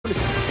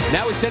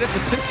Now we send it to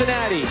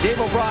Cincinnati. Dave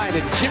O'Brien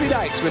and Jimmy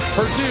Dykes with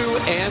Purdue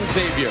and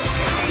Xavier.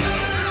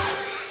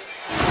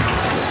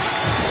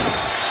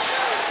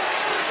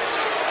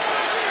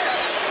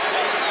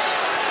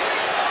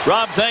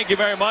 Rob, thank you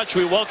very much.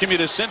 We welcome you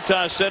to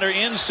Cintas Center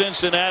in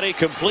Cincinnati.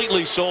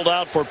 Completely sold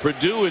out for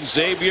Purdue and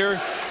Xavier.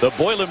 The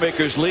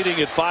Boilermakers leading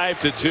at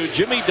 5-2.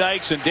 Jimmy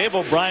Dykes and Dave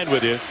O'Brien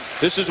with you.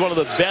 This is one of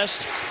the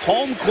best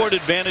home court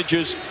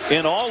advantages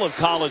in all of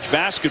college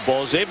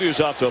basketball. Xavier's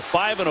off to a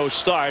 5-0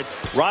 start.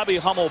 Robbie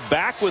Hummel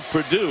back with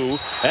Purdue.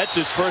 That's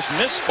his first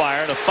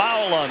misfire and a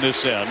foul on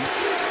this end.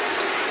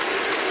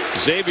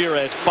 Xavier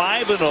at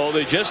 5-0.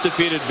 They just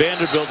defeated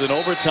Vanderbilt in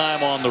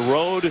overtime on the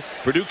road.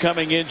 Purdue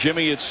coming in,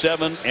 Jimmy, at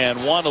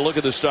 7-1. To look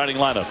at the starting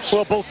lineups.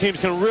 Well, both teams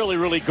can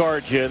really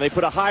guard you. They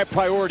put a high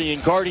priority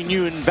in guarding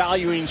you and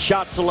valuing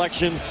shot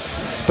selection.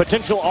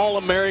 Potential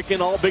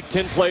All-American, All-Big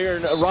Ten player,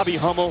 Robbie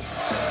Hummel.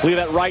 Look at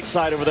that right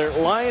side over there.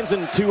 Lyons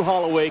and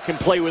Holloway can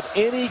play with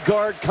any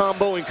guard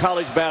combo in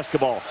college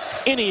basketball.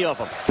 Any of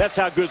them. That's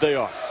how good they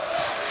are.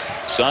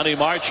 Sonny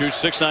Marcher,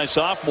 6'9"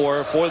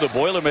 sophomore for the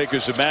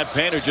Boilermakers. And Matt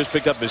Painter just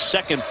picked up his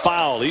second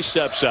foul. He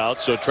steps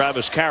out. So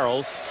Travis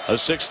Carroll, a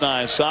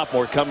 6'9"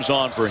 sophomore, comes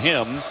on for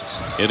him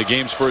in the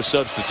game's first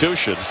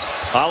substitution.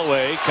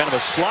 Holloway, kind of a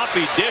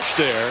sloppy dish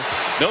there.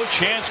 No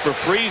chance for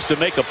Freeze to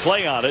make a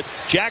play on it.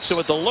 Jackson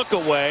with the look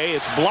away.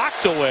 It's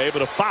blocked away,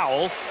 but a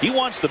foul. He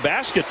wants the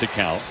basket to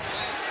count.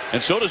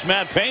 And so does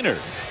Matt Painter.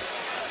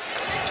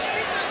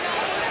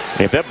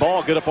 If that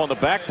ball got up on the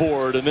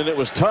backboard and then it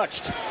was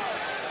touched.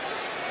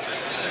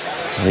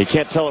 You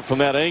can't tell it from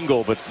that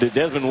angle, but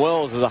Desmond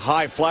Wells is a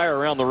high flyer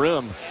around the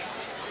rim.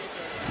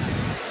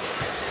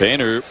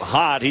 Painter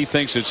hot. He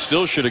thinks it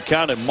still should have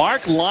counted.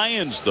 Mark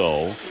Lyons,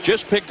 though,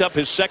 just picked up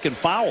his second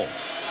foul.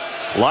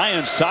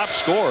 Lyons, top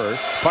scorer,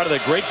 part of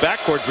that great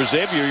backcourt for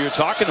Xavier you're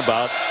talking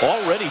about.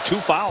 Already 2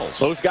 fouls.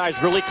 Those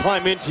guys really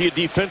climb into you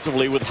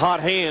defensively with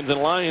hot hands,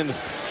 and Lyons,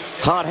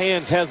 hot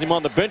hands, has him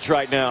on the bench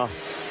right now.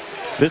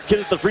 This kid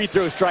at the free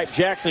throw stripe,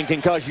 Jackson,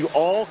 can cause you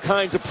all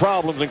kinds of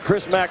problems, and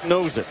Chris Mack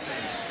knows it.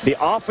 The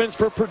offense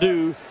for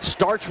Purdue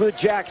starts with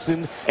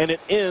Jackson, and it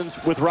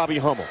ends with Robbie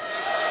Hummel.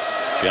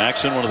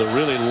 Jackson, one of the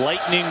really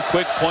lightning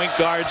quick point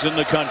guards in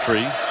the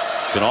country.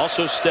 Can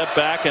also step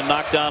back and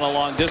knock down a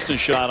long distance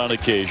shot on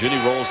occasion.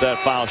 He rolls that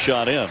foul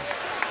shot in.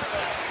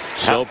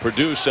 So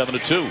Purdue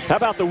 7-2. How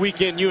about the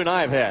weekend you and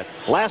I have had?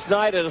 Last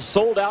night at a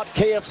sold-out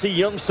KFC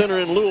Yum Center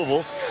in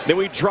Louisville. Then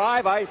we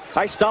drive.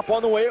 I stop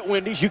on the way at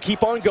Wendy's. You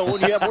keep on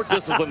going. You have more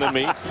discipline than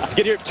me.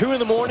 Get here at 2 in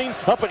the morning,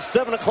 up at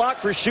 7 o'clock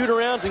for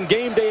shoot-arounds and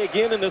game day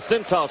again in the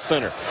Cintas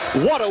Center.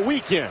 What a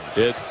weekend.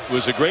 It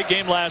was a great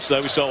game last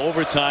night. We saw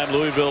overtime.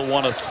 Louisville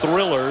won a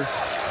thriller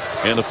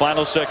in the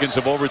final seconds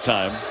of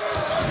overtime.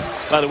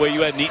 By the way,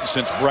 you hadn't eaten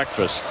since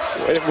breakfast.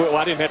 Well,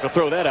 I didn't have to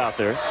throw that out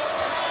there.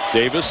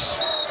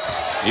 Davis.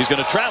 He's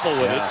going to travel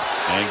with it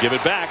and give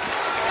it back.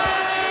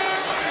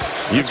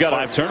 You've got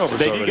 5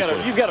 turnovers.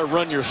 You've got to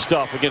run your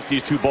stuff against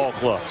these 2 ball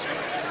clubs.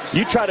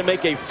 You try to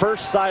make a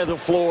first side of the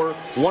floor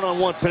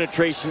one-on-one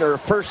penetration or a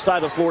first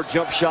side of the floor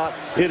jump shot,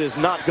 it is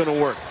not going to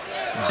work.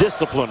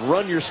 Discipline,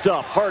 run your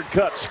stuff, hard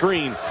cut,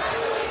 screen,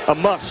 a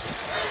must.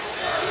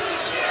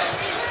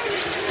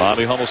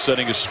 Bobby Hummel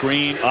setting a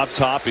screen up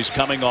top. He's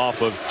coming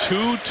off of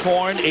 2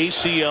 torn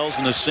ACLs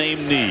in the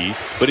same knee,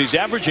 but he's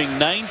averaging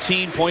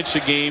 19 points a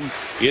game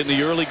in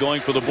the early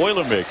going for the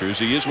Boilermakers.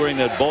 He is wearing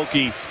that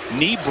bulky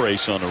knee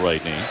brace on the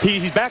right knee.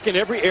 He's back in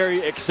every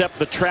area except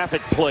the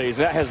traffic plays.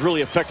 That has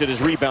really affected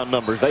his rebound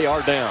numbers. They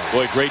are down.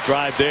 Boy, great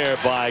drive there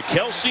by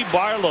Kelsey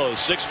Barlow,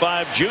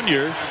 6'5"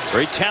 junior,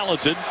 very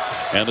talented,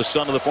 and the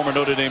son of the former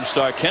Notre Dame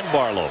star Ken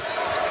Barlow.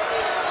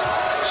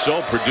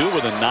 So Purdue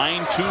with a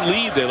 9-2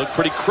 lead. They look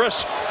pretty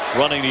crisp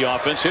running the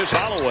offense. Here's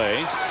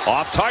Holloway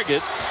off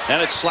target,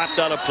 and it's slapped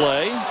out of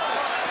play.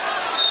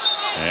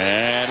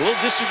 And a little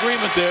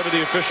disagreement there, but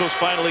the officials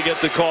finally get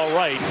the call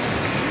right.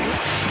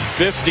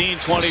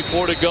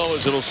 15:24 to go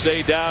as it'll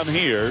stay down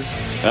here.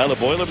 Now the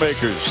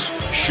Boilermakers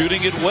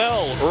shooting it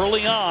well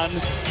early on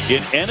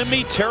in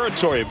enemy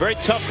territory. A very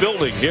tough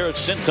building here at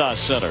Cintas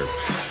Center.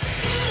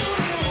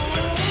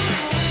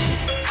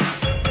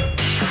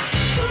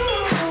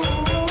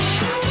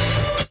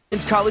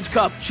 College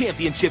Cup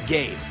championship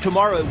game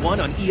tomorrow at 1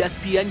 on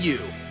ESPNU.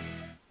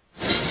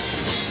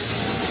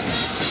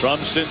 From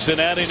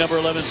Cincinnati, number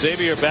 11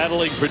 Xavier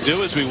battling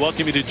Purdue as we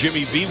welcome you to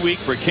Jimmy B Week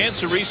for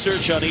cancer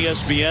research on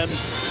ESPN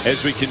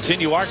as we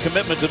continue our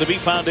commitment to the B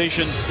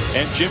Foundation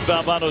and Jim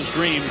Valvano's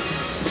dream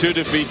to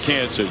defeat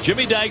cancer.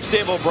 Jimmy Dykes,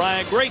 Dave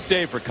O'Brien, great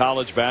day for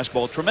college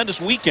basketball.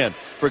 Tremendous weekend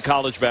for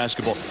college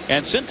basketball.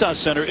 And Cintas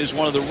Center is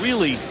one of the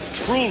really,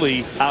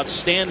 truly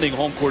outstanding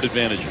home court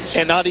advantages.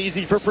 And not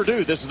easy for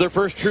Purdue. This is their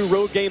first true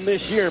road game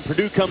this year. And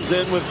Purdue comes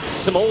in with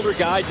some older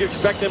guys. You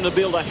expect them to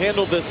be able to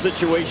handle this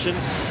situation.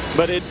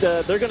 But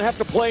they're going to have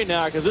to play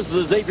now because this is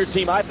a Xavier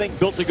team, I think,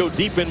 built to go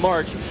deep in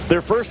March.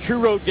 Their first true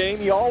road game.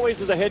 He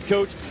always, as a head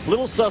coach,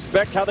 little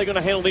suspect how they're going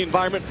to handle the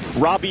environment.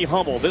 Robbie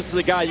Hummel. This is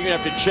a guy you're going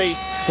to have to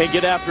chase and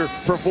get after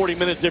for 40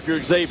 minutes if you're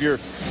Xavier.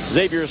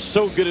 Xavier is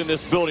so good in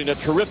this building. A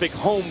terrific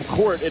home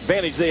court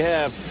advantage they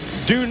have.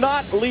 Do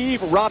not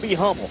leave Robbie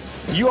Hummel.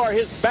 You are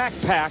his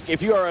backpack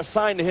if you are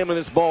assigned to him in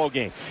this ball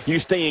game. You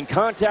stay in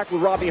contact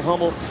with Robbie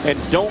Hummel and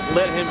don't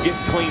let him get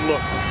clean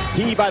looks.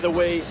 He, by the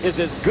way, is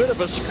as good of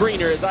a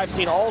screener as I've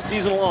seen all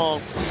season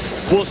long.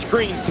 Will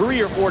screen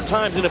 3 or 4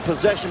 times in a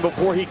possession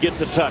before he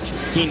gets a touch.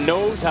 He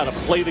knows how to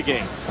play the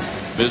game.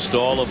 Missed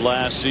all of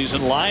last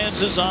season.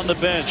 Lyons is on the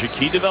bench. A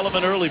key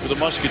development early for the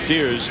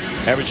Musketeers,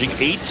 averaging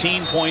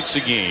 18 points a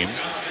game.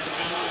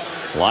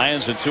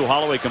 Lyons and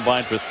Holloway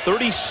combined for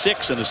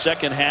 36 in the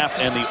second half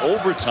and the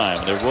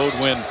overtime. Their road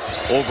win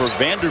over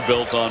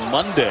Vanderbilt on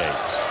Monday.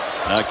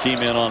 Now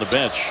Keyman on the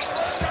bench.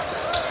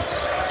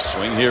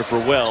 Swing here for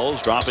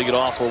Wells, dropping it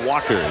off for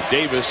Walker.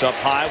 Davis up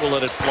high, will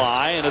let it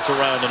fly, and it's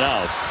around and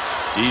out.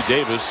 E.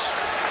 Davis,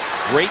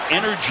 great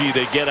energy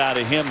they get out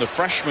of him, the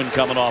freshman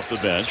coming off the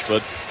bench,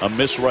 but a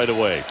miss right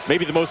away.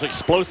 Maybe the most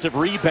explosive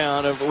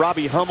rebound of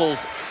Robbie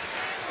Hummel's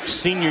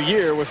senior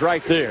year was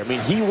right there. I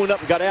mean, he went up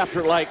and got after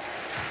it like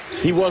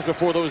he was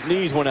before those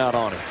knees went out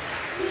on him.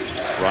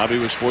 Robbie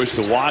was forced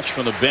to watch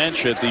from the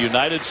bench at the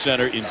United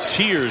Center in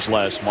tears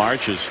last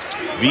March as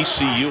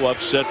VCU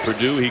upset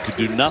Purdue. He could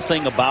do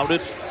nothing about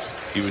it.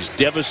 He was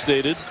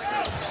devastated.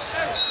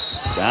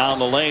 Down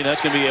the lane, that's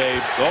going to be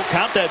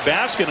count that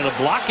basket and a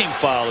blocking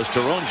foul as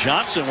Tyrone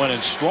Johnson went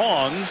in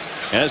strong and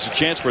has a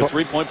chance for a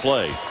 3-point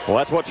play. Well,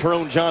 that's what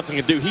Tyrone Johnson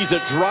can do. He's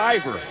a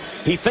driver.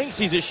 He thinks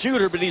he's a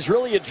shooter, but he's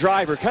really a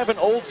driver. Kind of an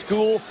old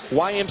school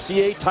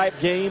YMCA type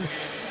game.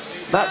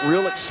 Not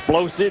real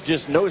explosive,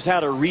 just knows how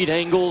to read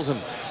angles, and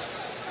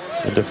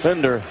the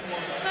defender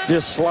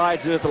just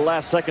slides in at the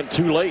last second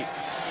too late.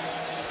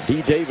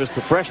 D. Davis,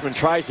 the freshman,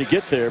 tries to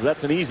get there, but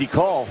that's an easy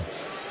call.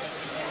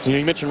 You know,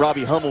 you mentioned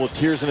Robbie Hummel with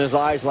tears in his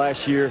eyes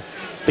last year.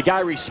 The guy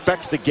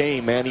respects the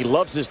game, man. He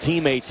loves his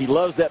teammates. He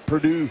loves that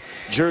Purdue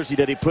jersey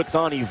that he puts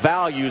on. He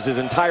values his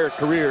entire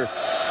career.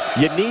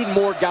 You need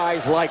more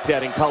guys like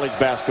that in college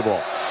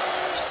basketball.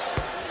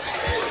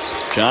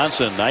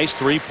 Johnson, nice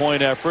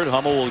 3-point effort.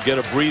 Hummel will get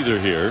a breather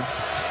here.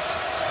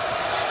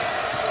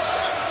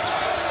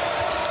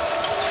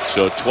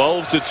 So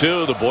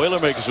 12-2, the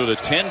Boilermakers with a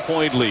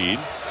 10-point lead.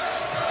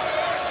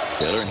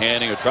 Taylor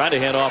trying to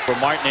hand off for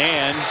Martin,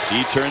 and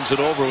he turns it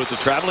over with the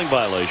traveling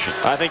violation.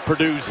 I think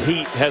Purdue's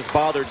heat has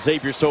bothered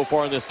Xavier so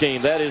far in this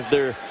game. That is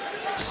their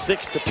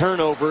 6th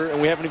turnover,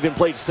 and we haven't even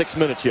played 6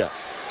 minutes yet.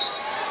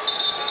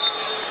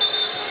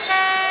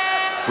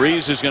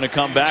 Freeze is going to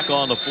come back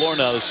on the floor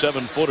now, the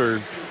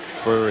 7-footer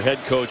for head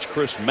coach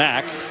Chris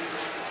Mack.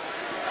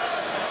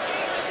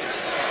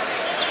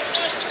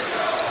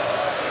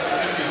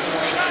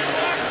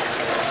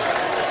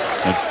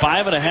 And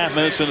 5.5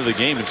 minutes into the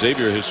game,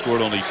 Xavier has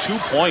scored only 2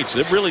 points.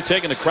 They've really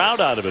taken the crowd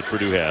out of it,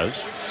 Purdue has.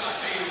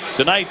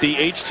 Tonight, the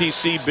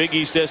HTC Big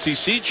East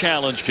SEC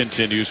Challenge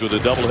continues with a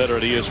doubleheader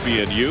at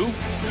ESPNU.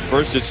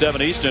 First at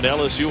 7 Eastern,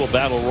 LSU will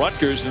battle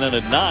Rutgers, and then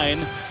at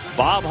 9,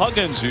 Bob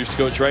Huggins, who used to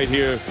coach right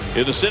here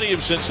in the city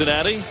of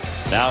Cincinnati.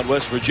 Now in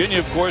West Virginia,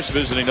 of course,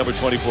 visiting number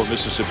 24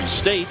 Mississippi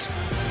State.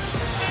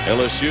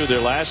 LSU, their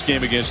last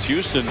game against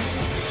Houston,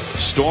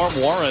 Storm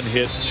Warren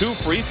hit 2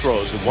 free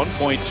throws with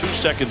 1.2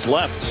 seconds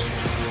left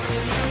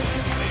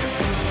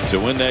to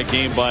win that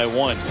game by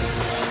 1.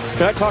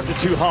 I talked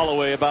to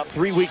Holloway about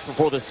 3 weeks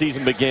before the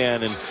season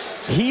began, and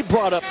he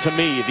brought up to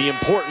me the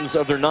importance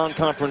of their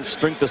non-conference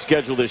strength of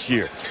schedule this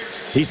year.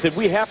 He said,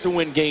 we have to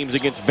win games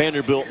against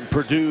Vanderbilt and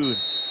Purdue,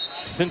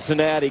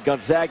 Cincinnati,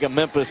 Gonzaga,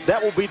 Memphis.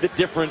 That will be the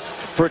difference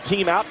for a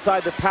team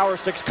outside the Power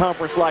 6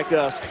 conference like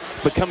us,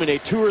 becoming a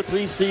 2 or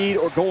 3 seed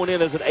or going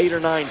in as an 8 or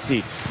 9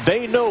 seed.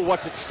 They know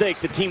what's at stake,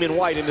 the team in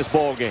white, in this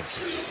ball game.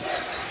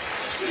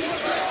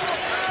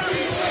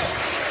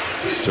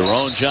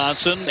 Tyrone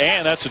Johnson,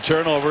 and that's a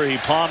turnover. He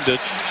palmed it.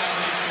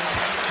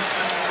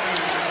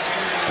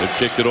 They've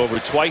kicked it over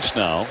twice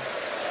now.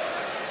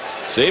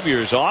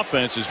 Xavier's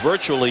offense is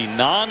virtually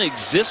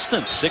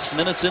non-existent 6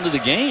 minutes into the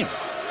game.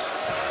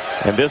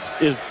 And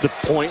this is the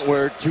point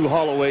where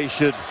Holloway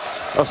should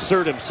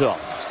assert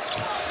himself.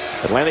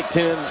 Atlantic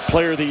 10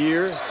 Player of the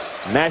Year,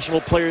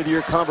 National Player of the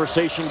Year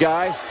conversation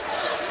guy.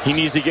 He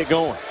needs to get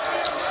going.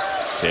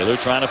 Taylor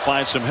trying to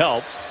find some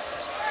help.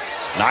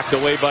 Knocked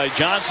away by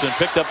Johnson,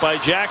 picked up by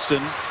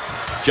Jackson.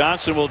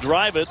 Johnson will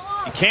drive it.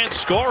 He can't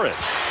score it.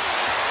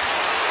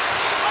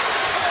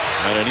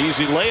 And an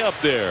easy layup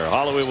there.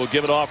 Holloway will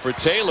give it off for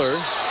Taylor.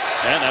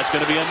 And that's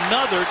going to be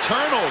another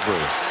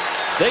turnover.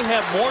 They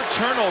have more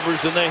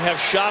turnovers than they have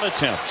shot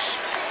attempts.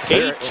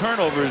 8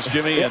 turnovers,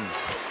 Jimmy, and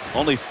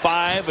only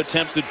 5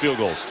 attempted field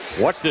goals.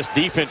 Watch this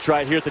defense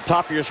right here at the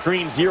top of your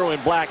screen. 0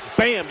 in black.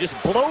 Bam,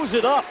 just blows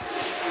it up.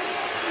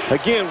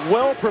 Again,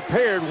 well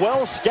prepared,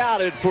 well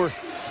scouted for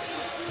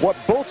what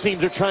both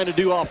teams are trying to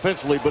do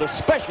offensively, but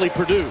especially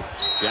Purdue.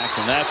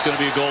 Jackson, that's going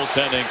to be a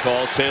goaltending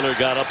call. Taylor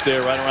got up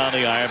there right around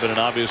the iron, but an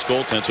obvious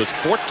goaltend, so it's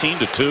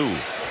 14-2.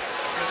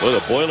 Well,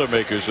 the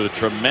Boilermakers with a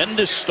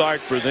tremendous start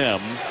for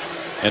them.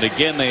 And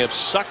again, they have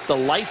sucked the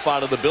life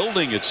out of the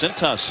building at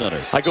Cintas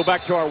Center. I go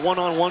back to our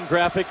one-on-one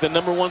graphic. The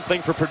number one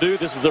thing for Purdue,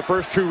 this is their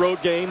first true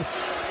road game.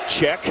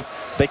 Check.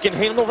 They can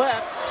handle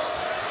that.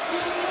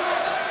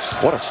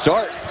 What a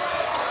start.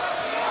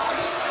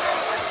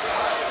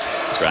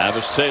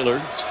 Travis Taylor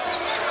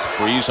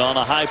frees on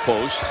a high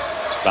post.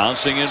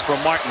 Bouncing in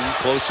from Martin.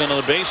 Close into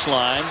the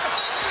baseline.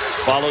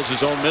 Follows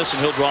his own miss,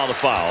 and he'll draw the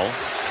foul.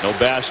 No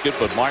basket,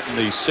 but Martin,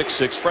 the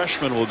 6'6"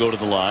 freshman, will go to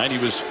the line. He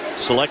was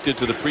selected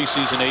to the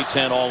preseason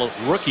A-10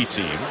 all-rookie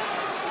team,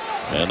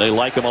 and they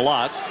like him a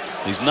lot.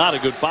 He's not a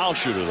good foul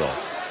shooter, though.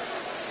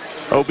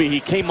 Obi, he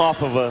came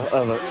off of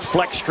a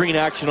flex screen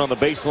action on the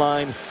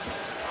baseline,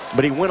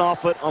 but he went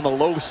off it on the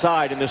low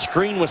side, and the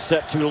screen was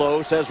set too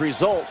low, so as a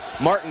result,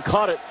 Martin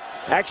caught it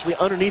actually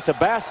underneath the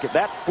basket.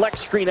 That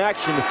flex screen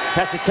action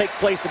has to take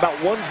place about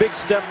one big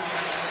step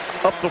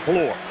up the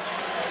floor.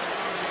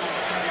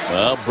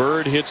 Well,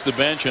 Bird hits the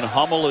bench, and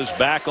Hummel is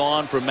back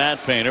on for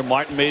Matt Painter.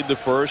 Martin made the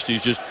first.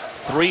 He's just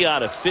 3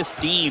 out of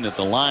 15 at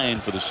the line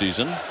for the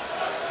season.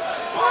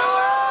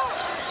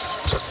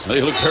 They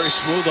look very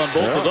smooth on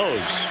both of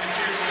those.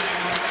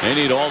 They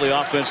need all the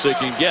offense they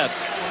can get.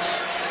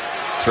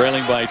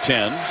 Trailing by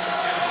 10.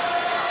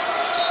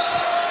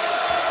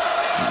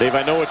 Dave,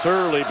 I know it's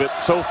early, but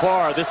so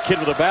far this kid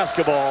with a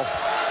basketball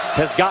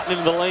has gotten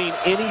into the lane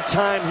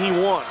anytime he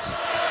wants.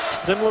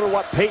 Similar to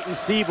what Peyton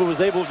Siva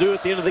was able to do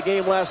at the end of the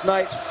game last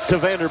night to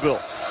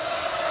Vanderbilt.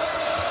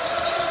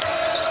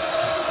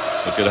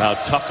 Look at how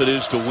tough it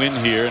is to win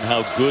here and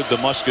how good the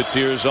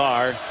Musketeers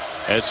are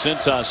at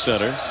Cintas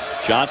Center.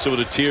 Johnson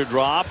with a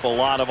teardrop, a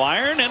lot of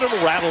iron, and it'll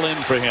rattle in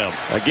for him.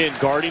 Again,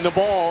 guarding the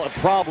ball, a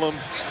problem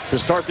to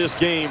start this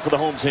game for the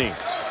home team.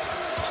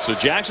 So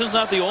Jackson's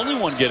not the only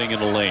one getting in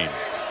the lane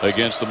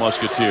against the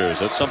Musketeers.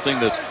 That's something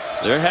that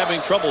they're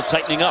having trouble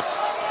tightening up.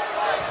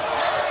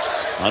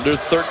 Under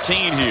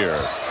 13 here.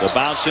 The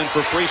bounce in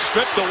for free,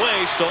 stripped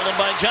away, stolen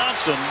by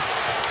Johnson.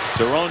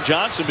 Tyrone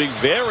Johnson being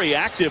very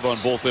active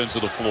on both ends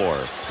of the floor.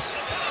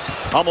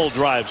 Hummel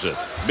drives it.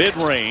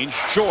 Mid-range,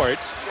 short.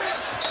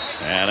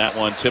 And that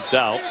one tipped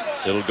out.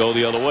 It'll go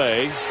the other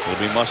way.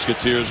 It'll be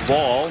Musketeers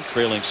ball,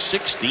 trailing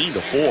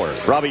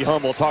 16-4. Robbie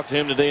Hummel, talked to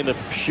him today in the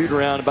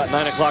shoot-around about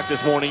 9 o'clock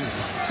this morning.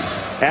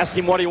 Asked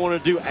him what he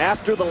wanted to do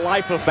after the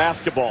life of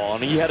basketball,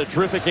 and he had a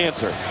terrific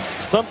answer.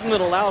 Something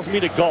that allows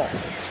me to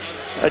golf.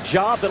 A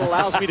job that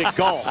allows me to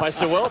golf. I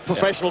said, well, a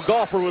professional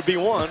golfer would be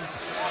one.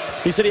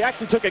 He said he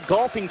actually took a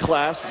golfing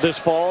class this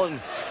fall, and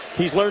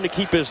he's learned to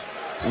keep his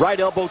right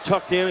elbow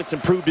tucked in. It's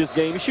improved his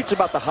game. He shoots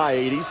about the high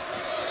 80s.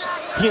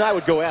 He and I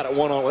would go at it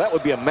one-on-one. That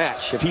would be a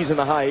match if he's in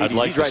the high 80s. I'd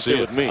like he's to right see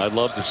there it. with me. I'd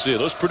love to see it.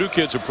 Those Purdue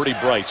kids are pretty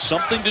bright.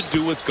 Something to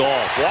do with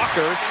golf.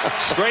 Walker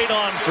straight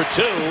on for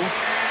 2.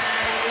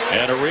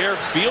 And a rare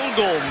field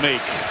goal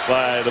make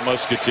by the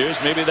Musketeers.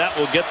 Maybe that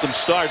will get them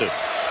started.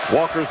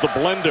 Walker's the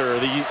blender.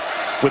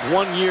 With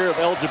 1 year of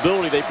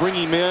eligibility, they bring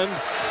him in.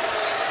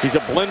 He's a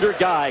blender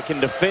guy,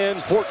 can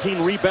defend.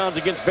 14 rebounds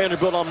against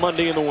Vanderbilt on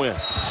Monday in the win.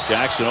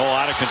 Jackson,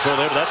 out of control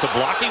there, but that's a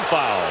blocking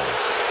foul.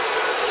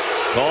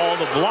 Call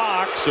the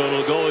block, so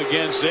it'll go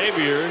against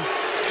Xavier,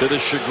 to the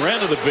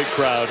chagrin of the big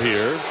crowd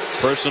here.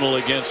 Personal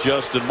against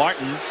Justin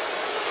Martin.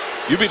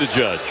 You be the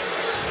judge.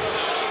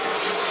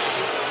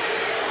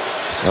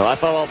 Well, I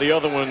thought all the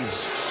other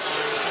ones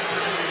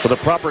were the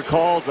proper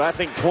calls, but I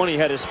think 20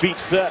 had his feet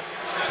set.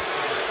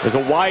 There's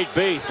a wide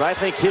base, but I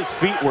think his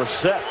feet were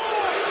set.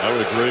 I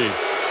would agree.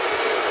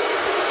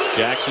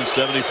 Jackson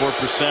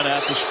 74%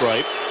 at the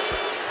stripe.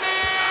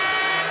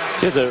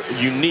 He has a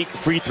unique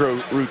free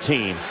throw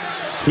routine.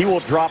 He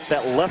will drop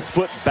that left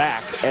foot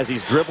back as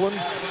he's dribbling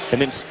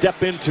and then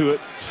step into it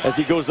as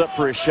he goes up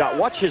for his shot.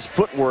 Watch his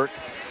footwork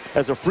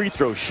as a free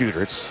throw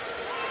shooter. It's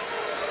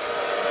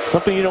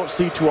something you don't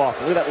see too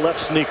often. Look at that left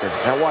sneaker.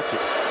 Now watch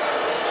it.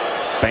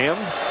 Bam,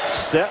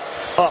 set,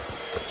 up.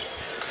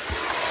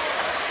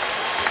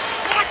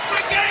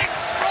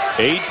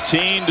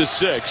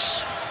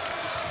 18-6.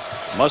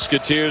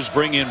 Musketeers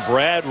bring in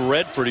Brad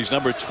Redford. He's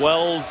number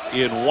 12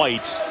 in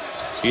white.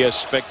 He has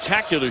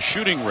spectacular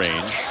shooting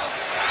range.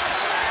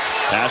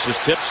 Passes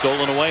tipped,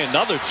 stolen away.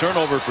 Another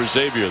turnover for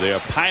Xavier. They are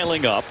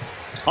piling up.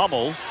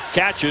 Hummel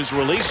catches,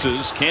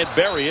 releases, can't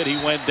bury it. He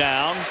went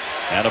down,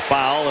 and a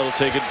foul. It'll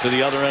take it to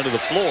the other end of the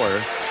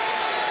floor.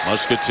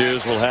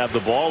 Musketeers will have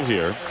the ball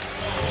here.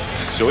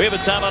 So we have a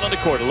timeout on the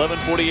court.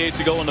 11:48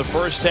 to go in the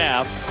first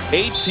half.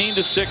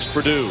 18-6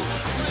 Purdue.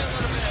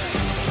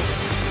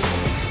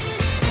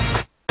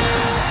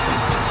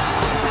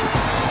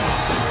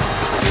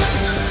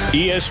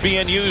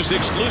 ESPNU's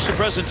exclusive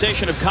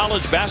presentation of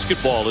college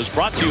basketball is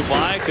brought to you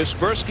by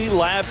Kaspersky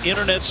Lab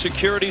Internet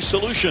Security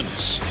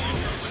Solutions.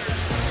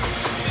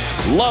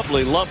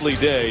 Lovely, lovely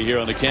day here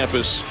on the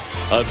campus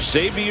of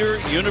Xavier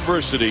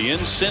University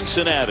in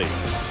Cincinnati.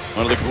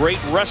 One of the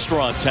great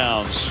restaurant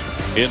towns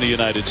in the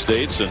United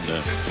States,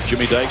 and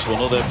Jimmy Dykes will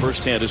know that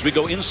firsthand as we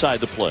go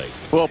inside the play.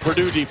 Well,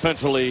 Purdue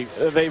defensively,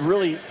 they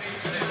really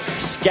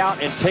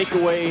scout and take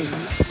away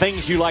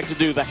things you like to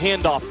do. The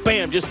handoff,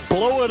 bam, just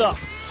blow it up.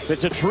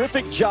 It's a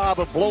terrific job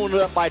of blowing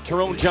it up by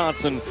Tyrone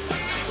Johnson,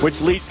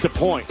 which leads to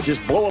points.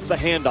 Just blow up the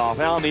handoff.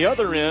 Now on the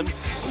other end,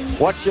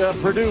 watch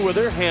Purdue with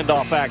their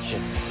handoff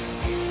action.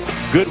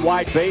 Good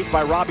wide base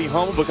by Robbie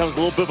Hummel, becomes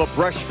a little bit of a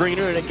brush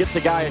screener, and it gets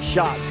a guy a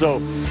shot. So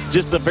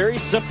just a very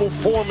simple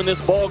form in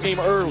this ball game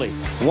early.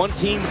 One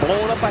team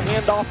blowing up a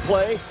handoff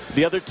play,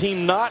 the other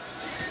team not.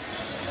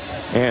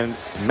 And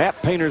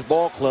Matt Painter's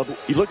ball club,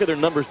 you look at their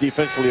numbers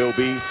defensively, OB.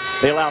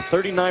 They allow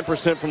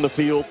 39% from the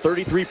field,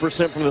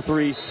 33% from the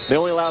three. They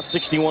only allow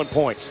 61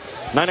 points.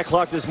 9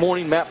 o'clock this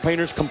morning, Matt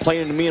Painter's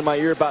complaining to me in my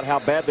ear about how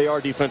bad they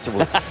are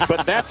defensively.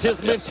 But that's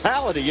his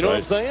mentality, you know what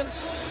I'm saying?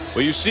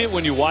 Well, you see it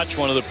when you watch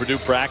one of the Purdue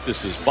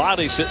practices.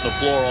 Bodies hitting the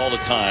floor all the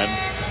time,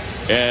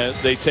 and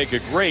they take a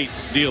great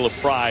deal of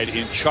pride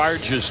in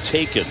charges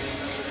taken.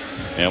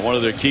 And one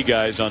of their key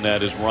guys on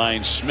that is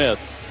Ryan Smith,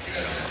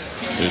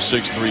 who's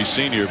 6'3"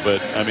 senior.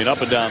 But, I mean, up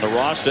and down the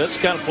roster, that's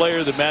the kind of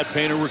player that Matt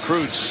Painter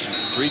recruits.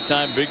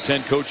 3-time Big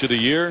Ten Coach of the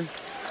Year.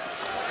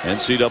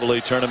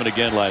 NCAA tournament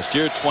again last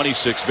year,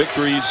 26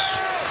 victories.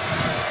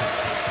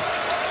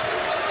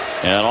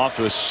 And off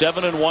to a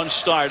 7-1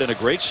 start, and a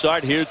great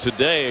start here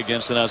today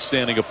against an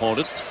outstanding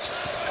opponent.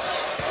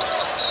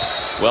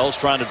 Wells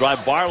trying to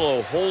drive.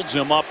 Barlow holds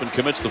him up and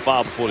commits the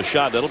foul before the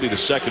shot. That'll be the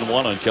second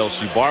one on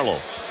Kelsey Barlow.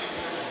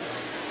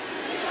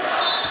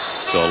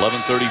 So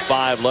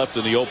 11:35 left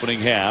in the opening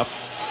half.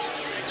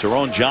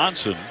 Tyrone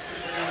Johnson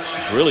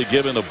is really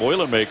giving the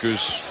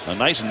Boilermakers a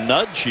nice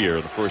nudge here.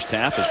 The first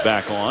half is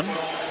back on.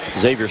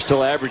 Xavier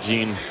still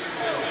averaging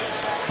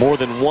more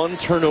than 1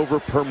 turnover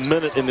per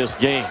minute in this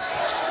game.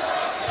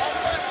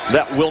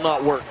 That will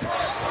not work.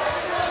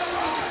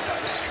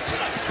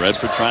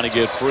 Redford trying to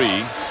get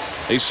free.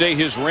 They say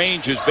his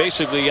range is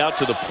basically out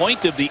to the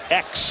point of the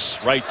X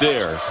right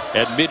there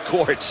at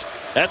midcourt.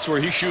 That's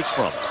where he shoots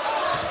from.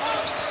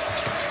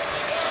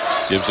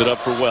 Gives it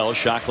up for Wells.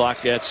 Shot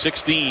clock at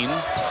 16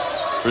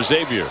 for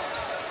Xavier.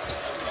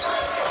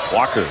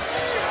 Walker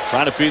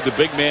trying to feed the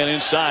big man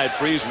inside.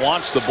 Freeze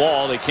wants the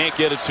ball. They can't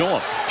get it to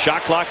him.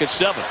 Shot clock at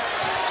 7.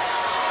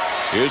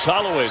 Here's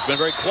Holloway. He's been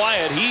very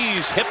quiet.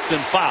 He's hipped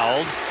and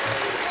fouled.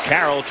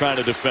 Carroll trying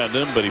to defend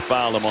him, but he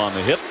fouled him on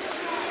the hip.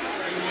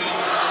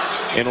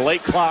 In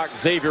late clock,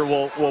 Xavier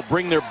will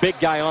bring their big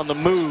guy on the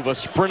move. A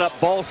sprint up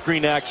ball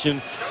screen action,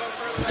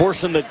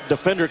 forcing the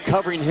defender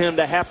covering him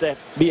to have to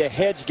be a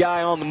hedge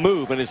guy on the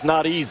move, and it's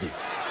not easy.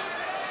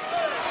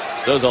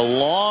 There's a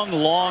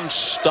long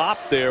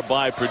stop there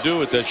by Purdue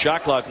with that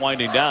shot clock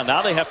winding down.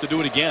 Now they have to do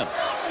it again.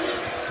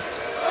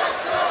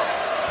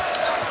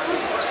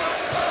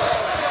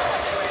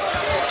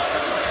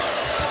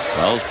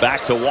 Wells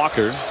back to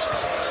Walker.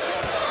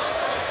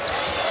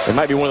 They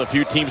might be one of the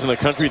few teams in the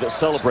country that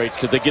celebrates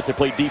because they get to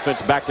play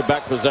defense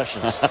back-to-back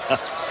possessions.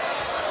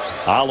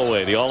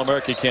 Holloway, the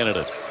All-American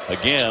candidate,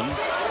 again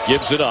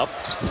gives it up.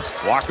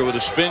 Walker with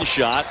a spin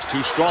shot,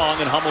 too strong,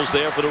 and Hummel's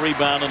there for the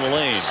rebound in the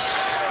lane.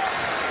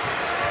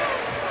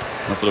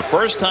 And for the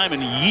first time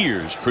in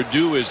years,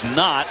 Purdue is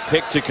not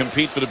picked to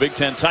compete for the Big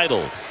Ten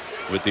title.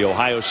 With the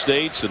Ohio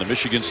States and the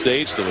Michigan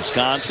States, the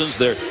Wisconsins,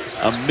 they're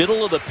a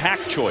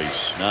middle-of-the-pack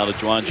choice. Now that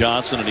Juwan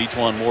Johnson and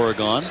E'Twaun Moore are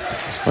gone.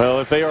 Well,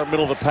 if they are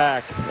middle of the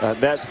pack,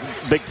 that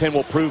Big Ten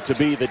will prove to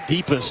be the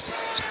deepest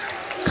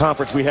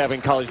conference we have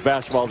in college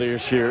basketball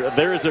this year.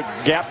 There is a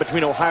gap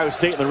between Ohio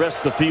State and the rest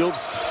of the field.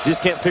 You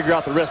just can't figure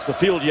out the rest of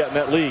the field yet in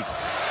that league.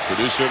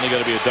 Purdue certainly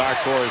going to be a dark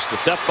horse. The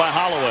theft by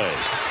Holloway.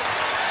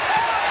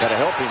 Got to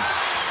help him.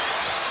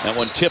 That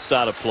one tipped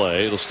out of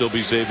play. It'll still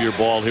be Xavier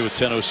ball here with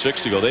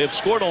 10:06 to go. They have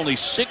scored only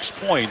 6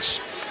 points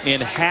in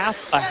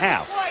half a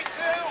half.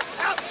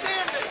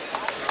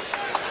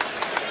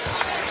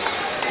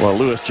 Well,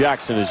 Lewis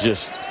Jackson's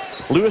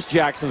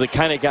the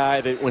kind of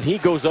guy that when he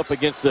goes up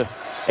against the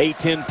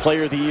A-10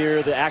 player of the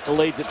year, the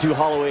accolades that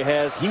Holloway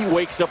has, he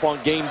wakes up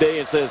on game day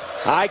and says,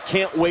 I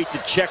can't wait to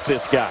check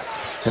this guy.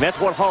 And that's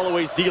what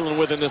Holloway's dealing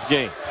with in this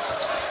game.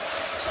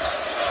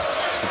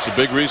 It's a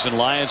big reason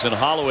Lyons and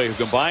Holloway, who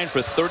combined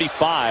for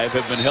 35,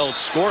 have been held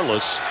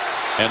scoreless,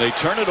 and they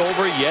turn it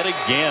over yet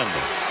again.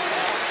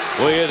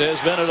 Boy, it has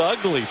been an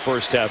ugly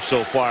first half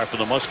so far for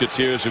the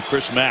Musketeers of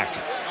Chris Mack.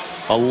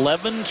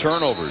 11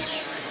 turnovers.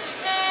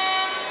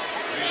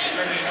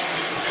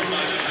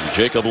 And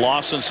Jacob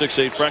Lawson,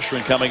 6'8"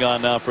 freshman, coming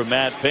on now for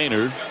Matt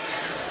Painter.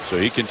 So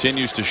he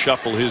continues to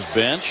shuffle his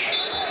bench.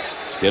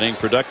 Getting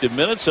productive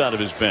minutes out of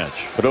his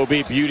bench. But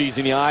OB, beauty's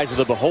in the eyes of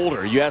the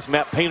beholder. You ask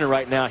Matt Painter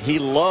right now, he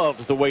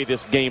loves the way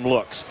this game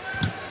looks.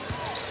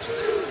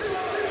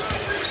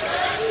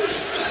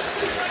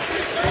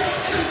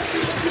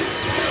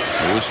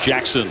 Lewis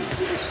Jackson,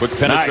 quick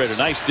penetrator.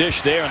 Nice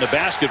dish there in the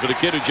basket for the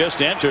kid who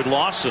just entered,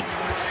 Lawson.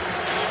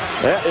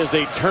 That is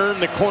a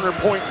turn the corner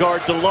point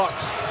guard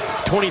deluxe.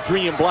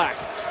 23 in black.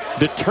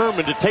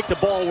 Determined to take the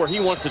ball where he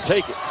wants to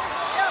take it.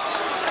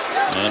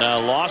 And now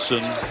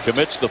Lawson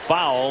commits the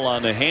foul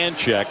on the hand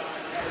check.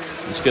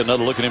 Let's get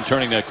another look at him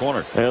turning that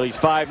corner. Well, he's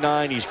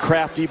 5'9", he's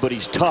crafty, but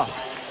he's tough.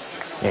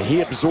 And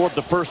he absorbed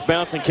the first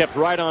bounce and kept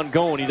right on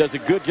going. He does a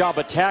good job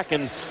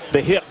attacking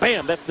the hip.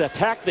 Bam, that's the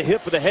attack the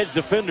hip of the hedge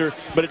defender,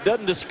 but it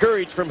doesn't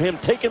discourage from him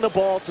taking the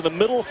ball to the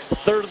middle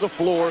third of the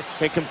floor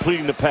and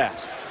completing the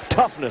pass.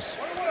 Toughness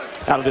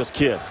out of this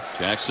kid.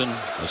 Jackson,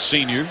 a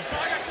senior.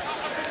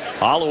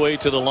 Holloway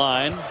to the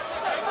line.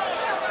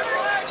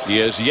 He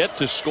has yet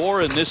to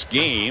score in this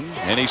game,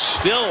 and he's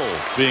still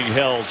being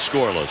held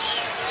scoreless.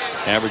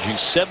 Averaging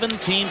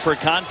 17 per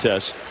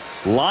contest.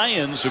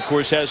 Lyons, of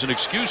course, has an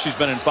excuse. He's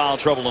been in foul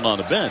trouble and on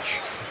the bench.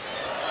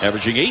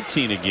 Averaging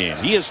 18 a game.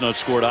 He has not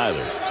scored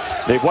either.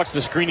 They've watched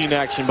the screening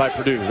action by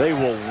Purdue. They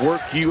will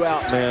work you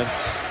out, man.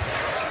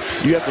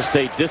 You have to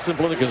stay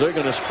disciplined because they're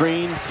going to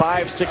screen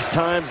 5-6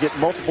 times, get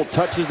multiple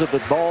touches of the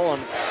ball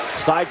on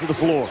sides of the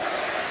floor.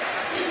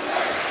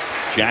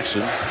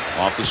 Jackson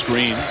off the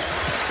screen.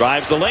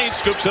 Drives the lane,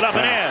 scoops it up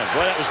and in.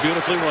 Boy, that was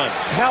beautifully run.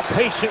 How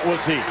patient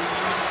was he?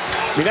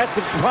 I mean, that's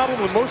the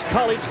problem with most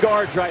college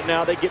guards right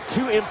now. They get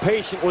too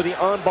impatient with the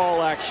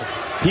on-ball action.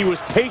 He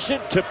was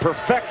patient to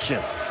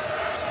perfection.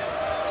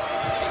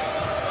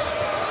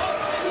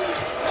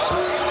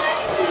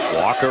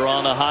 Walker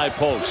on the high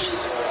post.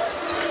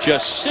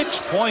 Just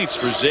 6 points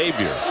for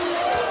Xavier.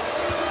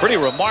 Pretty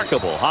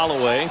remarkable.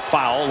 Holloway,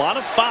 foul. A lot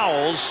of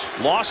fouls.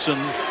 Lawson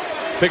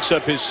picks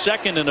up his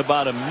second in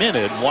about a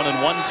minute.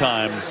 1-and-1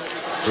 time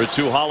for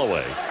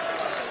Holloway.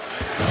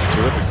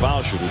 Terrific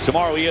foul shooter.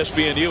 Tomorrow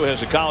ESPNU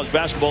has a college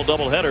basketball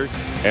doubleheader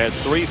at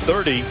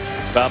 3:30.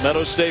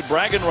 Palmetto State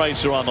bragging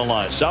rights are on the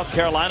line. South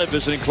Carolina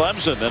visiting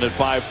Clemson. Then at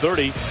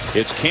 5:30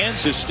 it's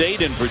Kansas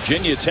State and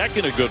Virginia Tech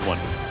in a good one.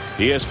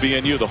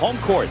 ESPNU, the home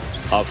court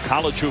of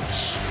college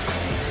hoops.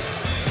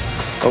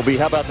 Obi,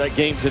 how about that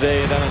game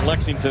today down in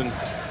Lexington?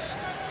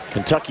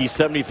 Kentucky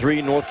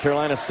 73, North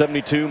Carolina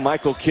 72.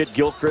 Michael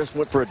Kidd-Gilchrist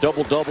went for a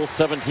double-double,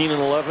 17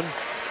 and 11.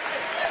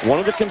 One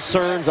of the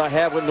concerns I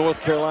have with North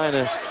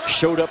Carolina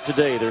showed up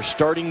today. Their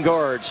starting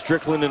guards,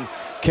 Strickland and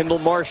Kendall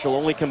Marshall,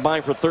 only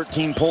combined for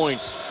 13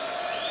 points.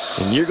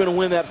 And you're going to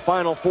win that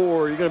Final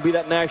Four. You're going to be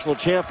that national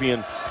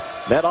champion.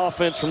 That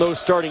offense from those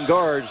starting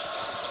guards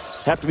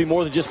have to be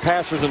more than just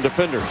passers and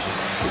defenders.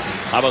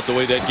 How about the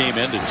way that game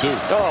ended, too?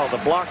 Oh, the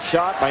block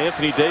shot by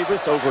Anthony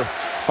Davis over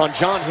on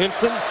John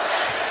Henson.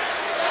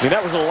 I mean,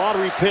 that was a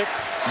lottery pick,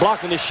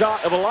 blocking the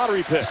shot of a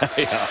lottery pick.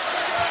 Yeah,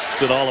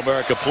 it's an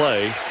All-America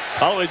play.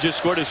 Holloway just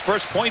scored his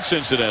first points,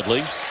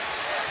 incidentally.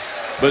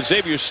 But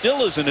Xavier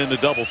still isn't in the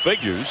double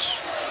figures.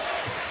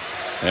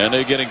 And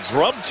they're getting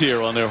drubbed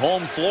here on their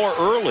home floor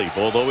early,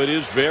 although it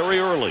is very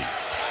early.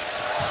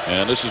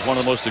 And this is one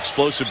of the most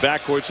explosive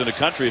backcourts in the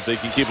country if they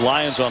can keep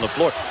Lyons on the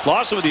floor.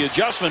 Lawson with the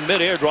adjustment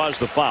midair draws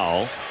the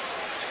foul.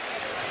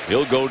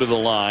 He'll go to the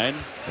line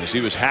as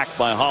he was hacked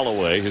by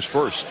Holloway, his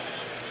first.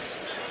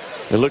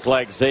 It looked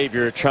like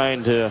Xavier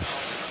trying to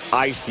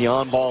ice the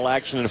on-ball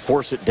action and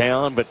force it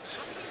down, but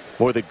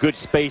boy, the good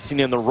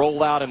spacing and the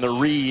rollout and the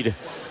read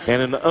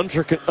and an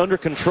under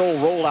control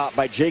rollout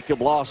by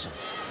Jacob Lawson.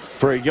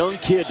 For a young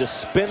kid to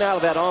spin out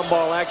of that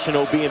on-ball action,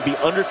 OB, and be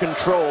under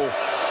control,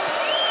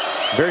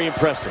 very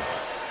impressive.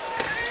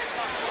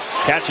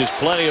 Catches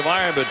plenty of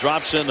iron, but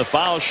drops in the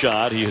foul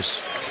shot. He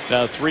is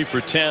now 3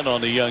 for 10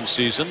 on the young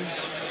season.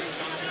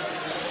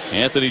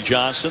 Anthony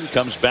Johnson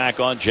comes back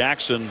on.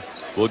 Jackson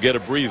will get a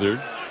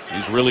breather.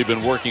 He's really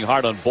been working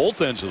hard on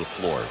both ends of the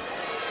floor.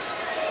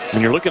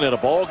 And you're looking at a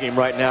ball game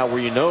right now where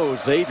you know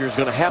Xavier's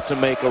going to have to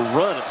make a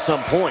run at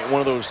some point. One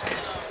of those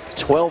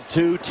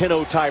 12-2,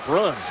 10-0 type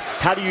runs.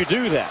 How do you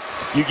do that?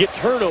 You get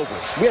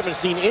turnovers. We haven't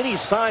seen any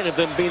sign of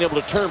them being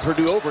able to turn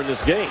Purdue over in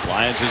this game.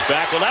 Lyons is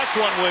back. Well, that's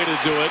one way to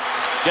do it.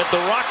 Get the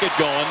rocket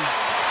going.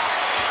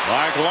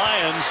 Mark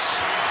Lyons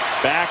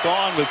back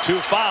on with 2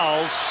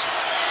 fouls.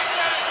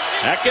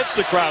 That gets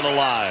the crowd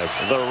alive.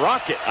 The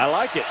rocket. I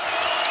like it.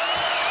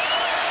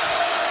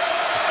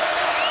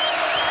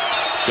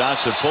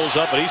 Johnson pulls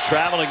up, and he's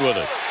traveling with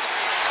it.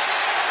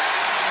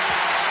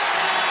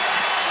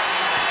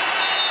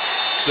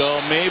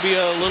 So maybe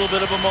a little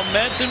bit of a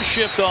momentum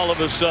shift all of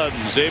a sudden.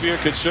 Xavier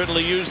could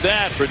certainly use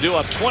that. Purdue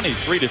up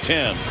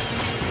 23-10.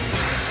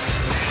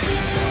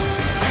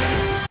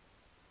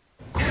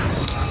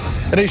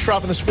 And Ace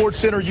Schroff in the Sports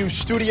Center U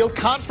studio.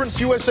 Conference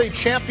USA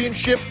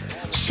Championship.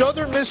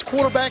 Southern Miss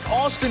quarterback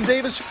Austin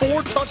Davis,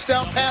 4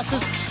 touchdown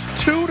passes,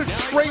 2 to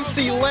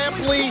Tracy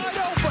Lampley.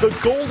 The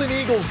Golden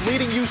Eagles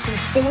leading Houston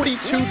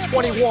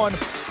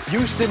 42-21.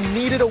 Houston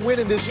needed a win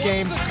in this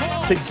game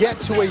to get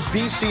to a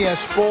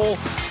BCS Bowl.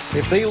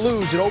 If they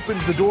lose, it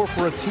opens the door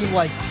for a team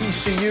like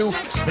TCU.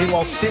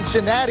 Meanwhile,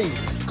 Cincinnati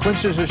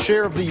clinches a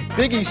share of the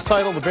Big East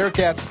title. The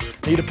Bearcats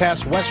need to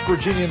pass West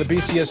Virginia in the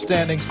BCS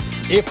standings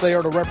if they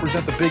are to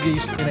represent the Big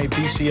East in a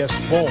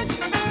BCS Bowl.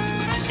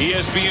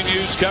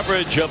 ESPNU's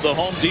coverage of the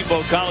Home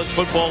Depot College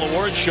Football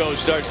Awards Show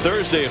starts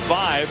Thursday at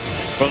 5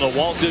 from the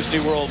Walt Disney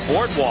World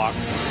Boardwalk.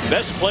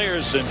 Best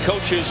players and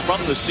coaches from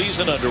the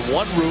season under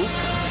one roof,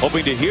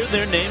 hoping to hear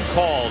their name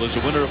called as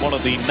a winner of one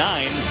of the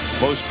 9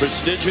 most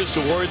prestigious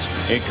awards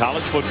in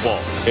college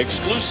football.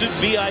 Exclusive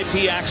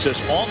VIP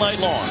access all night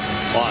long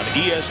on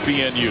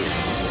ESPNU.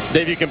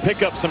 Dave, you can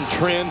pick up some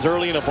trends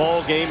early in a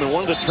ball game, and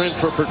one of the trends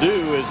for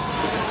Purdue is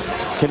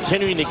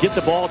continuing to get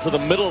the ball to the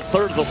middle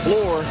third of the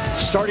floor,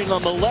 starting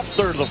on the left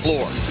third of the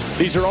floor.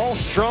 These are all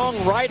strong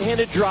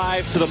right-handed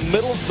drives to the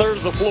middle third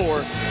of the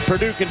floor.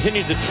 Purdue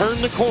continues to turn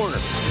the corner.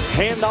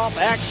 Handoff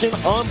action,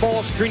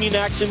 on-ball screening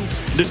action,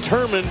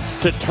 determined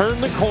to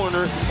turn the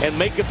corner and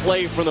make a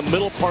play from the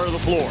middle part of the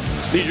floor.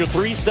 These are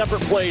 3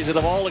 separate plays that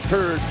have all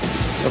occurred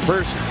the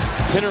first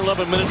 10 or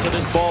 11 minutes of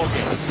this ball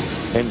game.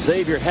 And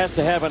Xavier has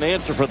to have an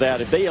answer for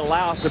that. If they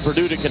allow the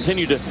Purdue to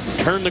continue to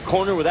turn the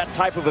corner with that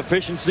type of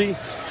efficiency,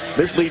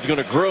 this lead's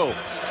going to grow.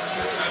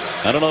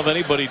 I don't know if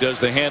anybody does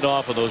the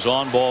handoff of those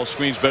on-ball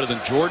screens better than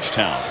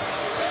Georgetown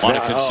on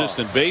a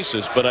consistent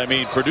basis. But, I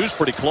mean, Purdue's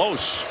pretty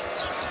close.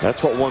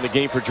 That's what won the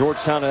game for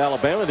Georgetown and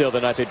Alabama the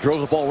other night. They drove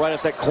the ball right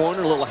at that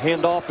corner. A little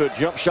handoff to a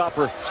jump shot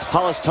for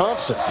Hollis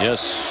Thompson.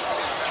 Yes.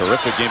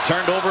 Terrific game.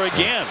 Turned over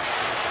again.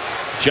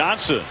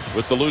 Johnson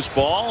with the loose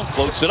ball.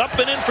 Floats it up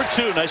and in for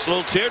 2. Nice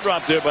little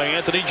teardrop there by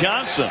Anthony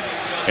Johnson.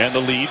 And the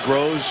lead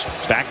grows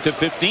back to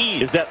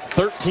 15. Is that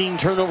 13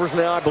 turnovers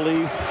now, I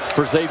believe,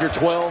 for Xavier?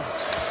 12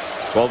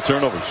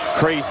 turnovers.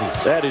 Crazy.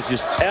 That is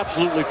just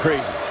absolutely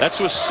crazy. That's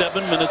with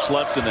 7 minutes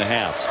left in the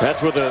half.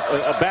 That's with a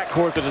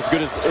backcourt that is as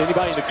good as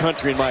anybody in the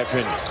country, in my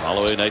opinion.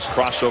 Holloway, nice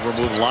crossover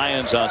move.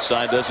 Lyons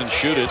outside, doesn't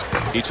shoot it.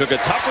 He took a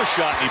tougher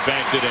shot and he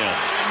banked it in.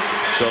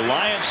 So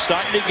Lyons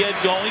starting to get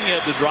going. He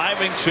had the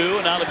driving 2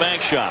 and now the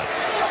bank shot.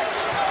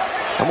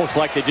 Almost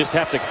like they just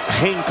have to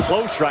hang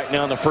close right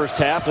now in the first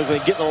half. They're going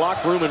to get in the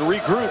locker room and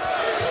regroup.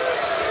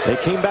 They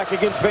came back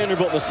against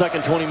Vanderbilt in the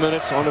second 20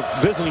 minutes on the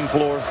visiting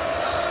floor.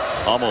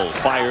 Hummel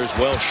fires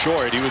well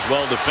short. He was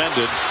well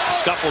defended.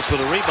 Scuffles for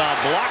the rebound.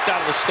 Blocked out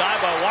of the sky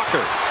by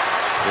Walker.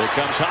 Here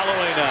comes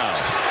Holloway now.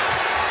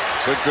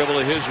 Quick dribble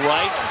to his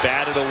right.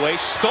 Batted away.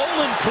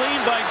 Stolen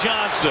clean by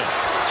Johnson.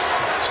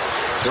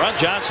 Teron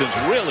Johnson's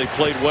really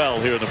played well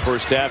here in the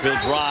first half. He'll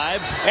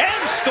drive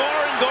and score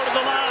and go to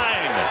the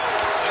line.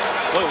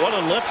 Boy, what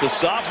a lift the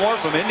sophomore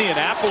from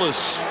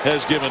Indianapolis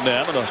has given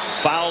them. And a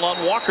foul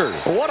on Walker.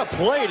 What a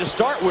play to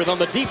start with on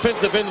the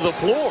defensive end of the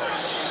floor.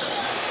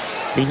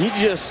 I mean, he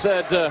just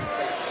said,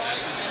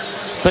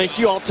 thank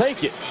you, I'll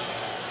take it.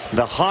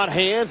 The hot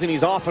hands, and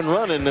he's off and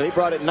running. They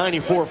brought it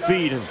 94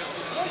 feet. And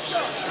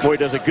boy,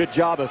 does a good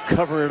job of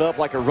covering it up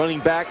like a running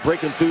back,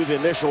 breaking through the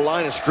initial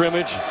line of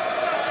scrimmage.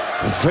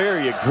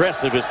 Very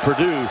aggressive as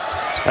Purdue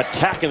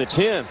attacking the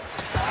 10.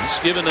 He's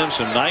given them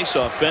some nice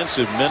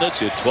offensive minutes.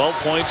 He had 12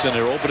 points in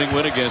their opening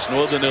win against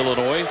Northern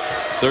Illinois,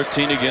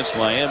 13 against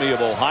Miami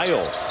of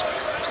Ohio.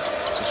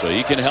 So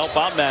he can help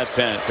out Matt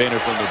Painter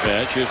from the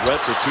bench. Here's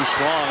Redford too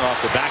strong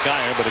off the back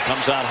iron, but it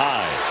comes out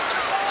high.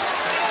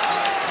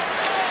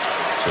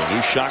 So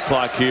new shot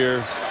clock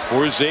here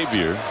for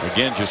Xavier.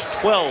 Again, just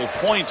 12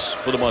 points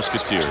for the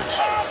Musketeers.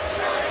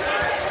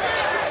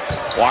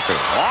 Walker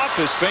off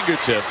his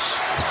fingertips.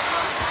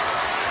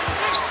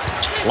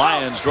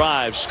 Lyons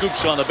drives,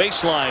 scoops on the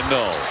baseline,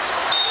 no.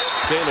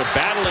 Taylor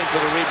battling for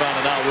the rebound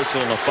and now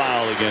whistling a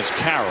foul against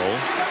Carroll.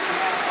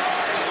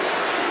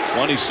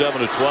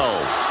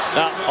 27-12.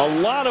 Now, a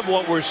lot of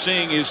what we're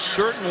seeing is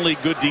certainly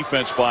good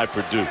defense by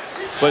Purdue.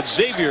 But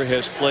Xavier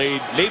has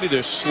played maybe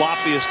their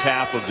sloppiest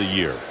half of the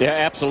year. Yeah,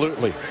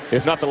 absolutely.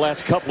 If not the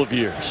last couple of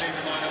years.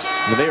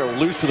 I mean, they are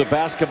loose with the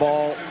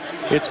basketball.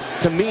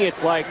 To me,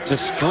 it's like the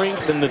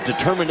strength and the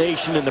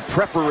determination and the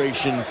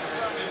preparation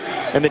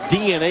and the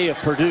DNA of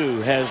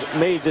Purdue has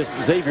made this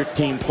Xavier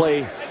team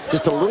play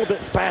just a little bit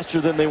faster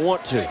than they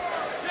want to.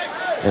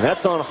 And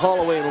that's on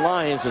Holloway and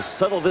Lyons to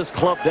settle this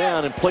club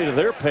down and play to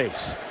their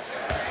pace.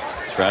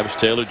 Travis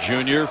Taylor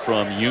Jr.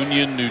 from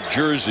Union, New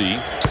Jersey.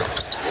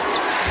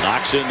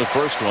 Knocks in the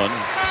first one.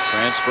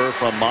 Transfer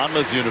from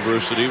Monmouth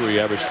University, where he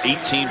averaged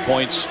 18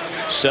 points,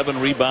 7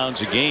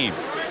 rebounds a game.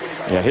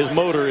 Yeah, his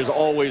motor is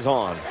always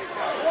on.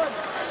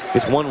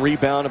 It's 1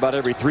 rebound about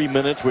every 3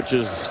 minutes, which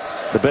is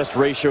the best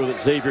ratio that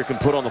Xavier can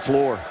put on the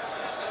floor.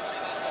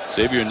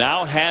 Xavier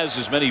now has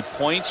as many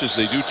points as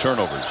they do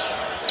turnovers.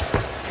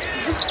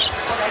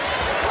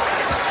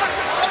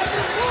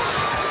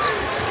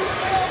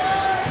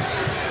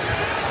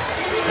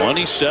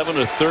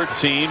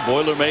 (27-13).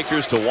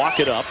 Boilermakers to walk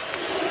it up.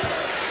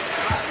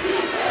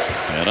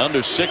 And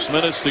under 6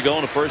 minutes to go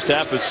in the first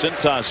half at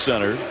Cintas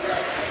Center,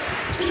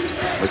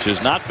 which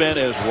has not been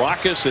as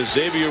raucous as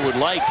Xavier would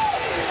like.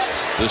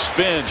 The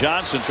spin.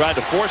 Johnson tried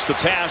to force the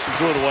pass and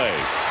threw it away.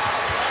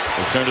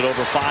 They turned it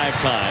over 5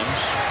 times.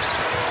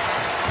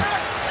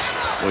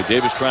 Boy,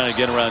 Davis trying to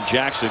get around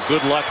Jackson.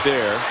 Good luck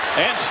there.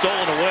 And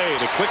stolen away.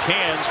 The quick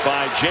hands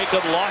by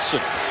Jacob Lawson.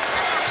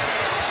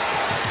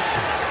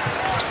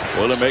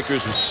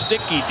 Boilermakers with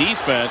sticky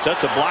defense.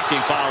 That's a blocking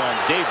foul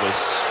on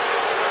Davis.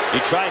 He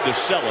tried to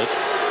sell it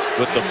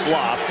with the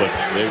flop, but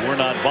they were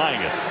not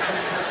buying it.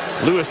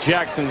 Lewis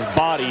Jackson's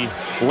body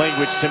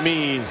language to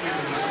me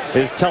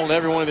is telling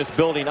everyone in this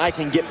building, I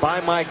can get by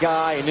my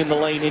guy and in the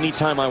lane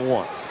anytime I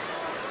want.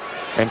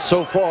 And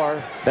so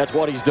far, that's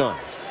what he's done.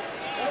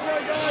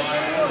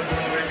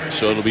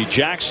 So it'll be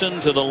Jackson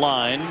to the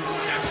line.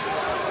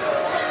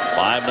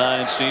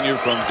 5'9" senior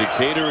from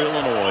Decatur,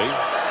 Illinois.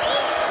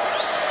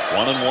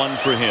 1-1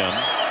 for him.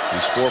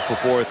 He's 4 for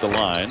 4 at the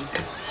line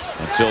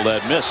until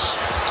that miss.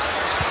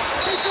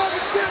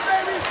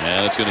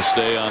 And it's going to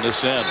stay on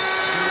this end.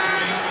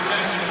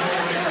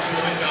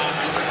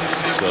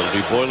 So it'll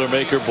be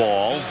Boilermaker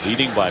ball,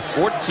 leading by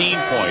 14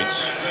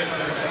 points.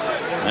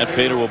 Matt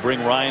Painter will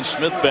bring Ryan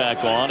Smith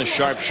back on, a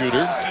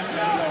sharpshooter.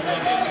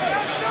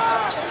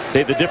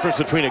 Dave, the difference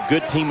between a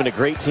good team and a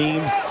great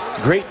team,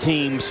 great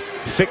teams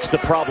fix the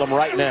problem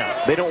right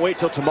now. They don't wait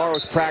till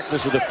tomorrow's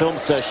practice or the film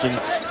session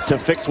to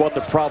fix what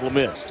the problem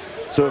is.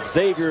 So if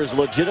Xavier is a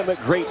legitimate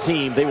great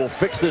team, they will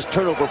fix this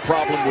turnover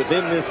problem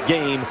within this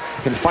game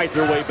and fight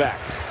their way back.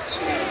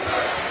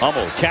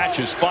 Hummel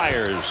catches,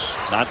 fires.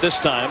 Not this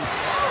time.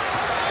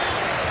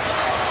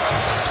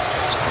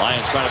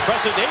 Lions trying to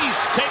press it.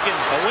 Ace taken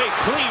away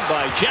clean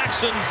by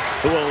Jackson,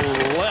 who will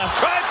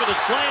try for the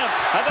slam.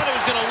 I thought he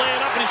was going to lay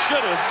it up, and he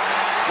should have.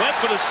 Went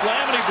for the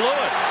slam, and he blew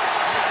it.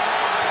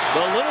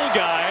 The little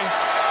guy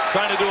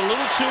trying to do a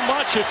little too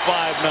much at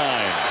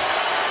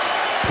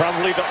 5'9".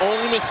 Probably the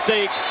only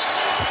mistake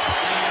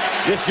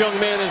this young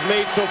man has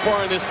made so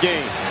far in this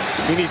game.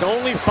 I mean, he's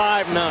only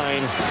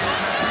 5'9".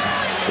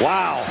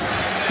 Wow.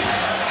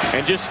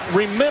 And just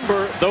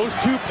remember those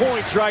 2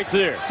 points right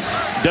there.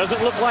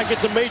 Doesn't look like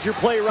it's a major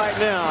play right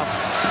now,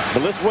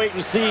 but let's wait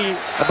and see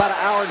about an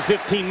hour and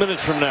 15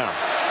 minutes from now.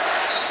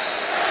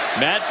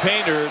 Matt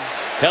Painter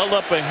held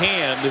up a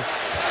hand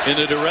in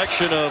the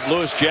direction of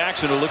Lewis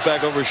Jackson, who looked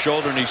back over his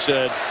shoulder, and he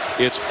said,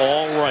 "It's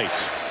all right."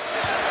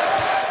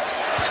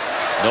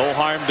 No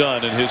harm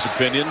done in his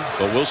opinion,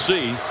 but we'll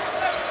see.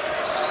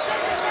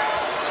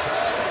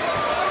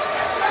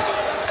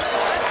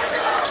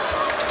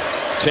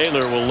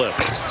 Taylor will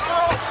lift.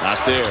 Not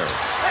there.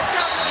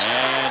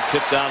 And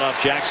tipped out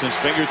off Jackson's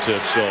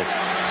fingertips. So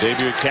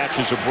Xavier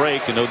catches a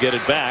break and they'll get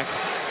it back.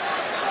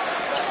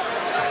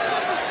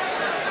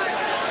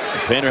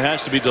 Painter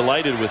has to be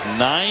delighted with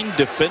 9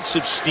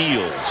 defensive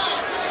steals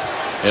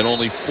and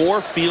only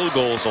 4 field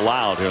goals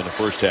allowed here in the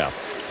first half.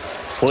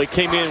 Well, he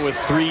came in with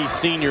 3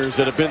 seniors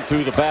that have been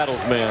through the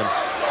battles, man.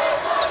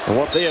 And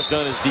what they have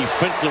done is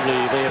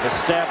defensively, they have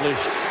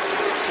established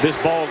this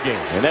ball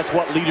game. And that's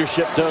what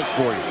leadership does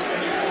for you.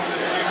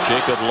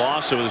 Jacob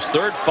Lawson with his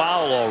 3rd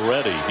foul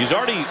already. He's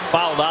already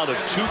fouled out of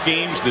 2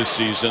 games this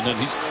season, and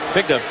he's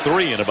picked up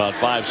 3 in about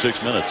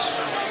 5-6 minutes.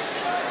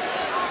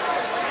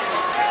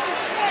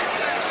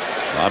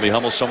 Robbie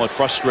Hummel somewhat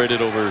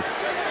frustrated over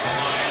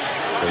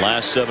the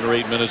last 7 or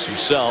 8 minutes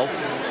himself.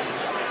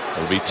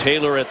 It'll be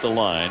Taylor at the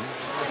line.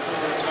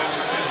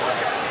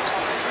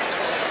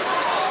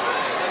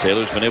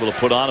 Taylor's been able to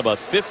put on about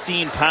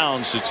 15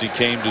 pounds since he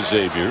came to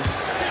Xavier.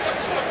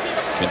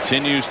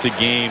 Continues to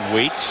gain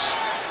weight.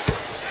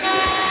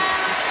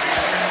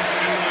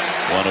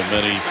 One of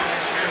many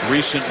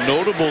recent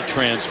notable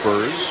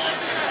transfers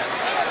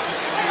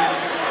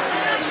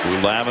to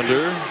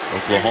Lavender,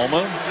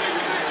 Oklahoma,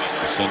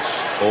 since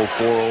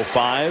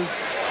 04-05.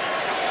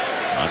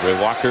 Andre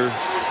Walker,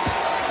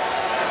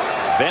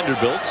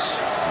 Vanderbilt,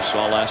 we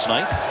saw last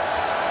night.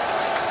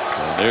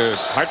 And their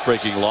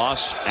heartbreaking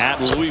loss at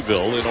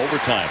Louisville in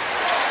overtime.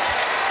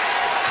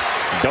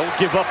 Don't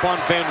give up on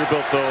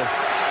Vanderbilt, though.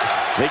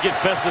 They get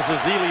Festus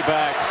Ezeli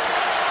back.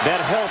 That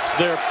helps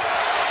their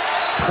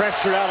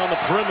pressure out on the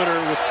perimeter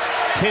with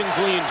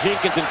Tinsley and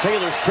Jenkins and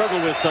Taylor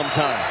struggle with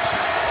sometimes.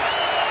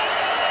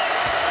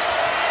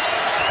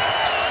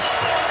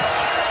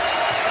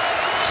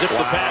 Zip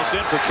the pass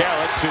in for Cal.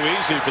 That's too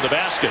easy for the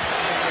basket.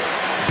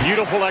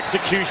 Beautiful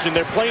execution.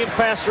 They're playing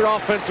faster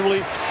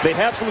offensively. They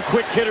have some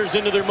quick hitters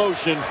into their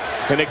motion,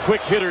 and a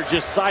quick hitter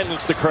just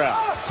silenced the crowd.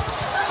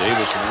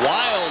 Davis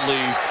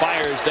wildly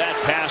fires that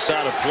pass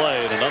out of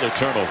play, and another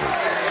turnover.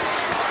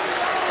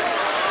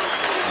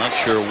 Not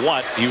sure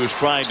what he was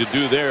trying to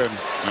do there, and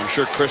I'm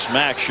sure Chris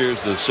Mack shares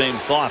the same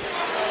thought.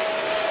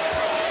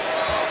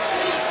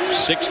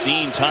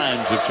 16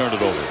 times they've turned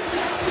it over.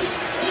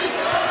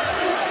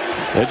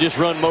 They just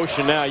run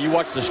motion now. You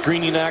watch the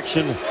screening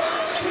action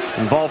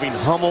involving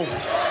Hummel.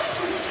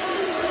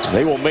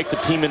 They will make the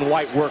team in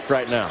white work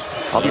right now.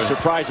 I'll be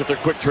surprised if they're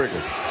quick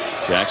trigger.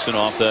 Jackson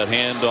off that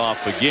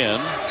handoff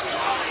again.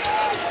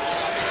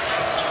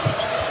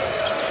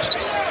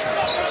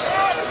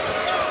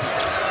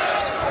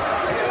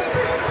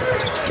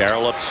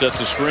 Carroll upset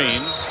the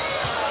screen,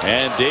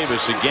 and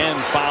Davis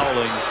again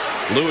fouling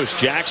Lewis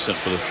Jackson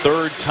for the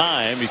 3rd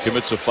time. He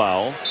commits a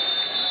foul.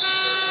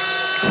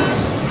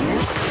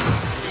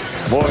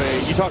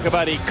 Boy, you talk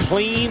about a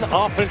clean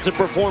offensive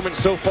performance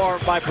so far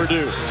by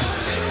Purdue.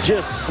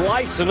 Just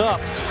slicing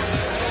up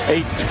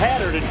a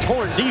tattered and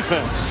torn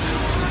defense.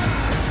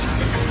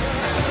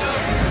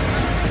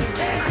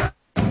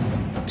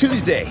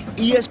 Tuesday,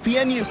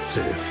 ESPN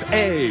Yusuf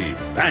A.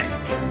 Bank.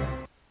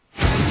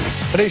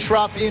 Renee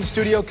Schroff in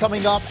studio.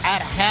 Coming up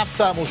at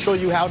halftime, we'll show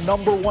you how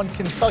 #1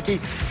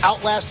 Kentucky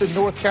outlasted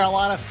North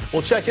Carolina.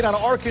 We'll check in on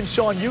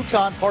Arkansas and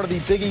UConn, part of the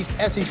Big East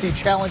SEC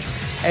Challenge,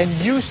 and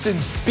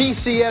Houston's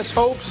BCS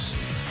hopes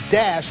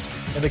dashed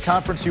in the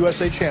Conference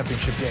USA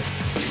Championship game.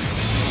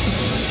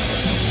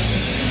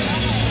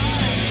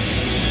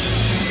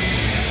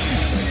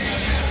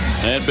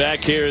 And back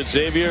here at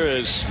Xavier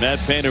as Matt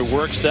Painter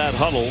works that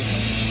huddle.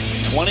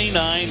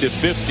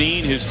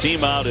 29-15, his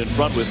team out in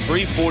front with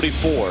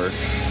 3:44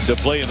 to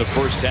play in the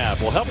first half.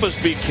 Well, help us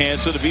beat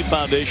cancer. The Beat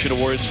Foundation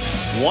awards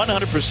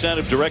 100%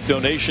 of direct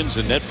donations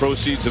and net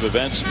proceeds of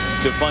events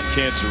to fund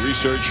cancer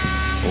research.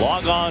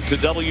 Log on to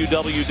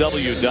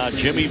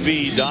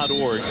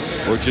www.jimmyv.org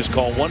or just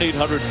call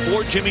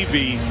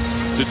 1-800-4-JIMMY-V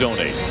to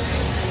donate.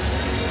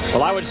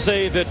 Well, I would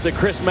say that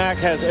Chris Mack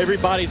has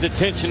everybody's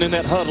attention in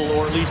that huddle,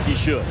 or at least he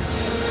should.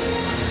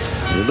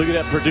 You look at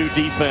that Purdue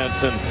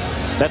defense, and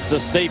that's the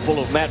staple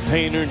of Matt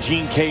Painter and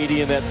Gene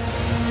Cady and that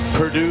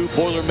Purdue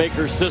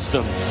Boilermakers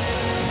system.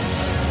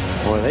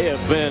 Boy, they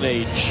have been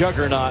a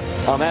juggernaut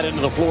on that end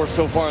of the floor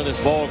so far in this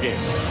ball game.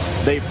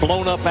 They've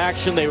blown up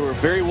action. They were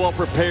very well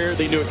prepared.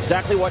 They knew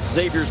exactly what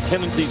Xavier's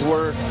tendencies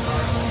were.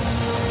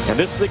 And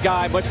this is the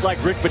guy, much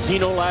like Rick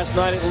Pitino last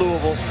night at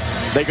Louisville,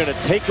 they're going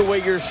to take away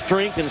your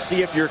strength and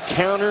see if your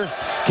counter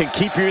can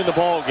keep you in the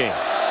ball game.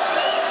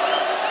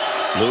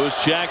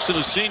 Lewis Jackson,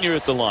 a senior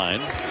at the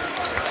line.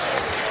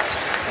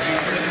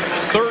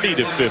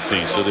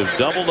 30-15, so they've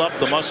doubled up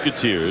the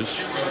Musketeers.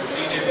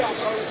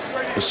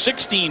 The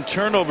 16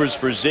 turnovers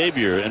for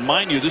Xavier, and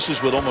mind you, this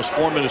is with almost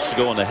 4 minutes to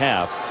go in the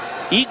half,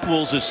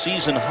 equals a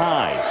season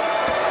high.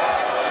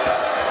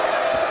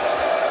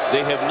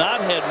 They have not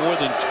had more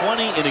than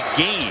 20 in a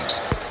game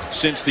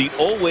since the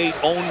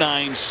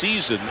 08-09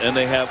 season, and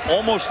they have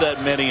almost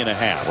that many in a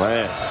half.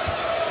 Man.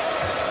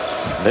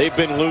 They've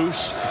been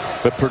loose,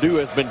 but Purdue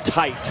has been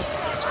tight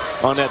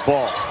on that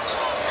ball.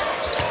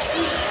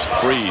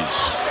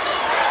 Freeze.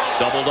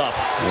 Doubled up.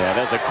 Yeah,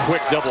 that's a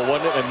quick double,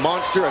 wasn't it? A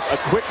monster, a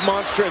quick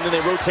monster, and then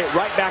they rotate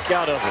right back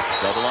out of it.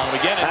 Double on him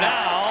again, and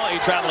now a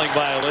traveling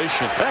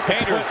violation.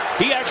 Painter,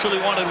 he actually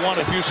wanted one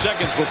a few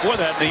seconds before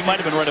that, and he might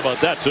have been right about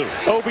that, too.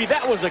 Obi,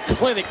 that was a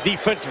clinic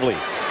defensively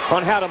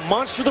on how to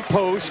monster the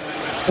post,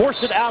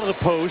 force it out of the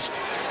post.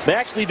 They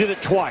actually did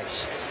it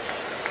twice.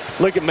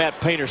 Look at Matt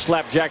Painter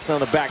slap Jackson on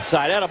the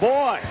backside. Atta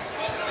boy!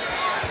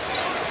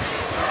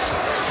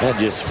 That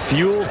just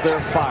fuels their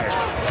fire.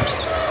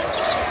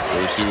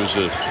 He was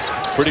a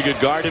pretty good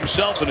guard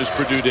himself in his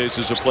Purdue days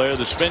as a player.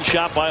 The spin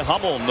shot by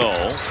Hummel, no.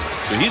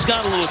 So he's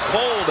got a little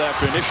cold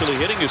after initially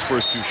hitting his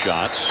first two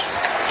shots.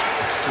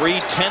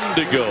 3:10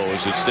 to go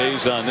as it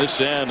stays on this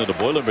end, and the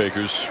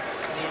Boilermakers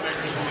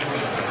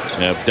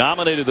have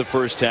dominated the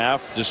first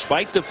half,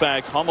 despite the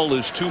fact Hummel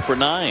is 2 for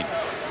 9.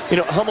 You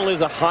know, Hummel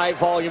is a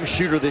high-volume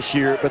shooter this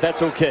year, but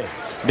that's okay.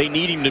 They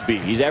need him to be.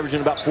 He's averaging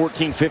about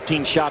 14,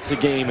 15 shots a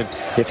game, and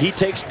if he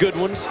takes good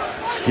ones,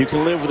 you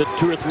can live with the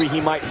 2 or 3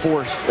 he might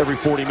force every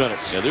 40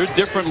 minutes. Yeah, they're a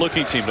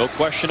different-looking team, no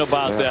question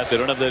about that. They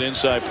don't have that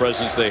inside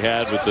presence they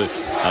had with the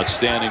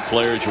outstanding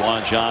players,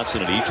 Juwan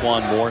Johnson and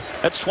E'Twaun Moore.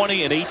 That's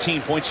 20 and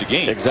 18 points a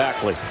game.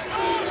 Exactly.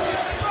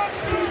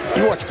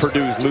 You watch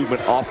Purdue's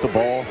movement off the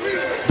ball.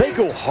 They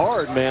go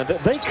hard, man.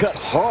 They cut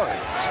hard.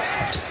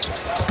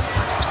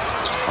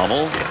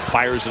 Hummel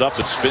fires it up.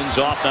 It spins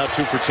off. Now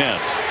 2 for 10.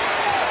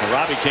 And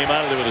Robbie came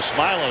out of there with a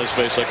smile on his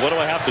face, like, what do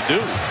I have to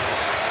do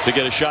to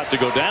get a shot to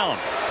go down?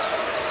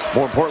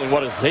 More importantly,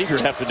 what does Xavier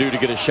have to do to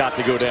get a shot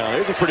to go down?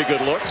 There's a pretty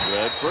good look.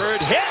 Redford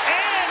hit,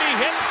 and he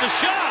hits the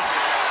shot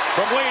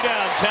from way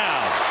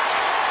downtown.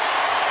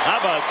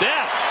 How about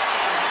that?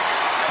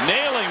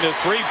 Nailing the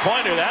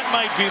three-pointer. That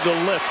might be the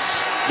lift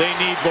they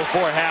need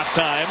before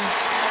halftime.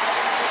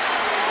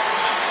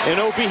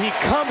 And OB, he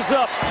comes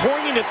up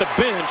pointing at the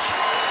bench,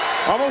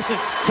 almost to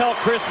tell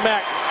Chris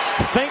Mack,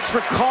 thanks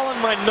for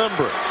calling my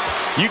number.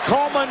 You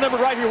called my number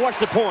right here. Watch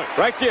the point.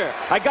 Right there.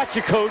 I got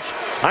you, coach.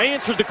 I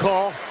answered the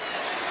call.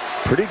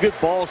 Pretty good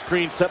ball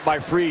screen set by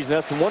Freeze.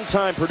 That's the one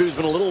time Purdue's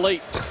been a little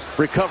late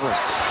recovering.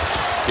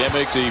 Can't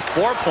make the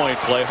 4-point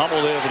play.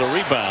 Hummel able to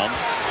rebound.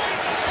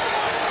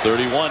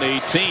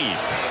 31-18.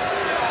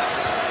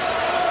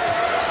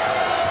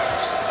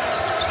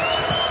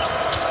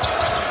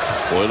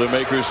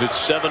 Boilermakers at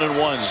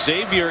 7-1.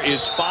 Xavier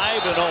is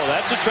 5-0.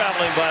 That's a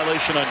traveling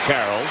violation on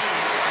Carroll.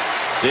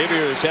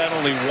 Xavier has had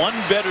only one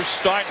better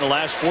start in the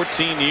last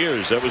 14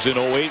 years. That was in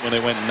 08 when they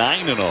went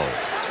 9-0.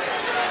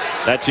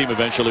 That team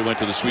eventually went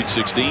to the Sweet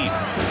 16.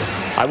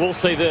 I will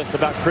say this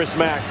about Chris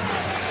Mack.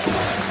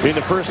 In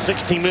the first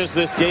 16 minutes of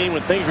this game,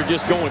 when things were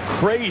just going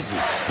crazy,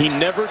 he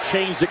never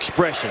changed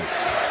expression.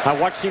 I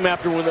watched him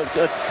after when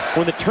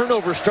the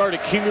turnovers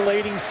started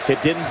accumulating,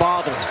 it didn't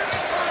bother him.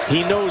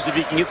 He knows if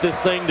he can get this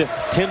thing to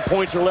 10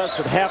 points or less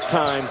at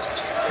halftime,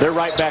 they're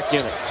right back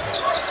in it.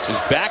 His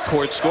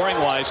backcourt,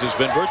 scoring-wise, has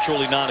been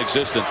virtually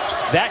non-existent.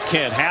 That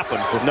can't happen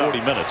for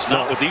 40 minutes.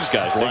 Not with these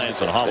guys,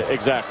 Lyons and Holloway.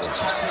 Exactly.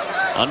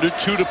 Under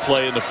 2 to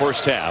play in the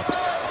first half.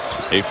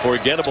 A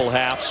forgettable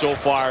half so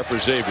far for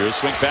Xavier.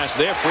 Swing pass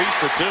there, Freeze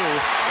for 2.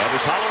 That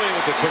was Holloway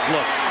with a quick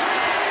look.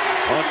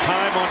 On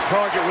time, on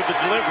target with the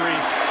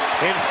deliveries.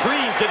 And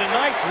Freeze did a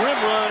nice rim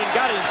run and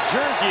got his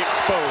jersey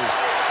exposed.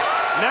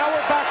 Now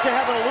we're back to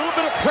having a little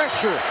bit of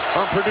pressure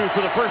on Purdue for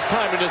the first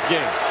time in this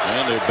game.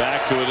 And they're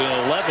back to it in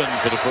 11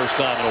 for the first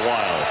time in a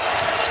while.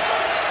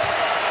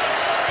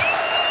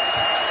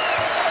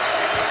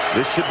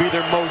 This should be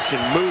their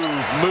motion. Move,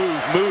 move,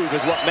 move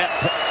is what Matt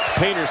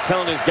Painter's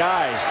telling his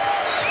guys.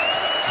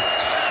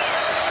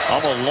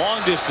 On a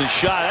long-distance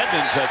shot, that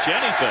didn't touch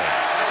anything.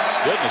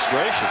 Goodness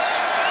gracious.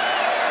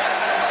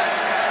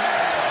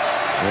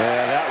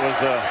 Yeah,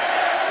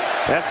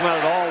 that's not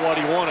at all what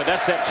he wanted.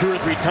 That's that 2 or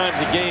 3 times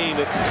a game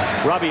that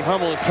Robbie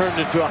Hummel has turned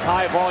into a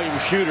high-volume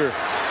shooter.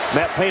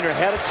 Matt Painter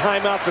had a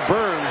timeout to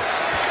burn.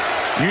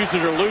 Use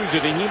it or lose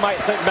it, and he might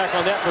think back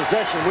on that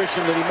possession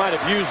wishing that he might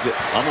have used it.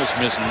 Almost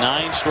missed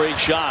 9 straight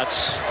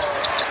shots.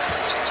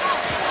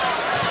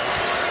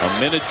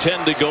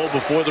 1:10 to go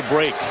before the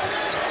break.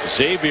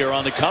 Xavier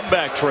on the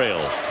comeback trail.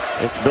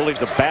 This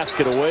building's a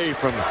basket away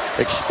from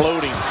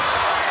exploding.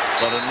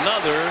 But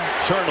another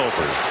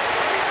turnover.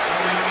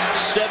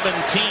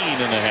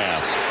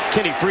 17.5.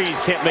 Kenny Freeze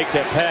can't make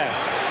that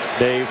pass,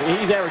 Dave.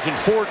 He's averaging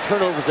 4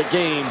 turnovers a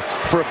game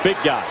for a big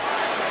guy.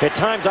 At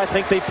times, I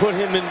think they put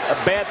him in a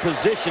bad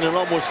position and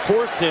almost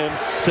force him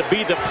to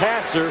be the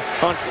passer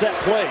on set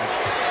plays.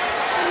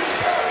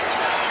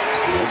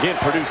 Again,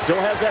 Purdue still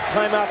has that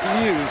timeout to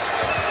use.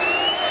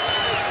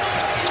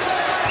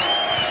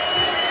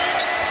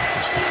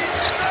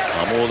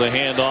 Hummel with a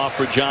handoff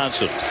for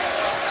Johnson.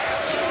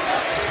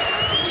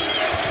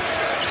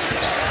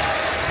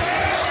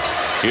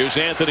 Here's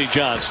Anthony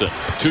Johnson.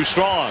 Too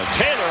strong.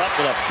 Taylor up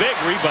with a big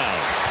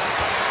rebound.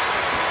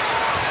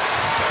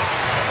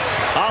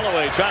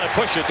 Holloway trying to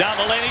push it down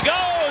the lane. He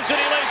goes and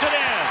he lays it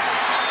in.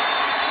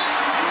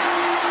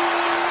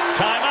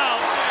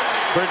 Timeout.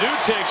 Purdue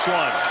takes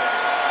one.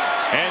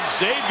 And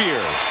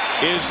Xavier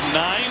is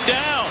 9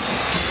 down.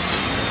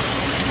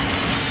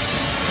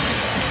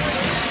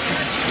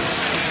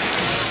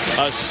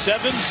 A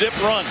 7-zip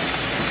run.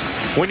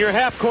 When your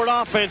half-court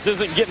offense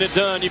isn't getting it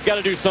done, you've got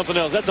to do something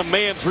else. That's a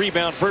man's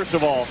rebound, first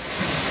of all.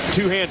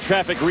 2-hand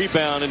traffic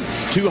rebound, and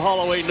 2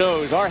 Holloway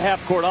knows our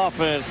half-court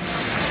offense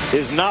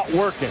is not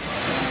working.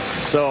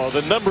 So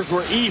the numbers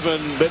were even,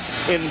 but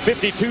in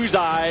 52's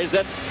eyes,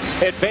 that's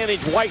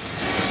advantage white.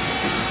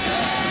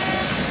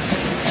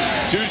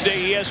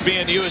 Tuesday,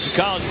 ESPNU is a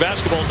college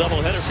basketball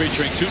doubleheader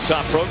featuring 2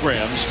 top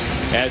programs.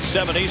 At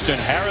 7 Eastern,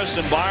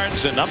 Harrison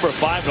Barnes and number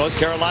 5 North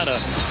Carolina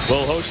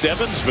will host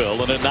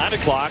Evansville. And at 9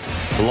 o'clock,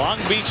 Long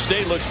Beach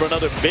State looks for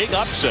another big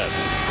upset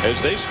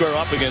as they square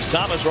up against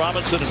Thomas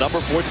Robinson and number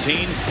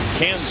 14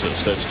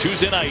 Kansas. That's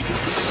Tuesday night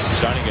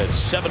starting at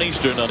 7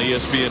 Eastern on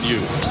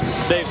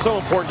ESPNU. Dave, so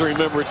important to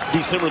remember it's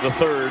December the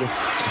 3rd,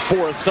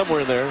 4th,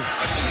 somewhere in there.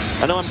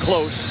 I know I'm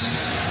close.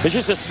 It's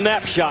just a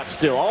snapshot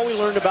still. All we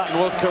learned about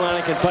North Carolina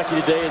and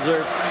Kentucky today is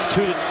they're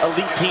 2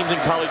 elite teams in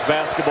college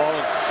basketball,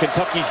 and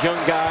Kentucky's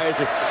young guys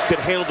could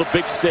handle the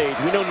big stage.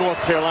 We know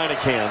North Carolina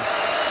can.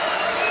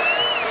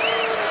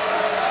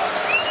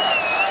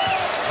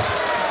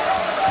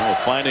 Well,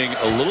 finding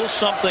a little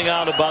something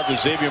out about the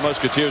Xavier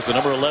Musketeers, the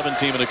number 11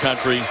 team in the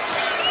country,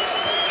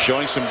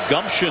 showing some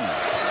gumption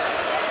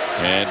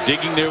and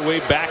digging their way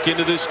back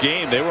into this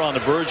game. They were on the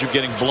verge of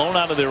getting blown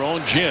out of their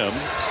own gym.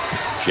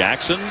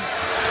 Jackson.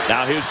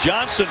 Now here's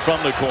Johnson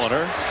from the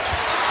corner.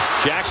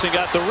 Jackson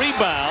got the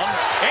rebound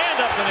and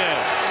up and in.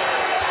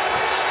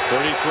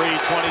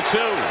 33-22.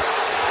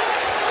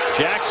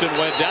 Jackson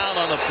went down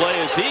on the play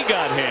as he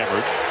got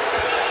hammered.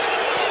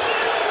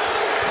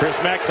 Chris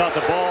Mack thought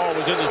the ball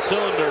was in the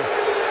cylinder.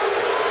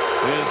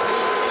 His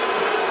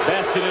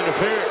basket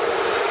interference.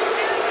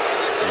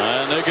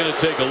 And they're going to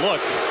take a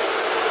look.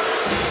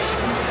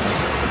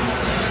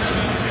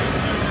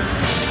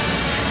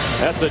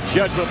 That's a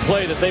judgment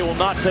play that they will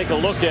not take a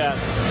look at.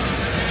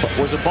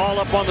 Was the ball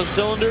up on the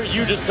cylinder?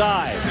 You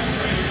decide.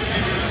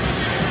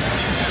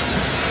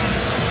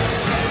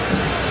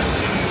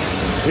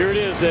 Here it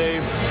is,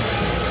 Dave.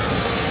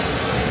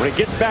 When it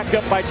gets back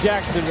up by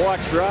Jackson,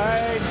 watch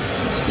right.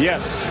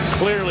 Yes,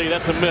 clearly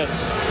that's a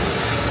miss.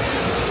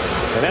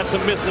 And that's a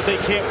miss that they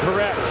can't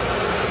correct.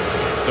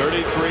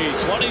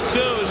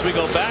 33-22 as we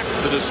go back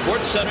to the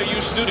Sports Center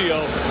U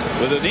studio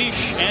with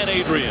Anish and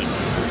Adrian.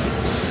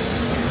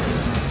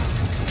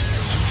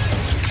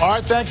 All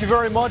right, thank you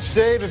very much,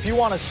 Dave. If you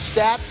want a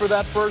stat for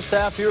that first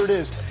half, here it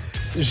is.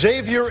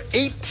 Xavier,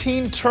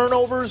 18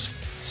 turnovers,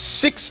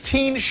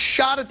 16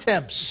 shot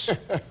attempts.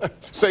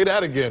 Say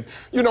that again.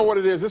 You know what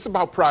it is? It's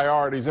about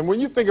priorities. And when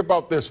you think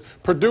about this,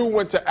 Purdue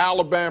went to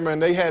Alabama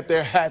and they had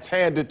their hats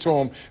handed to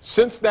them.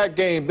 Since that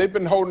game, they've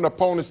been holding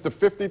opponents to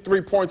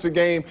 53 points a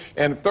game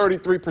and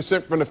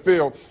 33% from the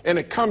field. And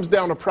it comes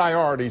down to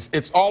priorities.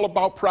 It's all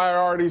about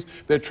priorities.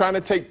 They're trying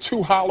to take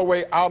 2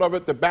 Holloway out of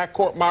it. The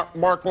backcourt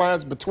mark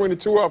lines between the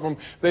 2 of them,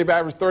 they've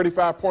averaged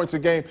 35 points a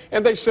game.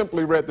 And they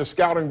simply read the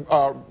scouting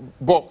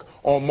book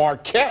on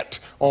Marquette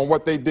on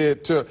what they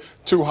did to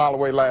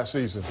Holloway last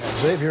season.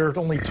 Xavier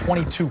only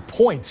 22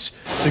 points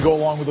to go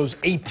along with those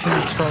 18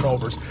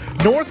 turnovers.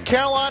 North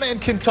Carolina and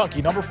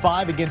Kentucky, number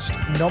 5 against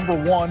number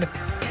 1.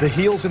 The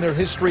Heels in their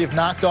history have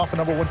knocked off a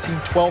number 1 team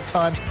 12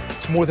 times.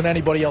 It's more than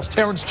anybody else.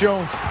 Terrence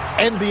Jones,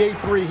 NBA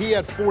 3, he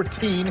had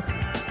 14.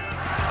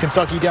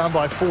 Kentucky down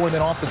by 4, and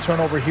then off the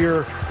turnover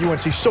here. UNC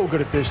so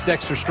good at this.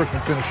 Dexter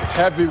Strickland finishing.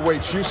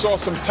 Heavyweights. You saw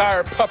some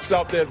tired pups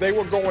out there. They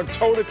were going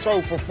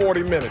toe-to-toe for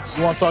 40 minutes.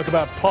 You want to talk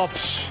about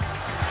pups?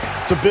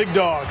 It's a big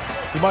dog.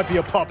 He might be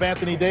a pup.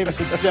 Anthony Davis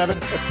at 7.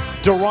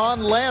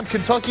 Deron Lamb,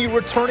 Kentucky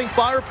returning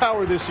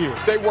firepower this year.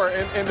 They were,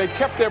 and they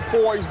kept their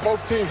poise.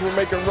 Both teams were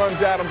making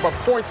runs at them, but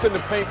points in the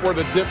paint were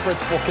the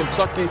difference for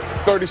Kentucky,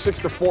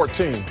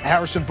 36-14.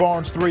 Harrison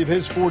Barnes, 3 of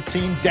his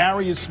 14.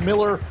 Darius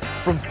Miller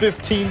from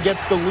 15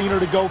 gets the leaner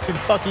to go.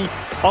 Kentucky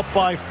up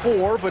by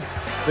 4, but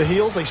the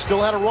Heels, they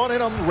still had a run in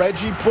them.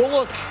 Reggie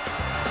Bullock.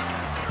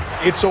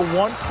 It's a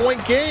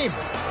one-point game.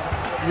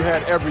 You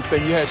had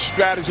everything. You had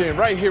strategy, and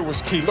right here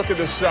was key. Look at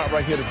this shot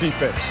right here, the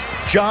defense.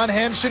 John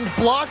Henson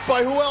blocked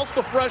by who else?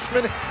 The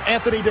freshman,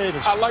 Anthony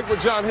Davis. I like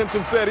what John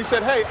Henson said. He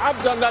said, hey, I've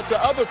done that to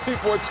other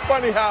people. It's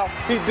funny how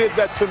he did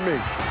that to me.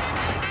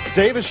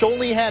 Davis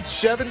only had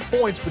 7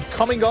 points, but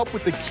coming up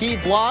with the key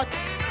block,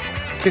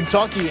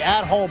 Kentucky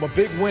at home, a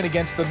big win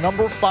against the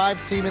number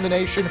 5 team in the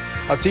nation,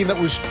 a team that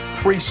was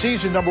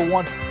preseason number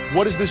 1.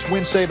 What does this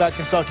win say about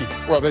Kentucky?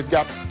 Well, they've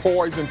got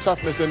poise and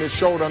toughness, and it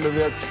showed under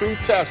their true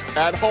test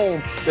at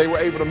home. They were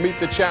able to meet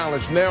the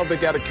challenge. Now they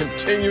got to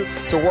continue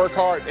to work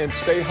hard and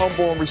stay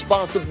humble and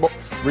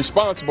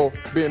responsible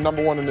being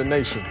number 1 in the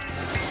nation.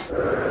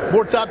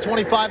 More top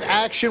 25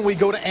 action. We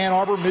go to Ann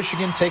Arbor,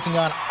 Michigan, taking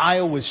on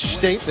Iowa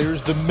State.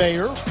 There's the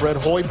mayor, Fred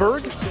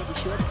Hoiberg.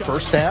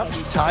 First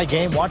half, tie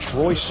game. Watch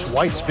Royce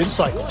White spin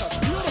cycle.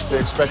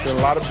 They're expecting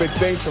a lot of big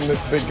things from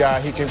this big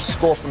guy. He can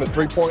score from the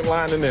three-point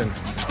line and in.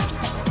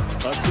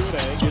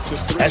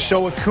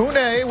 Esho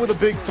Akune with a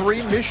big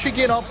 3.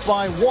 Michigan up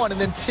by 1. And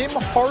then Tim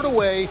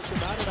Hardaway,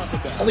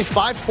 only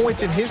 5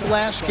 points in his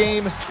last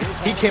game.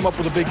 He came up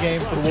with a big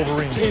game for the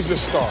Wolverines. He's a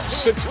star.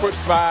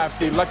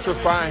 6'5",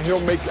 electrifying.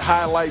 He'll make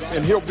highlights,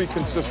 and he'll be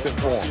consistent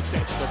for him.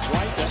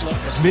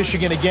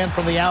 Michigan again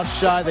from the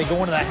outside. They go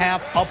into the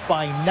half up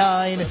by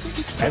 9.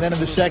 And then in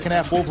the second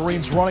half,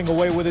 Wolverines running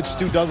away with it.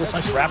 Stu Douglas,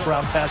 nice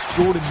wraparound pass.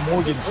 Jordan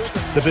Morgan,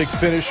 the big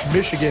finish.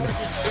 Michigan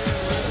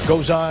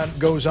goes on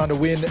to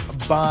win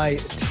by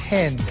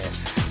 10.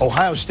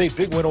 Ohio State,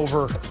 big win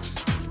over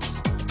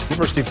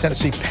University of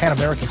Tennessee Pan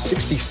American,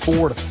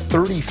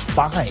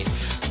 64-35.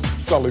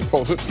 Sully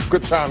pulled it.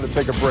 Good time to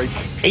take a break.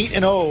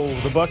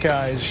 8-0, the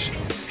Buckeyes,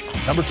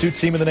 number 2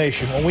 team in the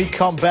nation. When we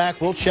come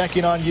back, we'll check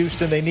in on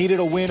Houston. They needed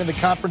a win in the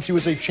Conference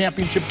USA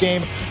Championship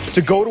game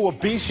to go to a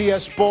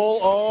BCS Bowl.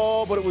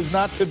 Oh, but it was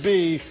not to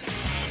be.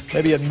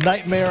 Maybe a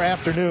nightmare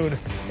afternoon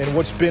in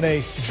what's been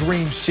a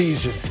dream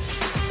season.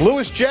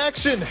 Lewis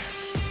Jackson,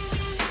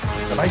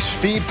 a nice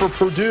feed for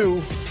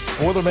Purdue.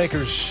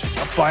 Boilermakers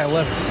up by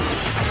 11.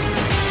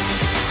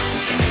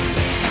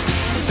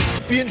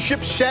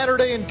 Championship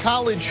Saturday in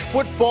college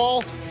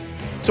football.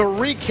 To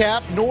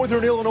recap,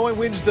 Northern Illinois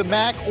wins the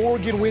MAC,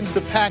 Oregon wins the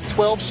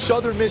Pac-12,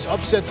 Southern Miss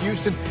upsets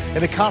Houston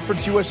in the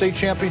Conference USA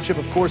Championship.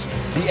 Of course,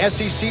 the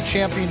SEC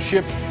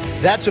Championship,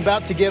 that's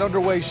about to get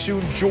underway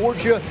soon.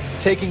 Georgia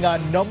taking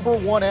on number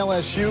 1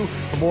 LSU.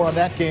 For more on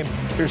that game,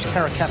 here's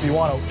Kara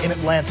Capuano in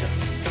Atlanta.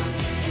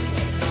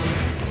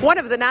 One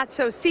of the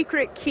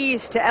not-so-secret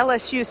keys to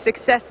LSU's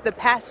success the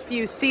past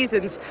few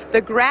seasons,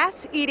 the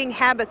grass-eating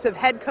habits of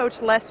head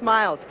coach Les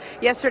Miles.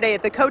 Yesterday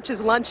at the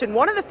coach's luncheon,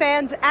 one of the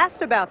fans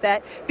asked about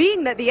that,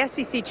 being that the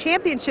SEC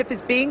Championship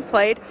is being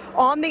played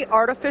on the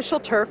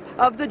artificial turf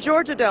of the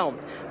Georgia Dome.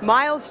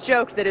 Miles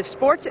joked that his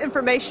sports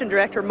information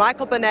director,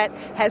 Michael Bennett,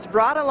 has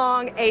brought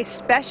along a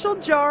special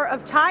jar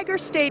of Tiger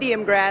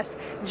Stadium grass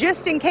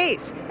just in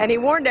case. And he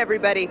warned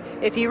everybody,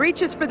 if he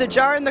reaches for the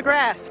jar in the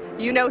grass,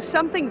 you know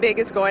something big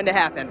is going to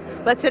happen.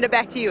 Let's send it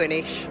back to you,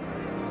 Anish.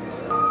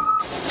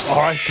 All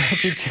right,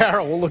 thank you,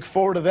 Carol. We'll look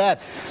forward to that.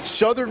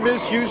 Southern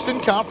Miss Houston,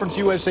 Conference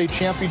USA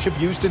Championship.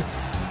 Houston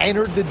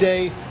entered the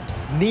day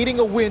needing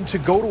a win to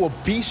go to a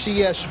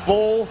BCS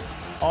Bowl.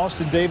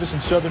 Austin Davis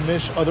and Southern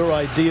Miss, other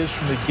ideas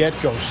from the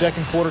get-go.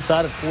 Second quarter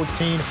tied at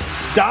 14.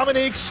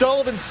 Dominique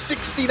Sullivan,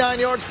 69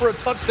 yards for a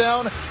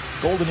touchdown.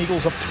 Golden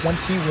Eagles up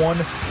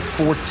 21-14.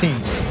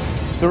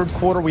 Third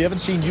quarter, we haven't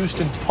seen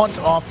Houston punt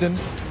often,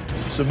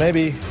 so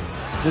maybe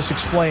this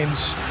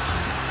explains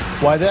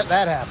why that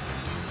happened.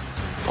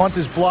 Punt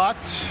is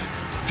blocked.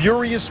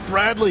 Furious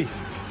Bradley.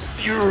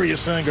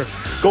 Furious anger.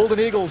 Golden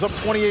Eagles up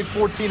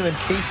 28-14, and then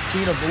Case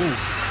Keenum. Ooh.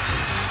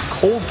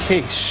 Cold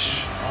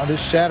Case on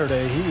this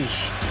Saturday. He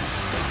was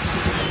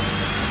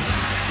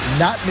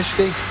not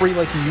mistake-free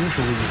like he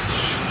usually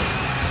is.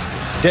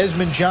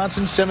 Desmond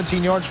Johnson,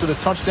 17 yards for the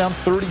touchdown,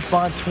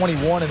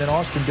 35-21, and then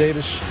Austin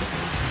Davis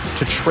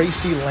to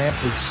Tracy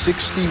Lampley,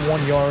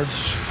 61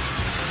 yards.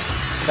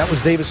 That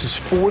was Davis's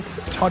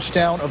 4th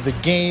touchdown of the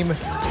game.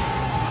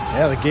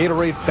 Yeah, the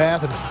Gatorade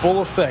bath in full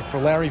effect for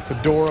Larry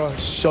Fedora.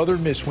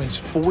 Southern Miss wins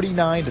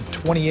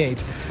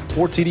 49-28.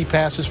 4 TD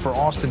passes for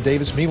Austin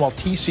Davis. Meanwhile,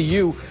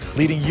 TCU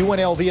leading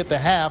UNLV at the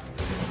half.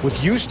 With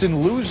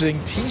Houston losing,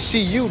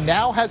 TCU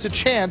now has a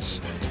chance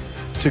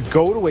to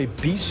go to a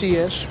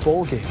BCS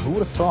bowl game. Who would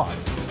have thought?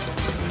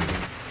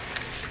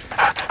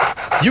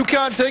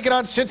 UConn taking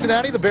on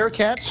Cincinnati. The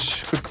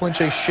Bearcats could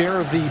clinch a share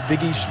of the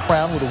Big East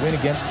crown with a win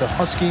against the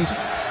Huskies.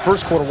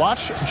 First quarter,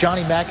 watch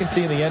Johnny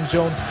McEntee in the end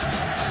zone.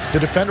 The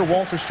defender,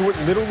 Walter Stewart,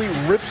 literally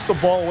rips the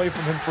ball away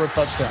from him for a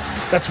touchdown.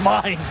 That's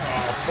mine.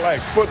 Oh,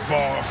 flag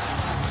football.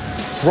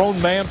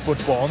 grown man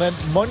football. And then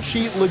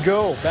Munchie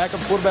Legault,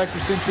 backup quarterback for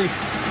Cincy,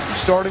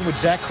 starting with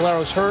Zach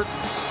Calaros hurt.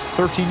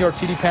 13-yard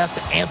TD pass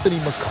to Anthony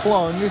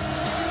McClung.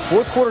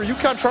 Fourth quarter,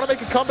 UConn trying to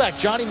make a comeback.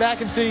 Johnny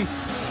McEntee,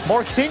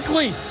 Mark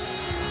Hinckley.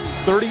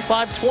 It's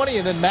 35-20,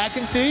 and then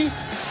McEntee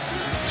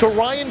to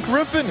Ryan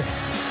Griffin.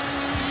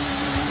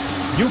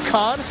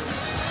 UConn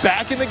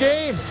back in the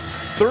game,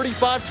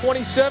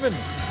 35-27.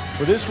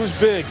 Well, this was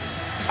big.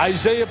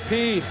 Isaiah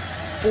Peed,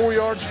 4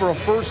 yards for a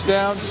first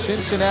down.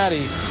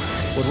 Cincinnati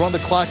would run the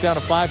clock down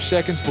to 5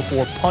 seconds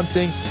before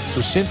punting. So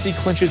Cincy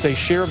clinches a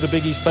share of the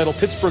Big East title.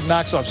 Pittsburgh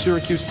knocks off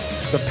Syracuse.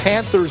 The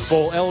Panthers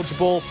Bowl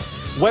eligible.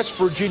 West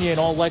Virginia, in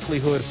all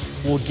likelihood,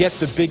 will get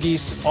the Big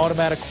East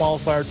automatic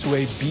qualifier to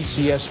a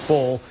BCS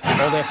Bowl.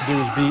 All they have to do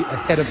is be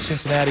ahead of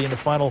Cincinnati in the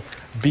final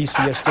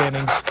BCS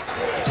standings,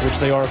 which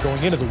they are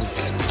going into the week.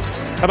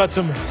 How about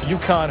some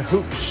UConn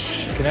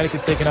hoops?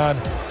 Connecticut taking on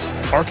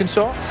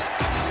Arkansas.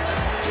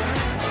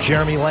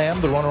 Jeremy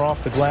Lamb, the runner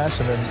off the glass,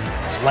 and then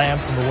Lamb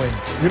from the wing.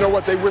 You know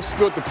what? They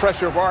withstood the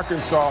pressure of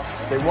Arkansas.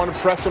 They want to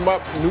press them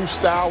up, new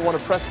style, want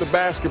to press the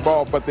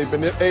basketball, but they've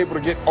been able to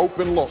get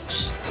open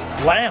looks.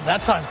 Lamb,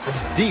 that time from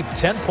deep,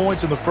 10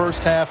 points in the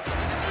first half.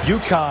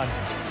 UConn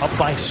up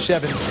by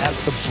 7 at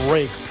the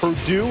break.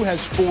 Purdue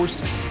has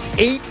forced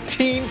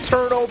 18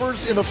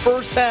 turnovers in the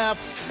first half.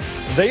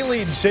 They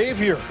lead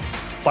Xavier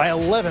by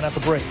 11 at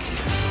the break.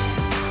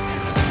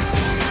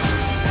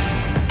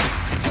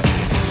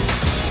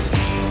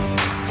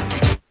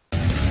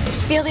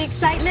 Feel the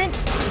excitement?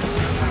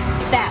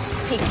 That's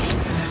peaking.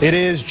 It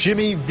is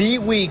Jimmy V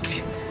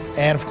Week.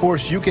 And, of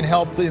course, you can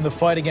help in the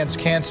fight against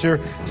cancer.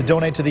 To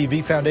donate to the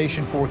V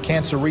Foundation for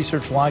Cancer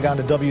Research, log on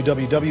to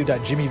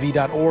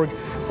www.jimmyv.org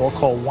or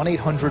call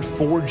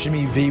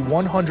 1-800-4-JIMMY-V.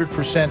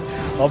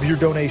 100% of your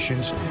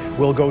donations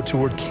will go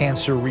toward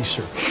cancer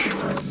research.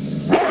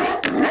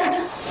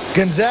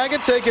 Gonzaga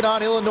taking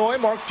on Illinois.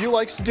 Mark Few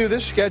likes to do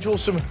this, schedule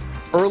some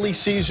early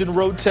season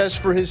road tests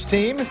for his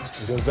team.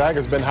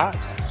 Gonzaga's been hot.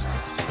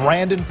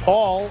 Brandon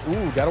Paul,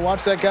 got to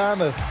watch that guy on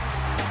the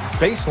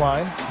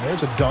baseline.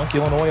 There's a dunk.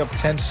 Illinois up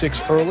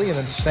 10-6 early, and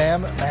then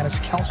Sam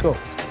Maniscalco.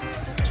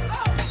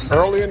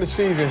 Early in the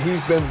season, he's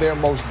been their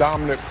most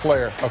dominant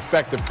player,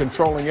 effective,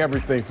 controlling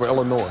everything for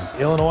Illinois.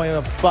 Illinois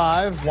up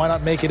 5. Why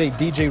not make it a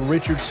DJ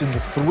Richardson the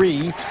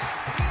 3?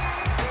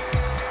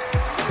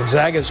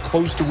 Gonzaga is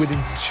close to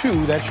within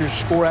 2. That's your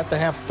score at the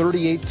half,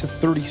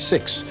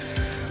 38-36.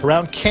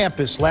 Around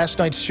campus, last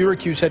night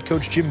Syracuse head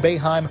coach Jim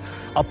Boeheim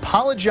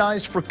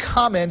apologized for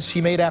comments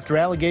he made after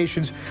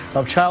allegations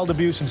of child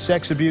abuse and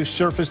sex abuse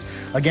surfaced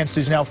against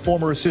his now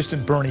former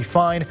assistant Bernie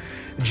Fine.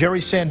 Jerry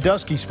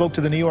Sandusky spoke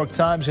to the New York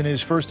Times in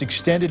his first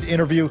extended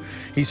interview.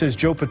 He says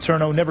Joe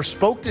Paterno never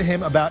spoke to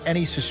him about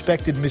any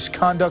suspected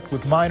misconduct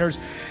with minors.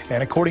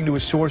 And according to a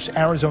source,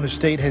 Arizona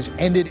State has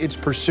ended its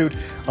pursuit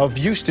of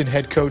Houston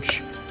head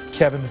coach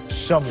Kevin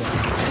Sumlin.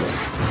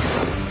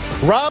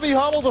 Robbie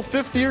Hummel, the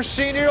fifth-year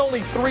senior,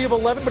 only 3 of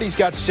 11, but he's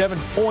got 7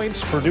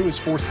 points. Purdue has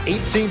forced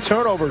 18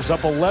 turnovers,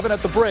 up 11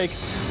 at the break.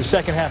 The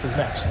second half is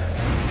next.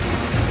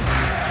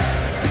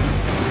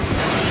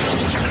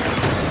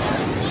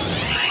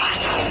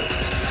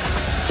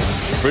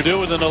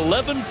 Purdue with an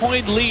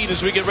 11-point lead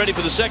as we get ready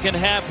for the second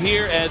half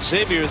here at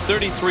Xavier,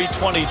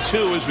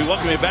 33-22. As we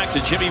welcome you back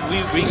to Jimmy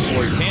Week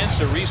for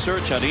Cancer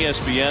Research on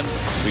ESPN.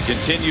 We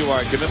continue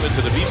our commitment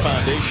to the V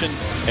Foundation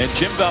and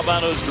Jim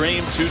Valvano's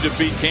dream to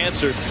defeat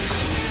cancer.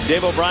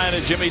 Dave O'Brien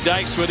and Jimmy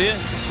Dykes with you.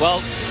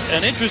 Well,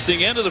 an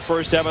interesting end of the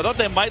first half. I thought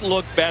they might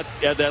look back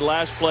at that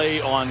last play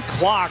on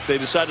clock. They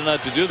decided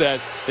not to do that.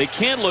 They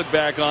can look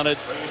back on it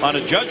on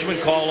a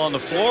judgment call on the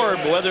floor,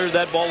 whether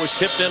that ball was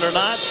tipped in or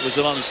not. Was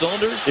it on the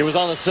cylinder? It was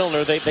on the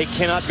cylinder. They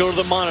cannot go to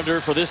the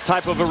monitor for this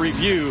type of a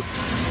review.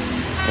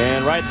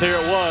 And right there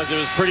it was. It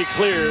was pretty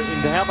clear.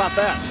 And how about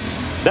that?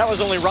 That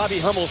was only Robbie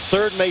Hummel's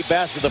third made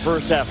basket the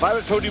first half. If I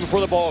would have told you before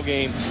the ball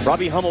game,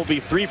 Robbie Hummel would be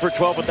 3 for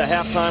 12 at the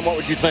halftime, what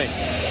would you think?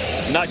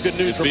 Not good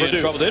news for Purdue. In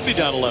trouble. They'd be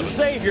down 11.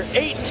 Xavier,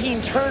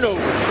 18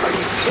 turnovers. Are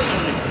you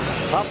kidding me?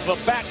 Off of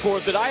a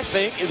backcourt that I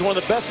think is one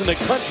of the best in the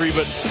country,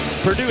 but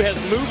Purdue has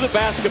moved the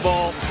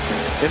basketball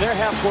in their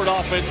half-court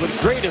offense with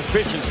great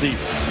efficiency.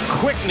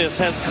 Quickness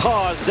has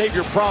caused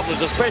Xavier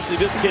problems, especially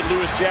this kid,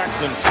 Lewis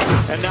Jackson.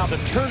 And now the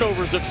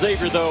turnovers of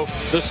Xavier, though,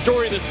 the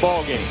story of this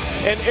ball game.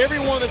 And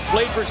everyone that's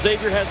played for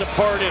Xavier has a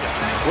part in it.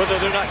 Whether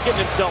they're not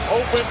getting themselves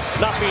open,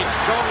 not being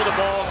strong with the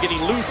ball,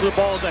 getting loose with the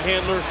ball as a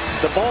handler,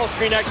 the ball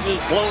screen action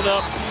is blown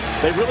up.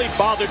 They really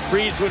bothered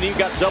Freeze when he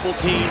got double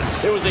teamed.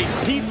 It was a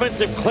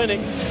defensive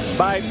clinic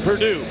by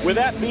Purdue. With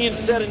that being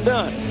said and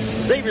done,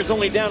 Xavier's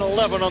only down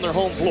 11 on their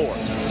home floor.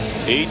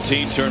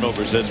 18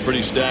 turnovers. That's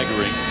pretty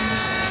staggering.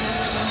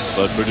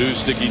 But Purdue's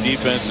sticky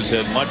defense has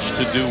had much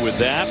to do with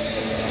that.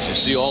 As you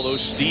see all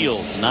those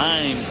steals,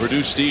 9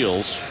 Purdue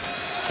steals.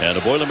 And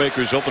the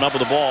Boilermakers open up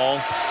with the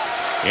ball.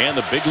 And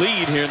the big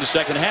lead here in the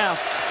second half.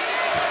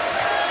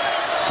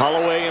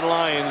 Holloway and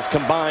Lyons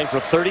combined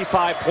for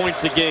 35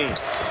 points a game.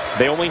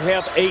 They only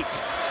have 8.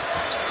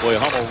 Boy,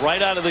 Hummel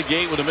right out of the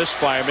gate with a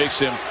misfire makes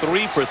him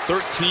 3 for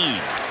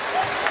 13.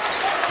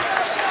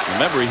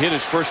 Remember, he hit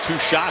his first 2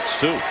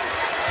 shots, too.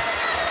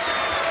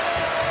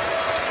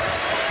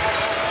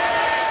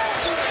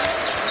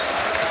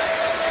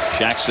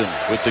 Jackson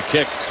with the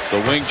kick. The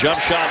wing jump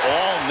shot,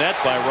 all net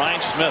by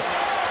Ryan Smith.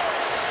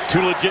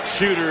 Two legit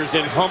shooters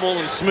in Hummel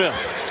and Smith.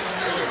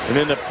 And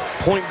then the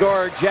point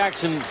guard,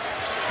 Jackson,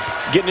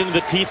 getting into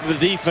the teeth of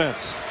the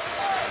defense.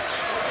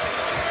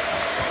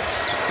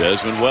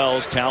 Desmond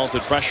Wells,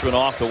 talented freshman,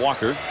 off to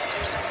Walker.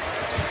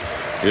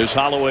 Here's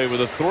Holloway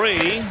with a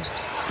three.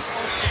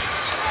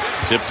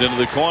 Tipped into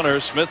the corner.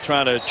 Smith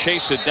trying to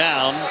chase it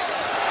down.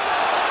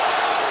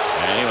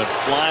 And he went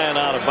flying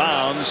out of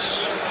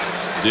bounds.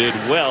 Did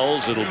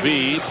Wells. It'll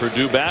be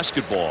Purdue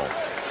basketball.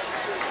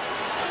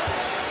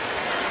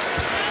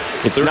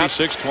 It's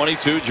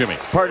 36-22, Jimmy.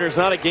 Partner, it's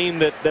not a game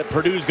that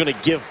Purdue's going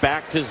to give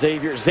back to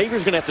Xavier.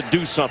 Xavier's going to have to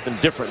do something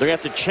different. They're going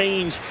to have to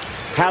change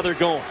how they're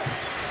going.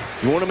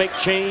 You want to make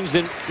change,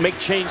 then make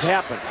change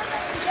happen.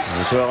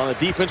 So on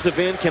the defensive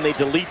end, can they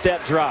delete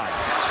that drive?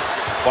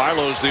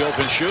 Barlow's the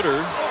open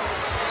shooter.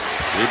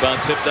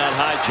 Rebound tipped out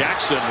high.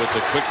 Jackson with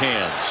the quick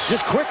hands.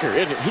 Just quicker,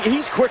 isn't it?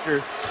 He's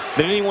quicker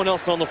than anyone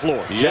else on the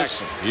floor.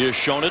 Jackson. He has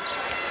shown it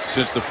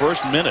since the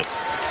first minute.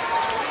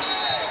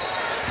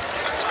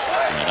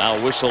 And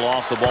now whistle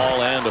off the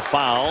ball and a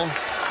foul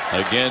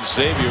against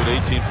Xavier with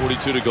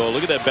 18:42 to go.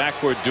 Look at that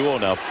backcourt duo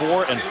now.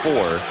 4 and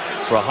 4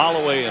 for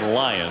Holloway and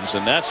Lyons,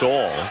 and that's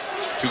all.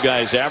 Two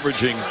guys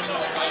averaging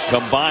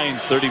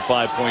combined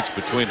 35 points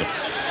between them.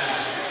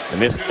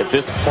 And if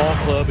this ball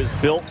club is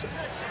built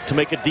to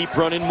make a deep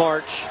run in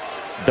March,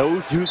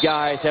 those two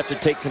guys have to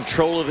take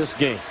control of this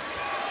game.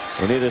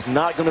 And it is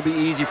not going to be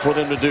easy for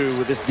them to do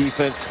with this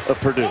defense of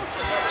Purdue.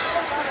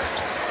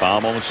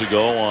 Foul moments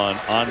ago on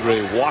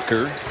Andre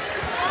Walker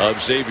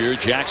of Xavier.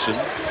 Jackson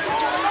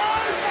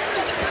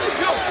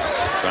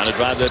trying to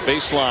drive that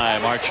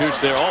baseline. Mark shoots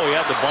there. Oh, he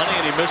had the bunny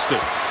and he missed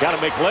it. Got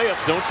to make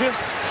layups, don't you?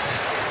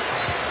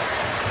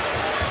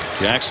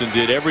 Jackson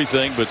did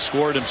everything but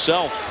scored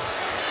himself.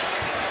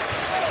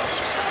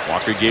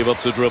 Walker gave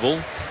up the dribble.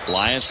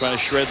 Lyons trying to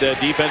shred that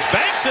defense.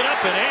 Banks it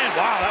up and in.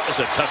 Wow, that was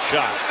a tough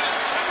shot.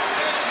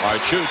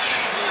 Marchuch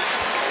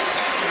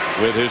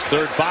with his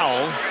third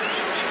foul.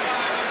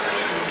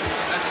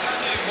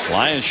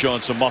 Lyons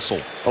showing some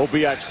muscle.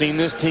 OB, I've seen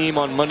this team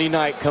on Monday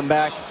night come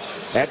back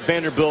at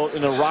Vanderbilt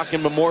in the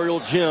Rockin' Memorial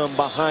Gym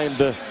behind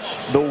the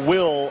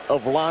will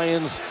of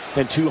Lyons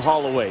and 2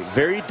 Holloway.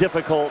 Very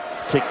difficult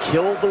to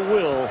kill the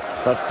will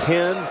of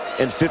 10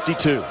 and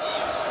 52.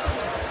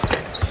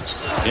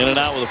 In and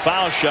out with a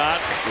foul shot.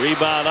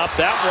 Rebound up.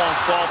 That won't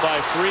fall by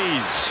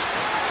Freeze.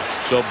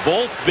 So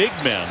both big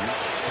men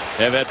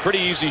have had pretty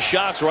easy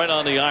shots right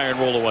on the iron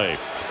roll away.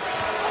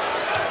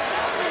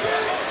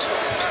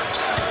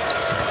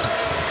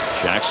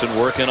 Jackson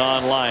working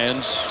on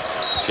Lyons.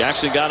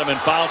 Jackson got him in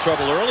foul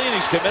trouble early, and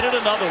he's committed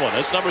another one.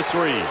 That's number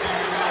 3.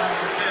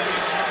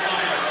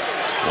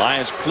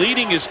 Lyons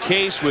pleading his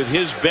case with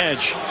his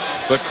bench,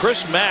 but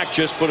Chris Mack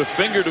just put a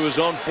finger to his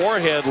own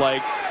forehead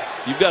like,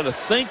 you've got to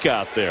think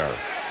out there.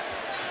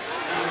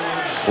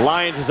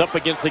 Lyons is up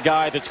against a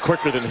guy that's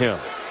quicker than him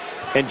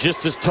and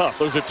just as tough.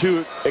 Those are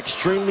two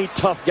extremely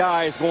tough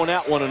guys going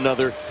at one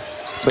another,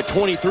 but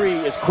 23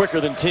 is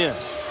quicker than 10.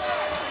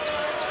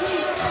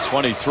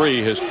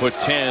 23 has put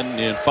 10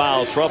 in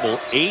foul trouble.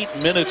 8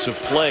 minutes of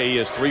play,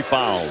 has 3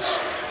 fouls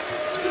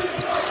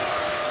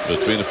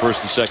between the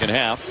first and second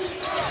half.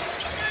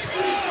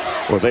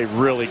 Well, they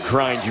really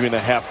grind you in the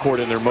half court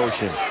in their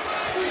motion.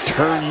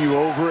 Turn you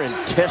over and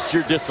test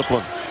your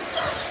discipline.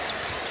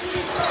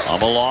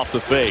 Hummel off the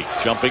fake,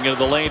 jumping into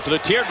the lane for the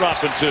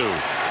teardrop and 2.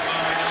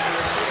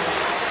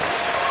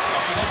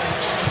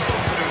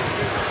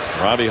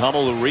 Robbie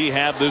Hummel, who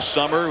rehabbed this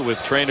summer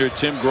with trainer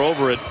Tim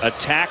Grover at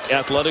Attack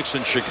Athletics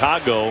in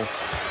Chicago,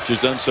 which has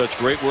done such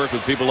great work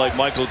with people like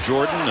Michael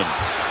Jordan and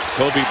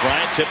Kobe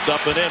Bryant. Tipped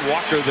up and in.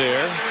 Walker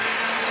there.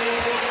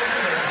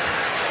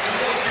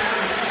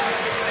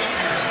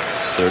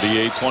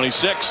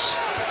 38-26.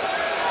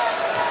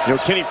 You know,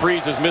 Kenny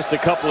Freeze has missed a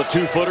couple of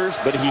 2-footers,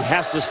 but he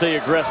has to stay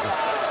aggressive.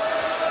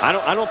 I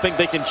don't think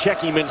they can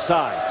check him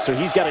inside, so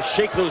he's got to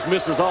shake those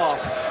misses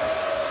off.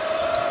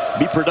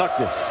 Be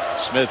productive.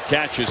 Smith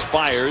catches,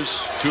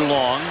 fires, too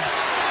long.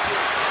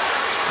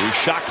 New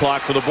shot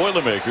clock for the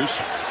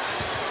Boilermakers.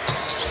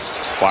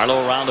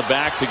 Barlow around the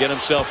back to get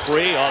himself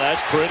free. Oh,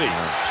 that's pretty.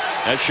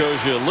 That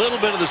shows you a little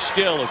bit of the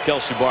skill of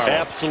Kelsey Barlow.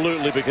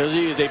 Absolutely, because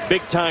he is a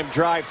big-time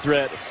drive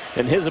threat,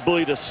 and his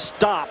ability to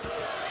stop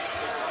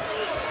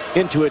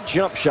into a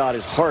jump shot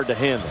is hard to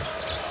handle.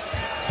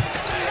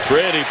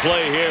 Pretty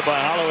play here by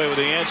Holloway with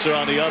the answer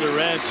on the other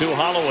end to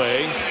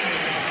Holloway,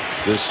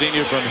 the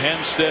senior from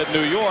Hempstead,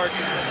 New York.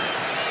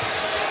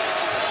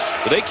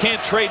 But they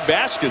can't trade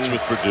baskets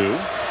with Purdue.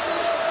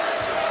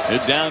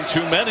 They're down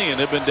too many, and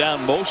they've been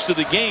down most of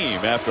the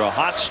game after a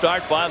hot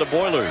start by the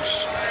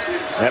Boilers.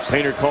 That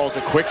Painter calls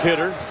a quick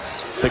hitter.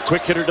 The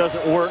quick hitter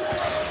doesn't work,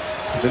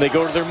 then they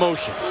go to their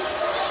motion.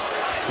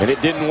 And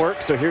it didn't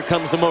work, so here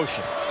comes the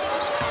motion.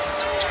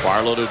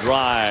 Barlow to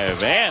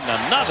drive, and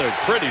another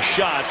pretty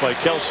shot by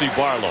Kelsey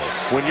Barlow.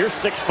 When you're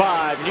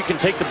 6'5", and you can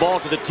take the ball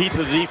to the teeth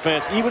of the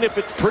defense, even if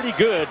it's pretty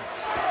good,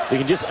 you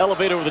can just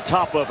elevate over the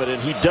top of it,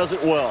 and he does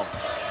it well.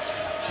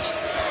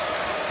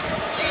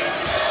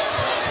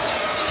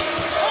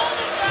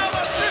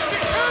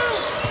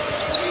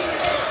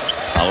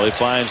 Well, he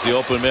finds the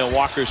open man.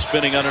 Walker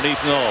spinning underneath.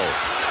 No.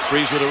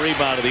 Freeze with a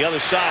rebound to the other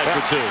side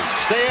for two.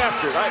 Stay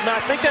after it. I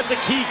think that's a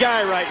key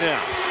guy right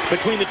now.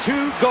 Between the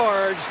two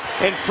guards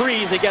and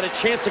Freeze, they got a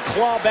chance to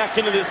claw back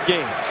into this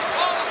game.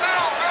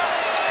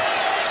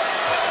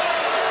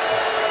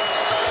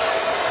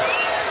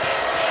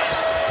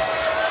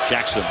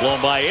 Jackson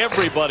blown by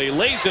everybody,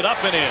 lays it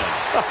up and in.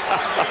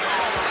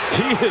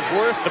 He is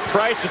worth the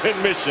price of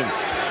admission.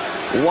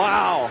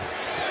 Wow.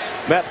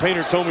 Matt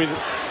Painter told me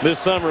this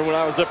summer when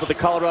I was up at the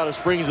Colorado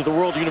Springs at the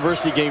World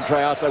University Game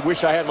tryouts, I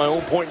wish I had my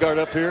own point guard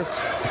up here.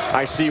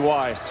 I see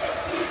why.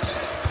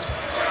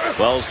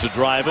 Wells to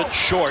drive it,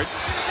 short.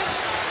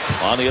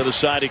 On the other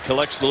side, he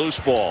collects the loose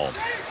ball.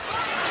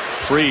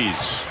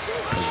 Freeze.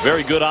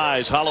 Very good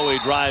eyes. Holloway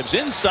drives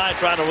inside,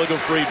 trying to wiggle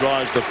free,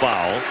 draws the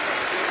foul.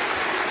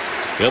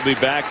 He'll be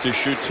back to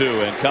shoot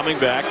two, and coming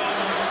back,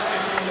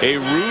 a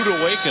rude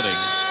awakening.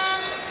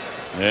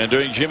 And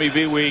during Jimmy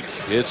V week,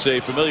 it's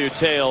a familiar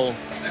tale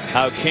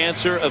how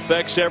cancer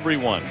affects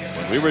everyone.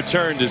 When we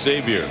return to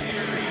Xavier.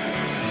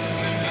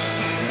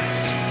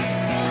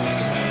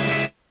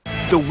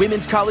 The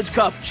Women's College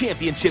Cup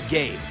championship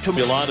game.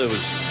 Yolanda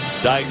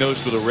was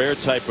diagnosed with a rare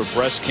type of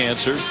breast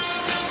cancer.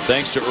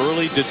 Thanks to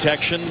early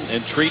detection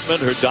and treatment,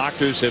 her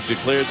doctors have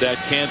declared that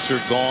cancer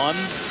gone.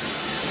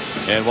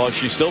 And while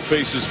she still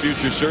faces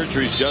future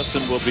surgeries,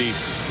 Justin will be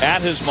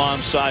at his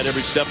mom's side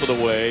every step of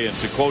the way. And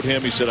to quote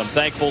him, he said, "I'm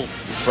thankful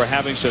for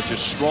having such a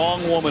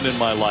strong woman in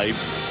my life."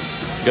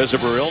 Because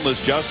of her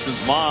illness,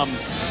 Justin's mom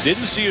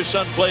didn't see her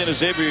son play in a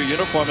Xavier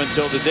uniform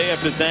until the day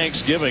after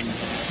Thanksgiving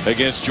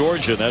against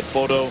Georgia. That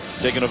photo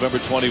taken November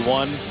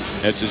 21.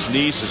 That's his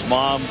niece, his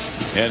mom,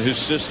 and his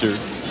sister.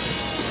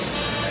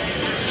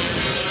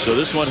 So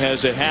this one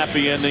has a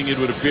happy ending. It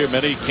would appear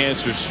many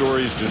cancer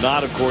stories do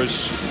not, of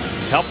course.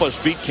 Help us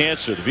beat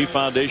cancer. The V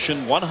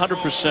Foundation,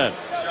 100%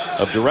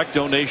 of direct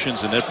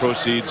donations and net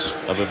proceeds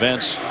of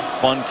events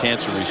fund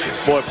cancer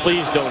research. Boy,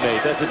 please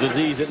donate. That's a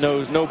disease that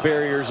knows no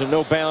barriers and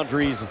no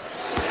boundaries.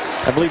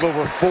 I believe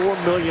over $4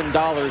 million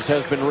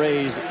has been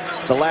raised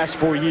the last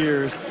 4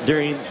 years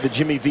during the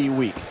Jimmy V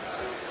week.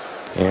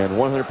 And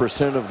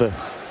 100% of the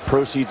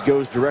proceeds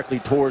goes directly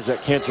towards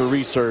that cancer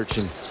research.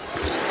 And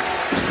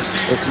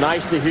it's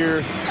nice to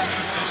hear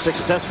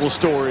successful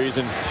stories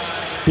and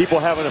people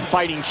having a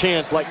fighting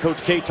chance like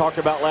Coach K talked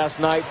about last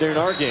night during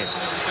our game.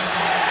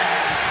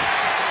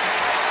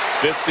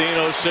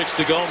 15:06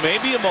 to go.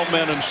 Maybe a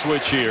momentum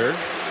switch here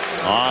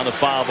on the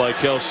foul by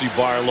Kelsey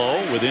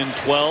Barlow. Within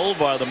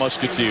 12 are the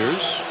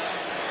Musketeers.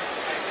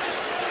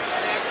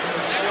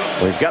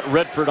 Well, he's got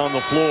Redford on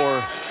the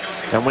floor.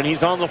 And when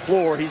he's on the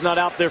floor, he's not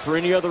out there for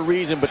any other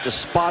reason but to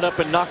spot up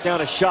and knock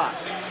down a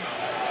shot.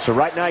 So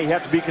right now you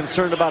have to be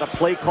concerned about a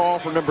play call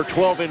for number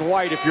 12 in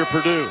white if you're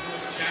Purdue.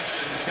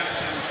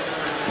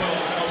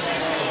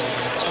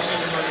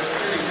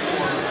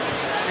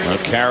 Now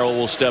Carroll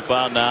will step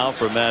out now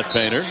for Matt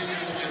Painter.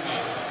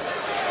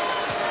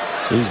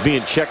 He's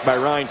being checked by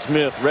Ryan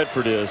Smith.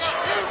 Redford is.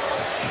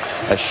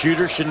 A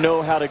shooter should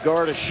know how to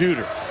guard a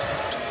shooter.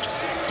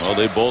 Well,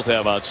 they both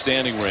have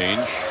outstanding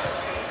range.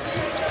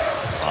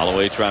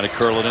 Holloway trying to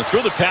curl it in.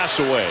 Threw the pass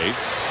away.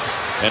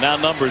 And now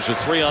numbers are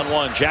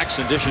 3-on-1.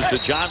 Jackson dishes to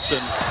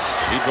Johnson.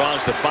 He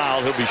draws the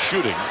foul. He'll be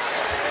shooting.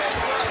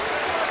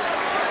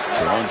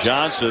 Jerome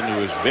Johnson,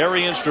 who was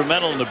very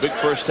instrumental in the big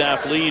first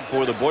half lead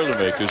for the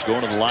Boilermakers,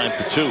 going to the line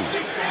for two.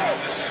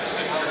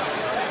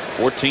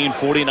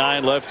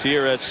 14:49 left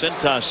here at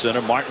Cintas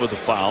Center. Martin with the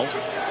foul.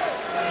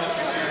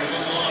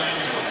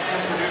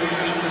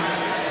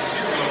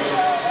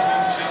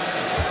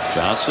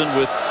 Johnson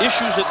with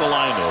issues at the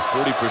line, though.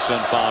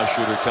 40% foul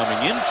shooter coming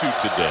into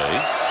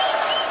today.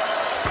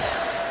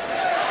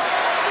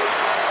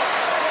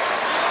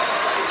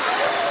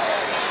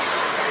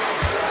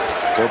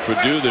 For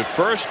Purdue, their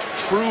first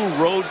true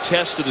road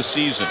test of the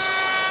season.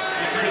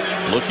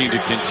 Looking to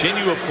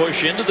continue a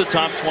push into the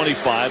top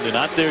 25. They're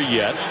not there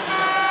yet.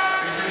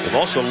 They've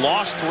also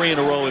lost 3 in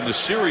a row in the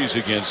series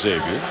against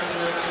Xavier.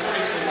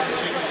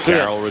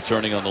 Carroll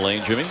returning on the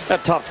lane, Jimmy.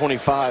 That top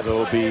 25, though,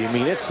 will be, I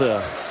mean, it's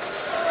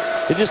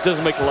it just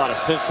doesn't make a lot of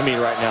sense to me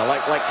right now.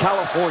 Like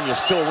California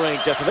still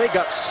ranked after they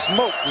got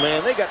smoked,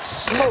 man. They got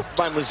smoked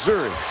by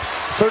Missouri.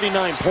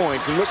 39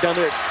 points. And look down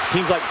there at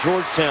teams like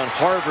Georgetown,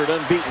 Harvard,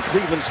 unbeaten,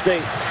 Cleveland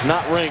State,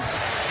 not ranked.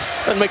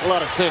 Doesn't make a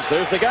lot of sense.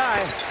 There's the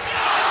guy.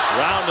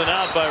 Rounded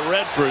out by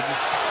Redford.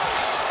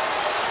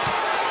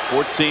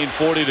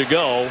 14:40 to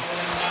go.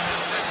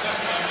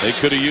 They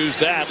could have used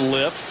that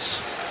lift.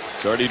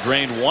 He's already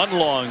drained one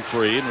long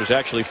three and was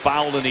actually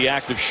fouled in the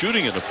act of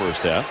shooting in the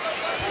first half.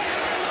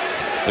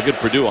 Look at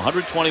Purdue,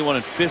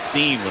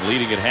 121-15 when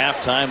leading at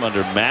halftime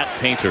under Matt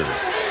Painter.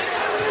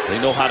 They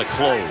know how to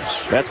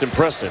close. That's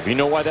impressive. You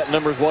know why that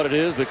number is what it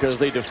is? Because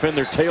they defend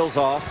their tails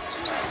off.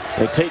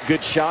 They take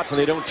good shots and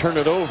they don't turn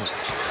it over.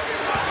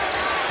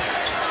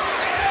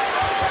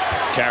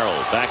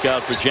 Carroll back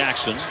out for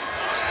Jackson.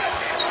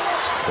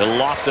 They'll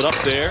loft it up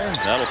there.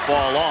 That'll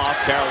fall off.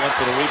 Carroll went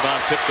for the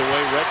rebound, tipped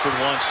away. Redford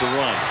wants to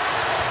run.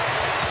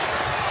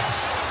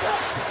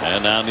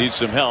 And now needs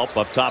some help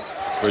up top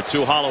for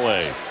two.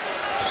 Holloway.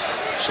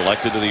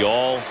 Selected to the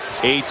All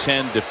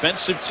A-10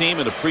 defensive team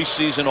and the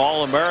preseason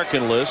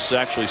All-American lists.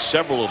 Actually,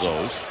 several of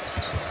those.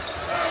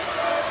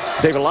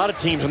 Dave, a lot of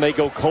teams, when they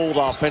go cold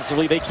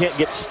offensively, they can't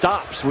get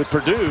stops. With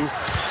Purdue,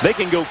 they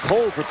can go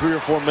cold for 3 or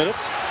 4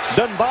 minutes.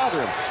 Doesn't bother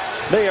them.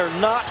 They are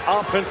not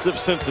offensive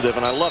sensitive,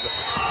 and I love it.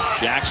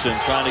 Jackson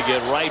trying to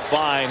get right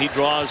by, and he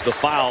draws the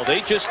foul.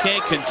 They just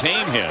can't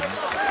contain him.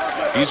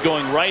 He's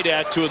going right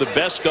at 2 of the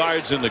best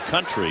guards in the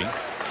country.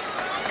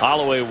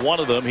 Holloway, one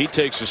of them. He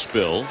takes a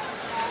spill.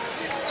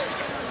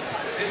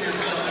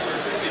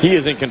 He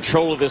is in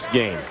control of this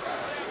game.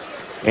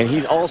 And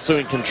he's also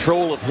in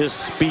control of his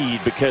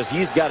speed because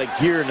he's got a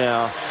gear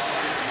now,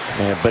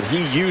 but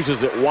he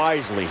uses it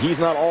wisely. He's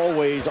not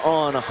always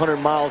on 100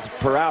 miles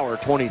per hour,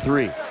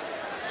 23.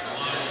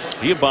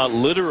 He about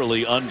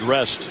literally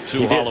undressed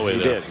to Holloway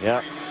there. He did,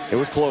 yeah. It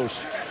was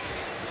close.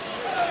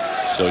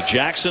 So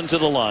Jackson to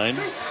the line,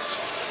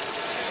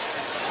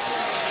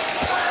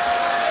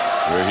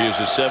 where he is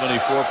a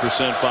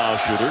 74% foul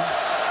shooter.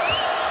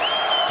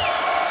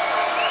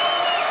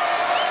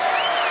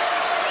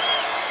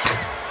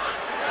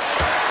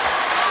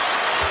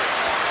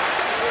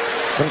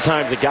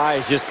 Sometimes the guy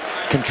is just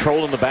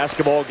controlling the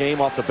basketball game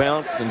off the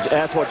bounce, and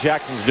that's what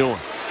Jackson's doing.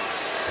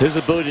 His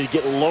ability to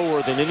get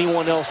lower than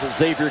anyone else that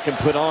Xavier can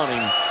put on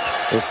him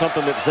is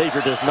something that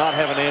Xavier does not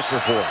have an answer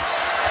for.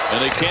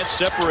 And they can't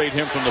separate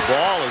him from the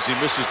ball as he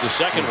misses the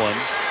second one.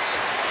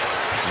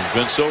 He's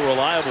been so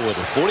reliable with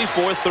it.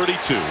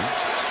 44-32.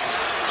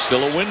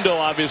 Still a window,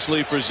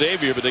 obviously, for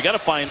Xavier, but they got to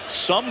find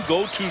some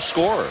go-to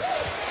scorer.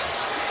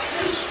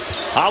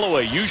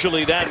 Holloway,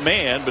 usually that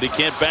man, but he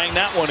can't bang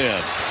that one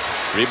in.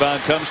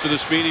 Rebound comes to the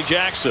speedy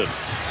Jackson.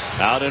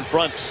 Out in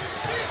front.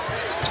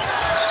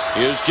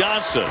 Here's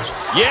Johnson.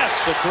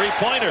 Yes, a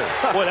three-pointer.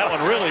 Boy, that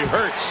one really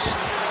hurts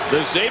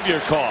the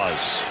Xavier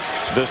cause.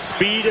 The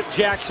speed of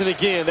Jackson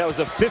again. That was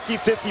a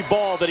 50-50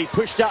 ball that he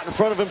pushed out in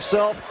front of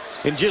himself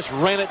and just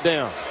ran it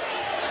down.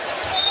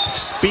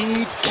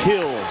 Speed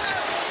kills.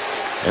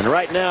 And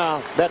right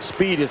now, that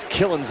speed is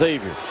killing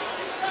Xavier.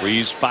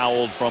 Freeze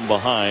fouled from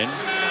behind.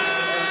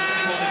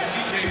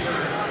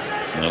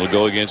 And it'll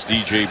go against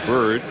DJ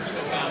Bird.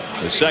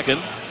 The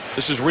second.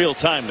 This is real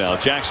time now.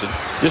 Jackson.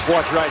 Just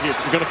watch right here.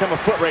 We're going to come a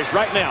foot race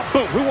right now.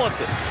 Boom. Who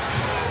wants it?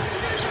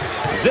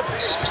 Zip.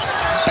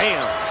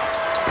 Bam.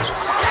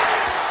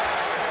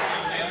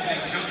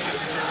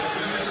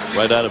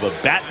 Right out of a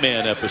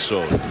Batman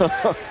episode.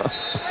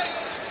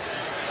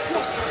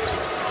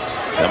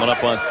 Coming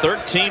up on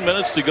 13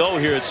 minutes to go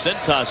here at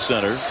Cintas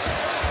Center.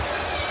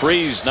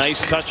 Freeze.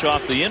 Nice touch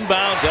off the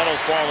inbounds. That'll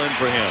fall in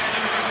for him.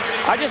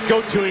 I just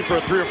go to him for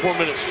a 3 or 4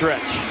 minute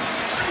stretch.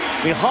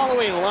 I mean,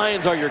 Holloway and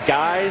Lyons are your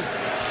guys,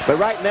 but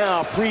right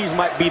now, Freeze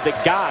might be the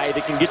guy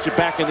that can get you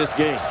back in this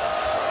game.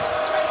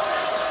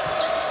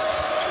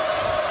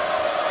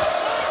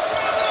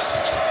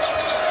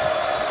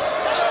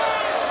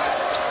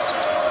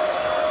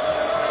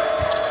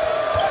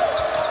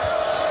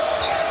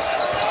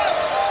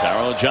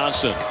 Darrell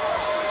Johnson.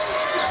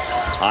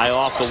 High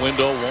off the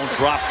window, won't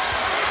drop.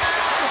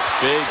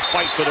 Big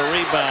fight for the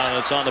rebound.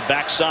 It's on the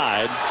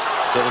backside.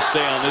 So it'll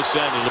stay on this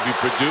end. It'll be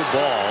Purdue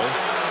ball.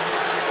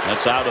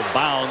 That's out of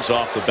bounds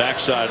off the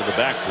backside of the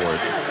backboard.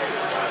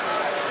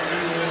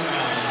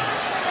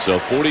 So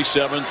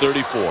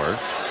 47-34.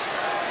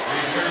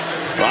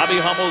 Robbie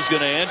Hummel's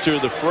going to enter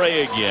the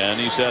fray again.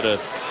 He's had a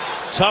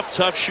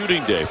tough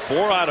shooting day.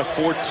 4 out of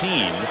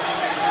 14.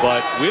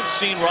 But we've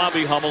seen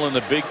Robbie Hummel in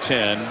the Big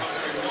Ten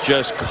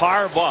just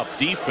carve up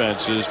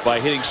defenses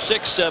by hitting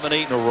 6, 7,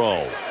 8 in a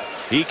row.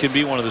 He can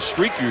be one of the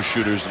streakier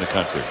shooters in the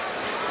country.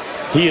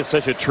 He is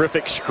such a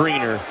terrific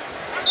screener.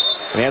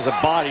 And he has a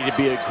body to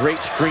be a great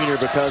screener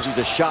because he's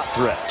a shot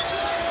threat.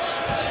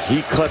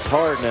 He cuts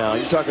hard now.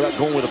 You talk about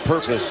going with a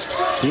purpose.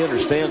 He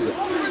understands it.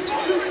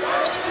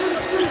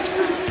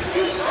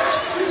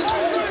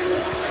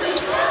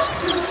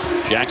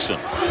 Jackson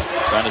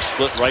trying to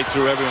split right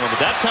through everyone,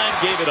 but that time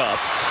gave it up.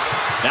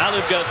 Now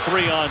they've got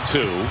 3 on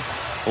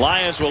 2.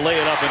 Lyons will lay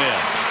it up and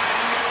in.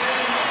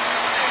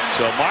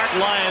 So Mark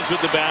Lyons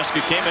with the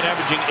basket, came in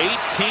averaging 18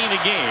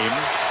 a game.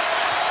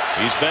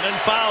 He's been in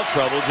foul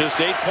trouble,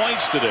 just 8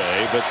 points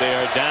today, but they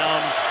are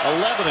down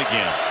 11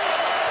 again.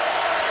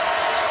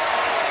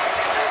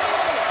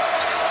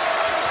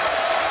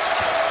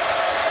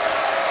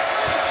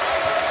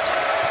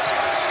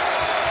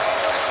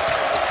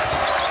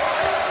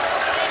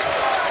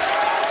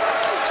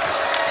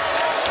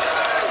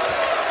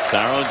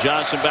 Darrell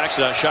Johnson backs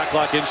it out. Shot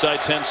clock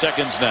inside 10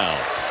 seconds now.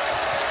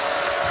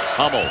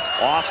 Hummel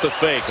off the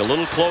fake, a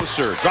little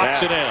closer,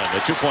 drops it in,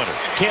 a 2-pointer.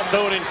 Can't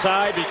throw it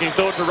inside, but you can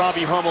throw it to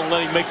Robbie Hummel and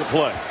let him make the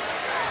play.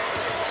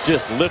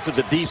 Just lifted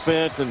the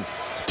defense and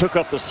took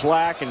up the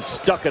slack and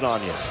stuck it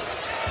on you.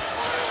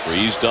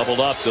 Freeze doubled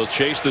up. They'll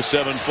chase the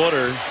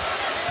 7-footer.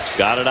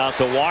 Got it out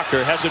to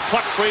Walker. Has it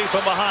plucked free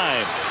from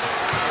behind.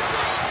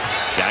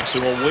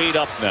 Jackson will wait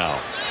up now.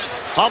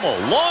 Hummel,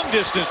 long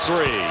distance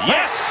 3.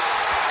 Yes!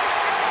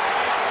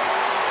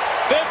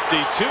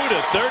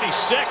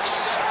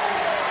 52-36.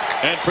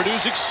 And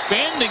Purdue's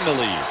expanding the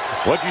lead.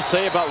 What'd you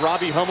say about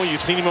Robbie Hummel?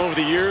 You've seen him over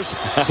the years.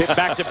 Hit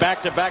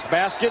back-to-back-to-back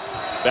baskets.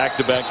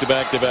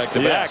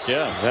 Back-to-back-to-back-to-back-to-back. Yes,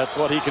 Yeah. that's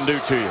what he can do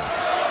to you.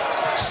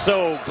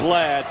 So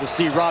glad to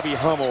see Robbie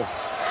Hummel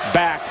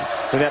back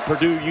in that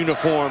Purdue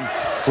uniform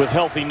with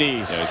healthy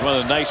knees. Yeah, he's one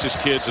of the nicest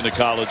kids in the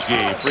college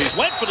game. Freeze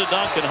went for the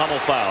dunk and Hummel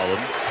fouled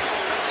him.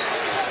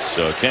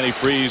 So Kenny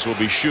Freeze will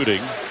be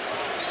shooting.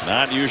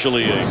 Not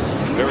usually a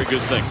very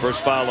good thing.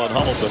 First foul on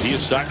Hummel, but he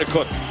is starting to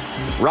cook.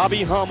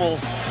 Robbie Hummel,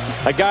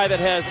 a guy that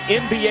has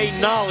NBA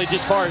knowledge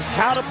as far as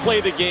how to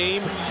play the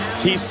game.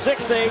 He's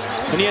 6'8",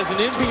 and he has an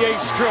NBA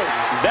stroke.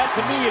 That,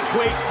 to me,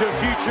 equates to a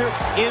future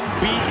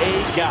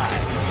NBA guy.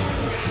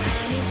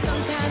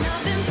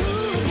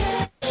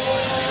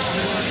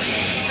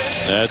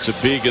 That's a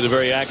peek at the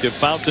very active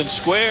Fountain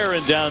Square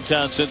in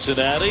downtown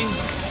Cincinnati.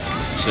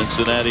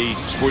 Cincinnati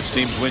sports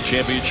teams win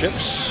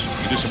championships.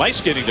 You do some ice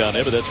skating down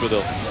there, but that's where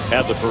they'll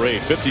have the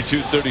parade.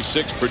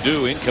 52-36,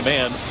 Purdue in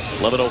command.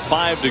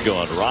 11:05 to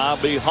go, and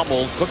Robbie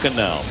Hummel cooking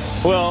now.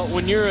 Well,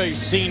 when you're a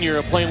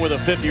senior playing with a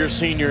fifth-year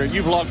senior,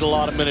 you've logged a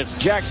lot of minutes.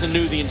 Jackson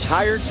knew the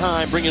entire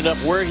time bringing up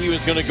where he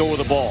was going to go with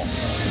the ball.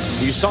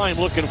 You saw him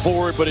looking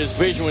forward, but his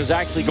vision was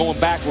actually going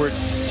backwards,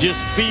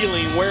 just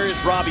feeling where is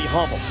Robbie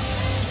Hummel.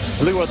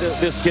 Look what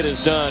this kid has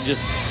done.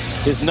 Just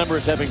his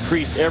numbers have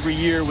increased every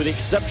year. With the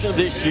exception of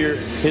this year,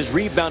 his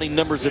rebounding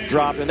numbers have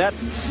dropped, and that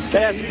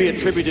has to be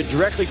attributed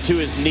directly to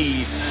his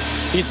knees.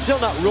 He's still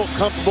not real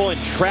comfortable in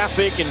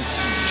traffic and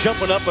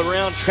jumping up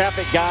around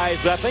traffic guys,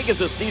 but I think as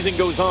the season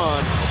goes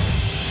on,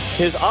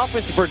 his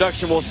offensive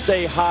production will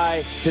stay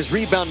high. His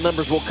rebound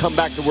numbers will come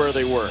back to where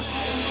they were.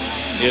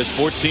 He has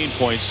 14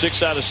 points,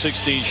 6 out of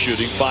 16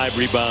 shooting, 5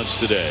 rebounds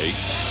today.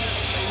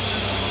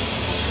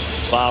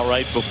 Foul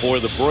right before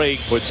the break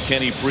puts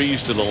Kenny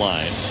Freeze to the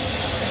line.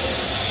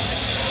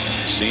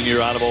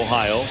 Senior out of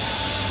Ohio.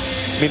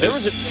 I mean,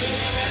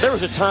 there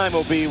was a time,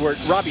 OB, where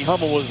Robbie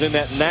Hummel was in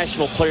that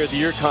National Player of the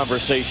Year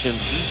conversation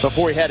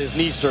before he had his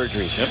knee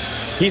surgeries. Yep.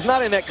 He's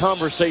not in that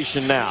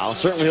conversation now.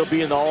 Certainly he'll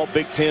be in the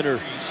All-Big Ten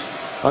or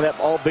on that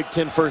All-Big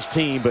Ten first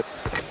team, but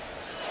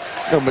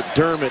you know,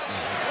 McDermott,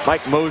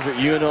 Mike Moser at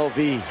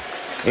UNLV,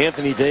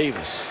 Anthony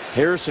Davis,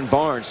 Harrison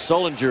Barnes,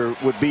 Sullinger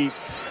would be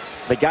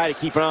the guy to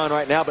keep an eye on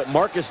right now, but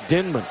Marcus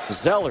Denman,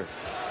 Zeller,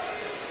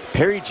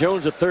 Perry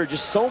Jones III,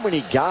 just so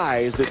many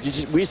guys that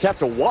we just have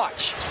to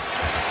watch.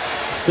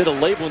 Instead of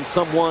labeling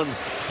someone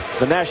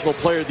the National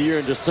Player of the Year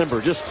in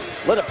December, just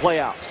let it play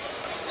out.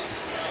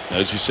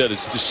 As you said,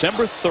 it's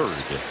December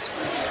 3rd.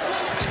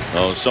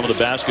 Oh, some of the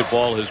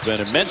basketball has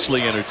been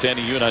immensely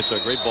entertaining. You and I saw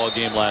a great ball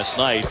game last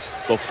night.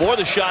 Before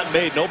the shot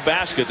made, no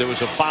basket, there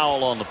was a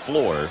foul on the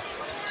floor.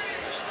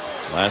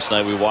 Last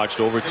night we watched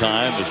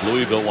overtime as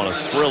Louisville won a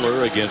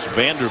thriller against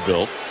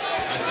Vanderbilt.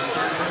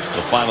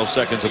 The final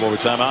seconds of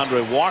overtime.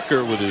 Andre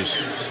Walker with his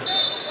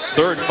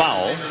 3rd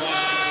foul.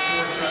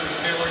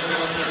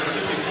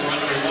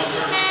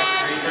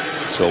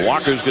 So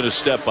Walker's going to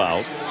step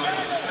out.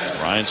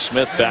 Ryan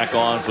Smith back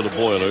on for the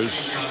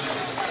Boilers.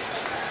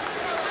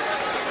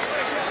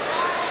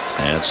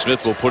 And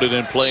Smith will put it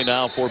in play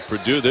now for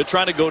Purdue. They're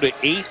trying to go to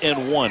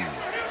 8-1.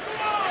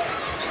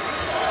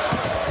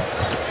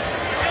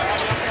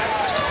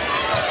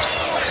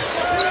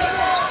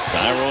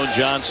 Tyrone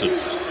Johnson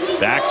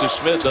back to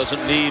Smith,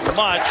 doesn't need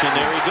much, and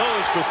there he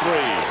goes for 3.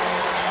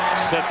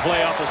 Set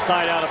play off the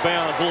side out of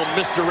bounds, a little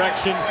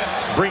misdirection,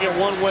 bring it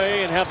one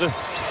way and have the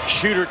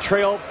shooter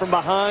trail from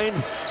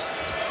behind.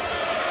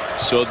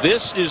 So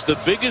this is the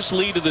biggest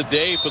lead of the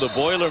day for the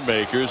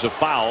Boilermakers. A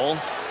foul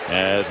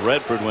as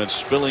Redford went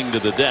spilling to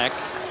the deck.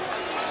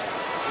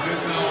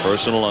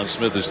 Personal on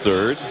Smith is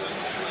 3rd.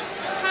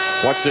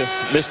 Watch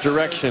this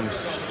misdirection,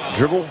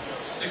 dribble.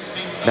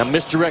 Now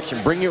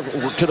misdirection, bring it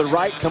to the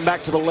right, come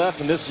back to the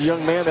left, and this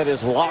young man that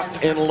is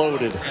locked and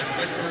loaded.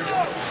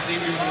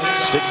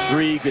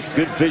 6'3", gets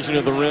good vision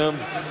of the rim.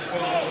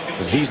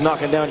 And he's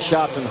knocking down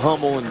shots, and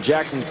Hummel and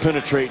Jackson's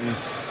penetrating.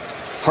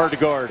 Hard to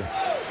guard.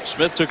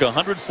 Smith took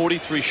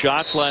 143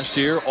 shots last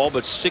year. All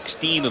but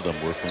 16 of them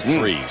were from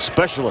 3.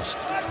 Specialist.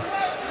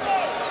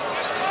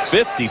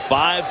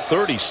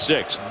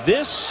 55-36.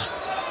 This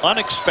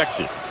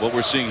unexpected, what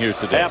we're seeing here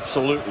today.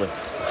 Absolutely.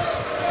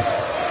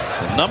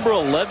 The number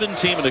 11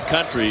 team in the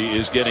country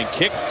is getting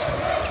kicked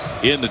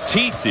in the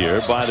teeth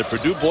here by the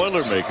Purdue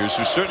Boilermakers,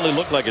 who certainly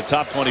look like a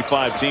top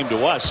 25 team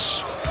to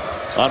us.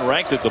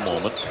 Unranked at the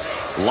moment.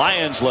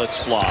 Lyons lets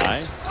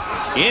fly.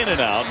 In and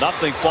out.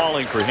 Nothing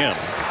falling for him.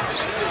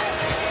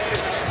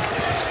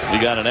 He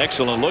got an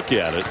excellent look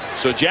at it.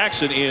 So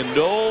Jackson in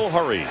no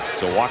hurry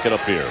to walk it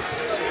up here.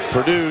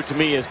 Purdue, to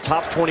me, is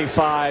top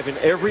 25 in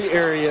every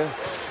area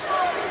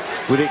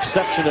with the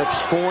exception of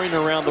scoring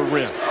around the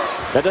rim.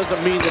 That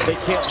doesn't mean that they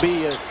can't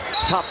be a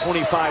top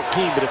 25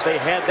 team, but if they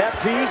had that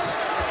piece,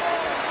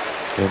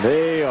 then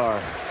they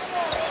are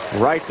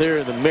right there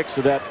in the mix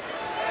of that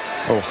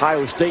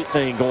Ohio State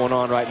thing going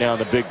on right now in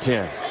the Big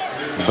Ten.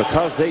 And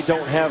because they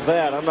don't have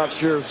that, I'm not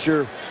sure,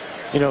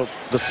 you know,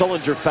 the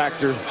Sullinger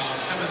factor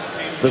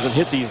doesn't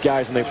hit these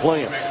guys when they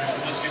play them.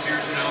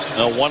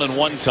 Now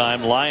 1-and-1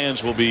 time.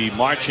 Lions will be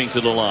marching to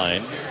the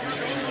line.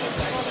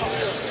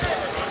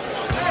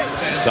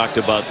 Talked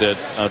about that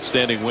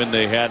outstanding win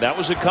they had. That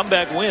was a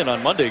comeback win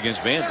on Monday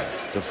against Vandy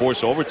to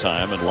force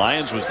overtime, and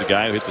Lyons was the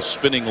guy who hit the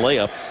spinning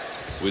layup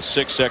with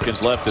 6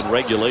 seconds left in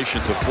regulation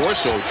to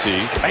force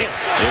OT. Bam!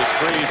 There's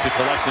Freed to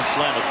collect and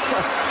slam it.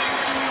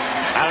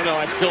 I don't know.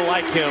 I still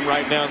like him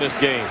right now in this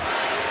game.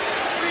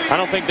 I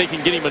don't think they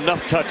can get him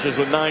enough touches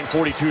with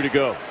 9:42 to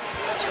go.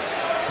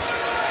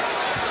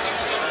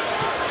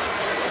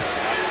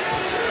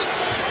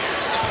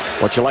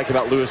 What you like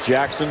about Lewis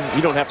Jackson,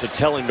 you don't have to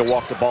tell him to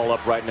walk the ball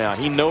up right now.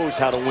 He knows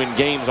how to win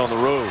games on the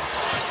road.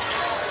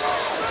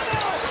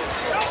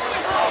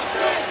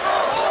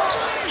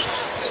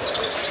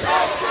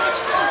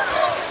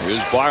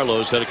 Here's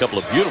Barlow's had a couple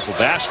of beautiful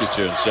baskets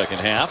here in the second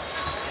half.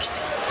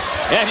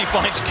 And he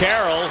finds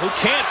Carroll, who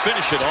can't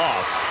finish it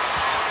off.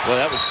 Well,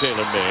 that was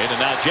tailor-made. And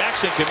now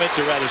Jackson commits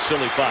a rather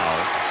silly foul.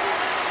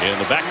 In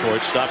the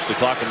backcourt, stops the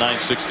clock at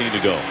 9:16 to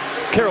go.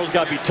 Carroll's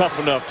got to be tough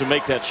enough to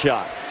make that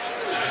shot.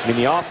 I mean,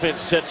 the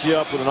offense sets you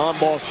up with an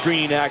on-ball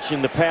screening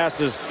action. The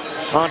pass is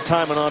on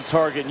time and on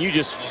target, and you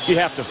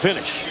have to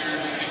finish.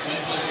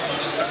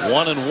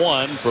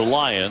 1-1 for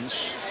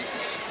Lyons,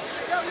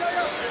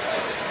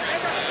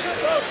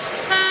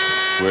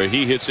 where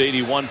he hits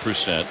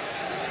 81%.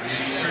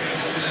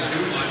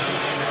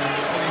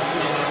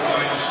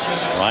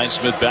 Ryan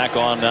Smith back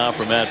on now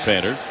for Matt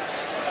Painter.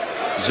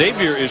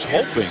 Xavier is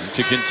hoping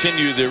to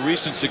continue their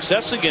recent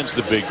success against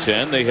the Big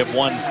Ten. They have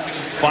won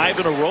 5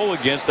 in a row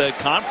against that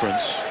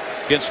conference,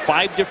 against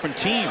 5 different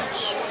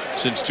teams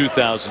since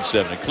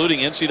 2007, including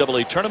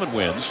NCAA tournament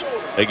wins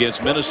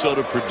against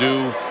Minnesota,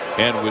 Purdue,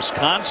 and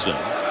Wisconsin.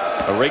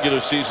 A regular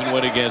season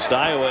win against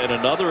Iowa and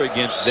another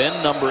against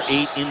then number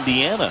 8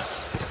 Indiana.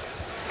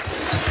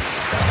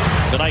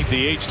 Tonight,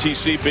 the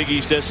HTC Big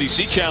East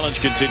SEC Challenge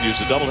continues.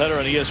 A doubleheader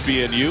on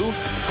ESPNU.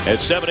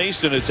 At 7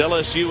 Eastern, it's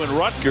LSU and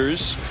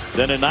Rutgers.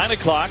 Then at 9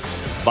 o'clock,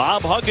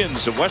 Bob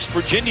Huggins of West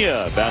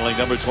Virginia battling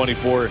number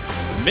 24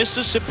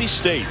 Mississippi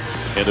State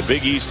in the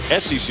Big East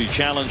SEC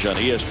Challenge on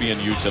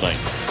ESPNU tonight.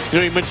 You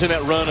know, you mentioned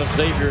that run of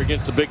Xavier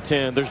against the Big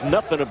Ten. There's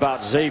nothing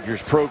about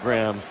Xavier's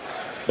program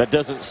that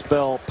doesn't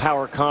spell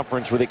power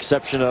conference, with the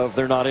exception of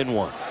they're not in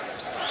one.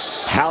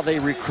 How they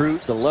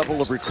recruit, the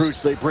level of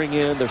recruits they bring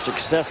in, their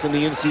success in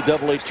the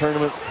NCAA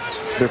tournament,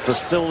 their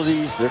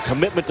facilities, their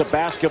commitment to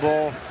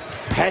basketball,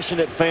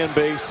 passionate fan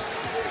base,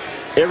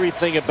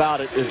 everything about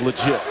it is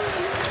legit.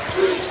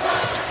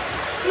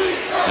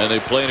 And they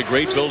play in a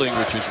great building,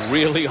 which is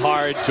really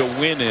hard to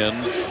win in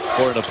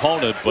for an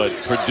opponent, but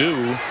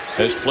Purdue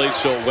has played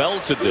so well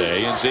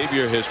today, and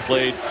Xavier has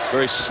played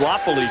very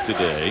sloppily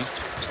today.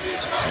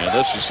 And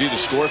thus you see the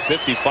score,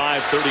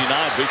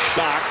 55-39, big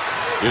shock.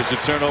 Here's a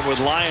turnover with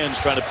Lyons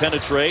trying to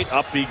penetrate.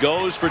 Up he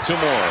goes for 2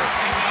 more.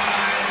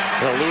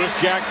 Well, Lewis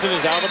Jackson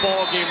is out of the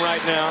ball game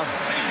right now.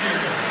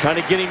 Trying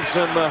to get him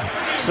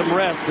some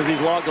rest, because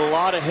he's logged a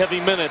lot of heavy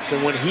minutes.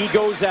 And when he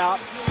goes out,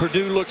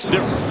 Purdue looks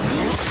different.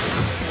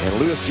 And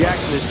Lewis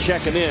Jackson is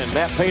checking in.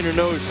 Matt Painter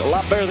knows a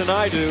lot better than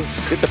I do.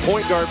 Get the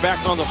point guard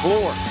back on the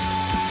floor.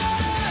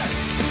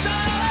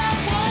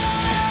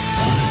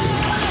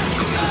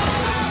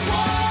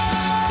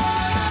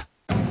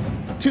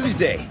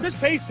 Tuesday. This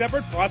pays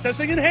separate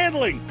processing and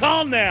handling.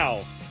 Call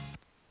now.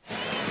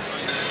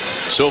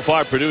 So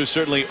far, Purdue has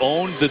certainly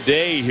owned the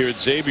day here at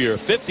Xavier.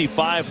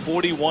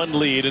 55-41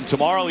 lead. And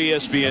tomorrow,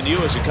 ESPNU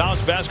has a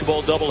college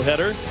basketball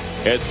doubleheader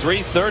at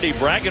 3:30.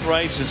 Bragging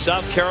rights in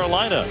South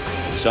Carolina.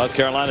 South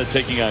Carolina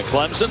taking on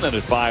Clemson. Then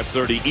at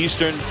 5:30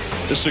 Eastern.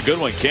 This is a good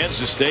one.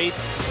 Kansas State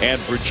and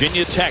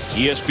Virginia Tech.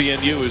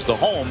 ESPNU is the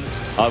home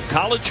of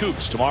college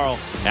hoops. Tomorrow,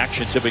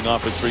 action tipping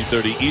off at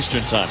 3:30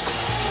 Eastern time.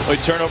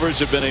 Turnovers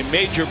have been a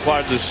major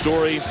part of the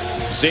story.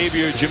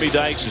 Xavier, Jimmy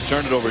Dykes has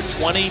turned it over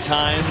 20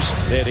 times.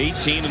 They had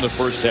 18 in the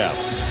first half.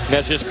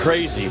 That's just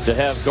crazy to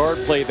have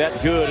guard play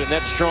that good and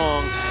that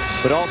strong,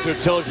 but also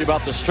tells you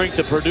about the strength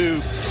of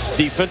Purdue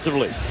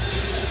defensively.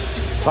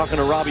 Talking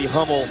to Robbie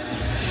Hummel,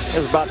 it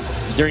was about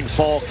during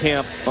fall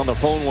camp on the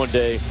phone one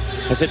day.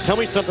 I said, tell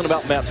me something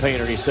about Matt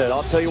Painter. And he said,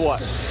 I'll tell you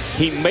what,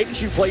 he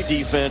makes you play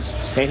defense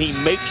and he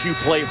makes you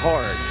play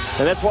hard.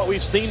 And that's what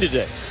we've seen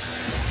today.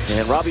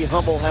 And Robbie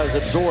Hummel has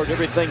absorbed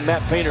everything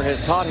Matt Painter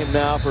has taught him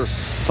now for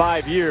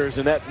 5 years,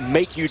 and that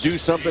make you do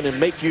something and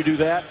make you do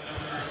that,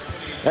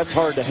 that's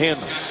hard to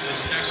handle.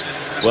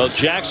 Well,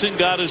 Jackson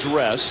got his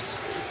rest.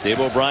 Dave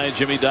O'Brien,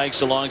 Jimmy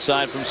Dykes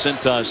alongside from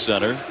Cintas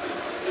Center.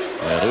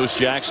 And Lewis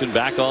Jackson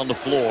back on the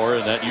floor,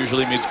 and that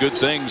usually means good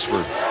things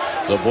for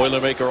the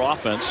Boilermaker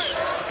offense.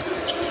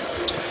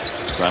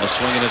 Trying to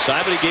swing it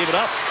inside, but he gave it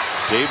up.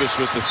 Davis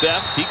with the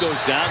theft. He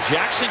goes down.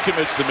 Jackson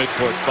commits the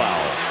midcourt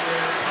foul.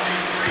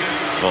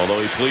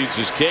 Although he pleads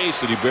his case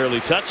that he barely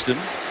touched him.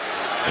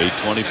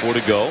 8:24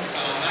 to go.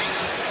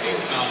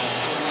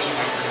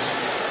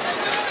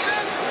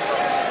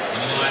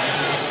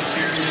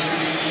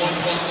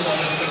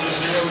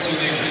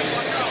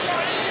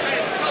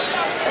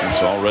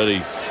 It's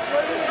already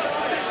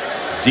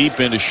deep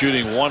into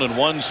shooting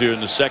 1-and-1s here in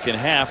the second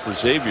half for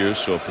Xavier,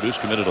 so Purdue's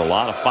committed a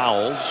lot of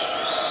fouls.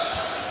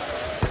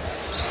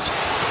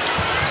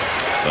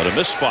 But a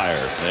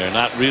misfire. They're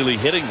not really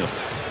hitting them.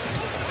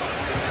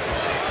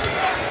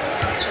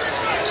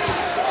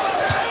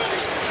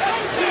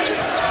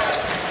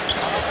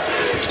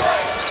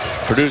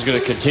 Purdue's going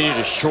to continue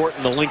to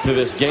shorten the length of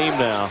this game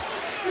now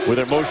with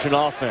their motion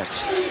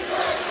offense.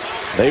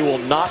 They will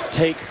not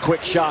take quick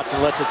shots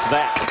unless it's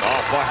that.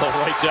 Oh, Barlow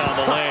right down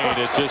the lane.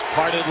 It just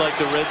parted like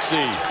the Red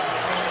Sea.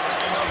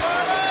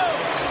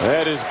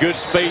 That is good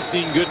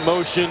spacing, good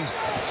motion,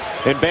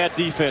 and bad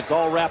defense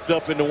all wrapped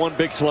up into one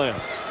big slam.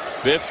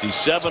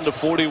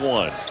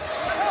 57-41.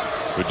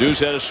 Purdue's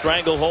had a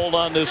stranglehold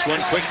on this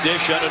one. Quick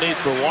dish underneath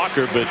for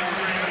Walker, but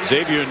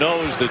Xavier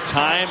knows the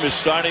time is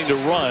starting to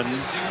run.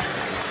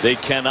 They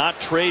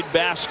cannot trade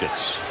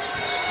baskets.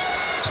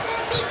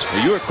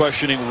 You were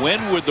questioning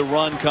when would the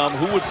run come,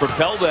 who would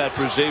propel that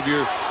for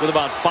Xavier with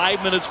about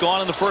 5 minutes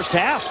gone in the first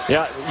half.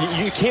 Yeah,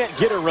 you can't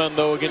get a run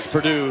though against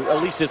Purdue.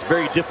 At least it's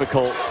very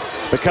difficult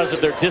because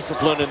of their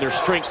discipline and their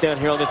strength down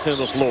here on this end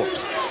of the floor.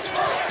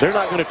 They're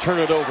not going to turn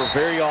it over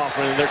very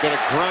often, and they're going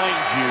to grind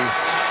you.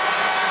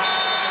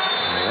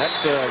 And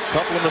that's a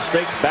couple of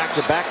mistakes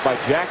back-to-back by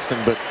Jackson,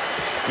 but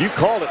you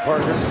called it,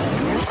 partner.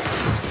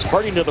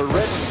 Parting to the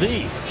Red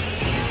Sea.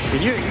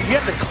 And you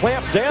have to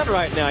clamp down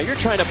right now. You're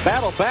trying to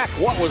battle back.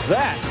 What was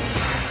that?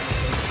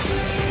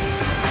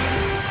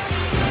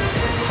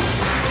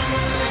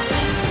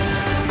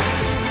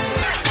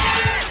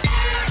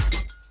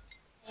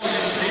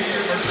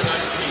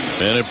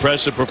 An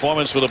impressive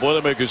performance for the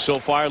Boilermakers so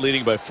far,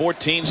 leading by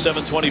 14,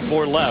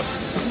 7:24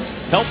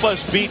 left. Help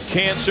us beat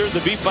cancer.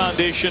 The V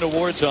Foundation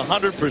awards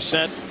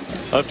 100%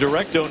 of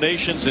direct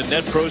donations and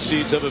net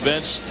proceeds of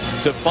events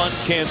to fund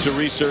cancer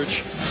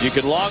research. You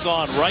can log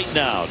on right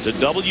now to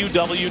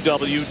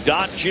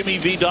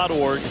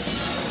www.jimmyv.org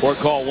or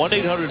call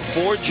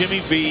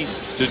 1-800-4-JIMMY-V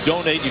to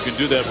donate. You can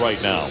do that right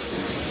now.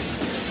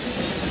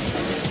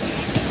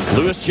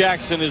 Lewis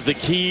Jackson is the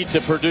key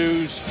to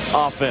Purdue's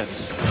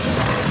offense.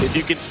 If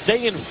you can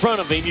stay in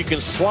front of him, you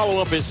can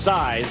swallow up his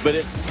size, but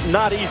it's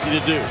not easy to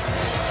do.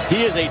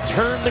 He is a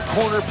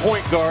turn-the-corner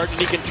point guard, and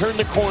he can turn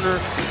the corner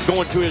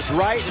going to his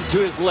right and to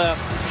his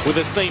left with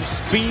the same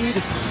speed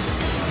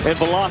and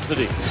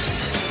velocity.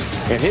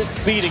 And his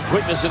speed and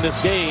quickness in this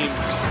game,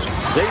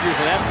 Xavier's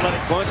an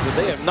athletic bunch, but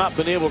they have not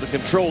been able to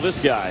control this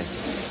guy.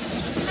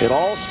 It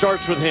all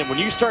starts with him. When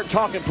you start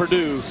talking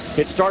Purdue,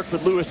 it starts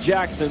with Lewis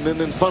Jackson and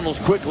then funnels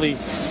quickly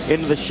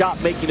into the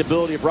shot-making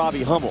ability of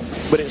Robbie Hummel.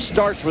 But it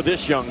starts with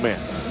this young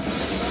man.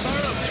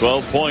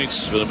 12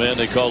 points for the man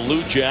they call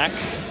Lou Jack.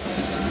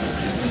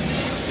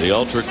 The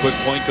ultra-quick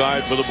point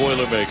guard for the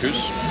Boilermakers.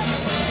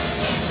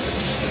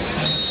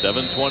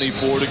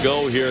 7:24 to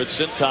go here at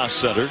Cintas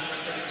Center.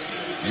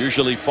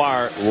 Usually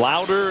far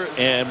louder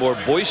and more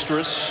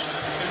boisterous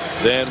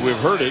than we've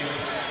heard it.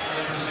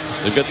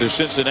 They've got their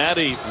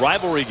Cincinnati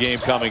rivalry game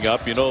coming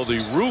up. You know,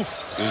 the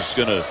roof is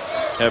going to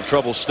have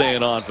trouble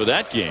staying on for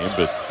that game,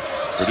 but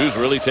Purdue's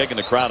really taking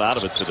the crowd out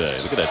of it today.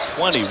 Look at that,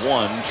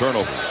 21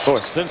 turnovers.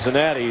 Boy,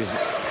 Cincinnati's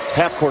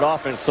half-court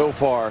offense so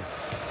far,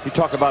 you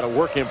talk about a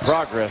work in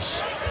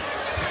progress.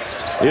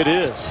 It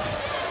is.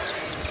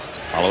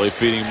 Holloway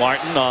feeding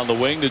Martin on the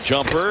wing. The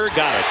jumper.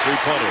 Got it.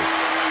 Three-pointer.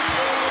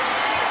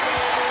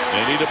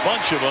 They need a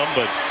bunch of them,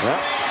 but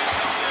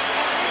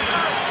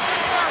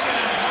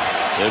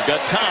they've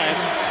got time.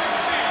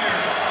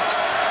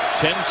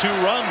 10-2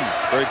 run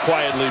very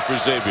quietly for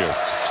Xavier.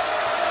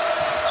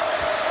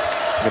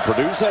 And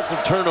Purdue's had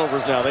some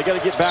turnovers now. They got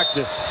to get back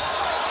to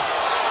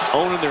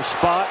owning their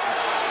spot,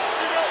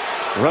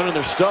 running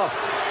their stuff.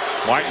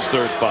 Martin's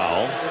third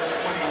foul.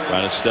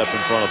 Trying to step in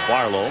front of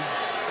Barlow.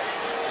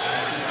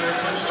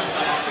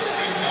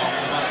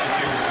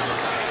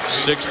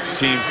 Sixth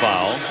team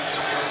foul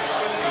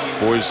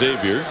for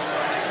Xavier.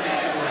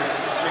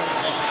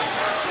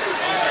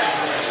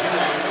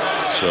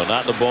 So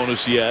not in the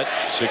bonus yet.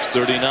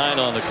 6:39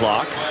 on the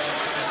clock.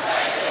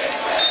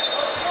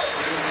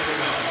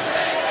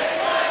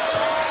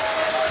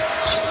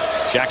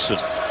 Jackson.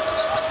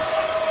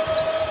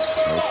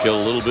 We'll kill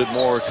a little bit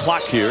more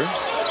clock here.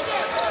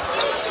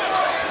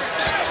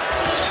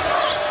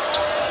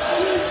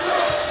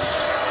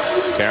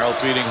 Carroll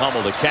feeding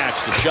Hummel to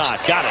catch the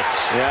shot. Got it.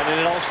 Yeah, and then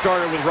it all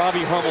started with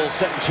Robbie Hummel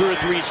setting 2 or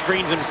 3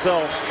 screens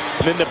himself,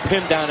 and then the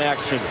pin down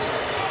action.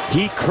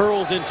 He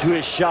curls into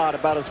his shot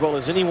about as well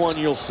as anyone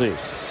you'll see.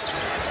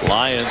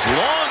 Lions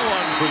long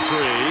one for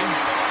 3.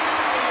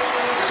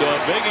 So a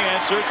big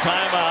answer.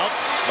 Timeout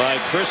by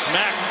Chris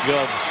Mack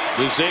of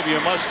the Xavier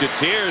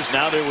Musketeers.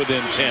 Now they're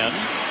within 10.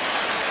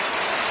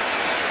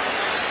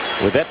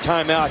 With that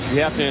timeout, you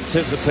have to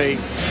anticipate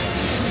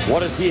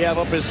what does he have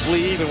up his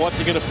sleeve and what's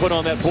he going to put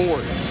on that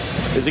board.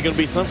 Is it going to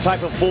be some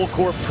type of full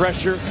court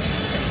pressure?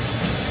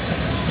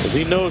 Because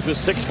he knows with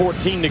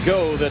 6:14 to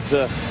go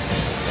that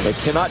they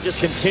cannot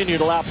just continue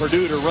to allow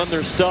Purdue to run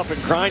their stuff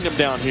and grind them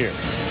down here.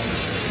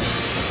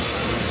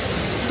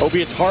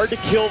 Obi, it's hard to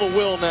kill the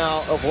will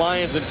now of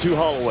Lions and 2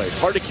 Holloway. It's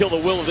hard to kill the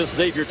will of this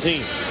Xavier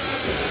team.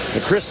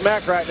 And Chris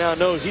Mack right now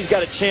knows he's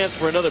got a chance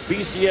for another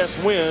BCS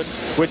win,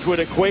 which would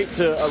equate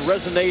to a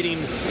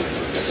resonating,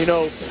 you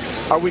know,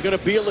 are we going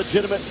to be a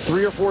legitimate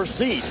 3 or 4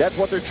 seed? That's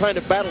what they're trying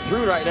to battle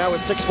through right now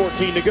with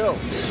 6:14 to go.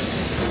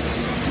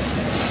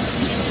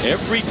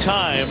 Every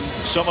time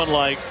someone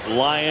like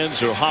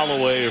Lions or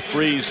Holloway or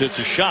Freeze hits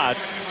a shot,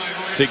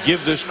 to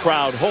give this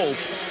crowd hope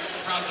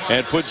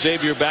and put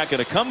Xavier back in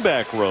a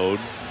comeback road.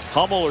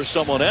 Hummel or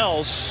someone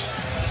else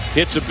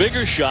hits a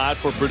bigger shot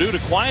for Purdue to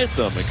quiet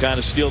them and kind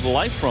of steal the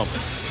life from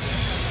them.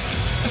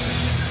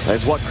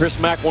 That's what Chris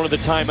Mack wanted the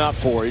timeout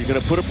for. He's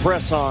going to put a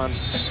press on.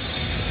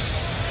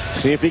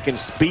 See if he can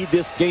speed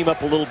this game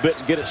up a little bit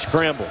and get it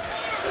scrambled.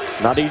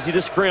 Not easy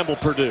to scramble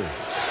Purdue.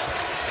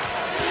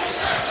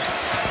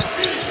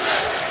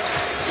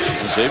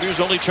 Xavier's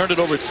only turned it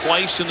over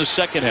twice in the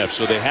second half,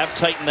 so they have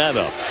tightened that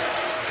up.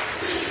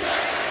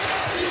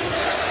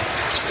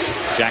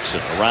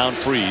 Jackson around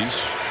freeze.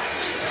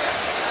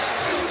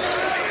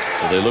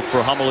 So they look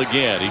for Hummel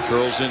again. He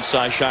curls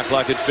inside, shot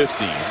clock at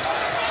 15.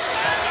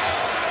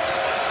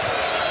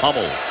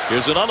 Hummel,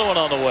 here's another one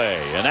on the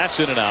way, and that's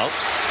in and out.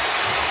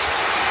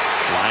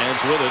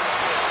 Lions with it.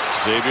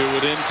 Xavier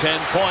within 10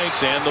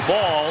 points and the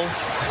ball.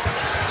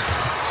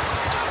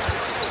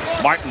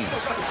 Martin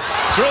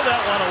threw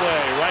that one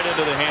away right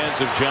into the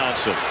hands of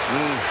Johnson.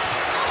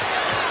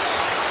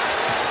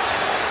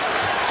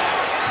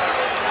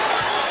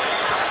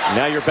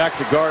 Now you're back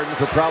to Garden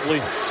for probably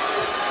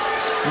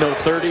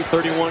 30,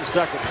 31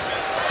 seconds.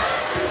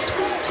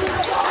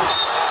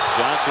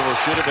 Johnson will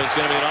shoot it, but it's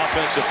going to be an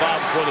offensive foul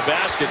before the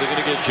basket. They're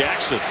going to get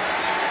Jackson.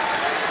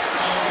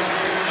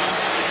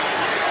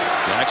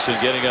 Jackson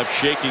getting up,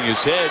 shaking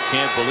his head.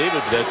 Can't believe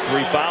it, but that's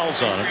 3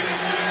 fouls on him.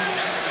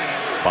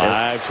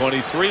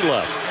 5:23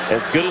 left.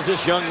 As good as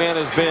this young man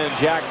has been,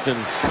 Jackson,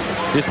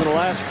 just in the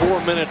last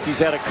 4 minutes, he's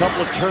had a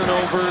couple of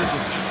turnovers,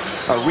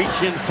 a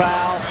reach-in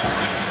foul.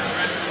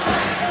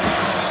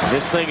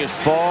 This thing is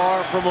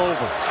far from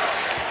over.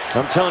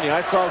 I'm telling you,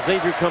 I saw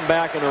Xavier come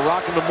back in a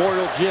Rocket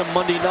Memorial Gym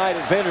Monday night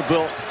at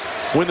Vanderbilt,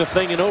 win the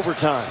thing in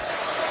overtime.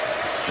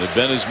 There have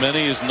been as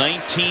many as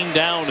 19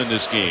 down in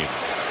this game.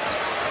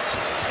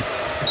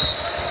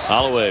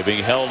 Holloway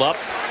being held up.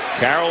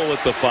 Carroll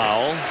with the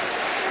foul.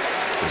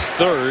 His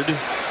third.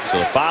 So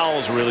the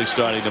fouls really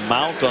starting to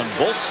mount on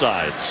both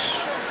sides.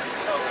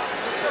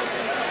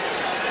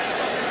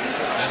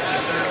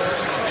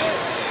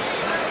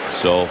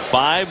 So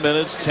 5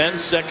 minutes, 10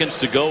 seconds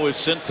to go with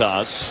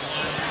Cintas.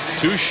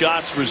 2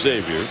 shots for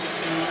Xavier.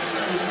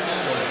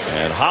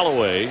 And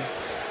Holloway,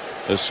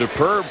 a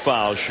superb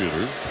foul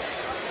shooter.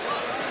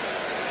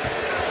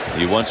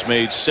 He once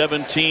made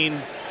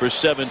 17 for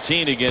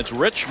 17 against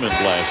Richmond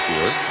last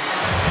year.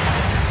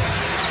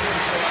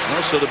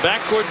 Well, so the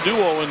backcourt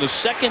duo in the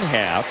second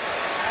half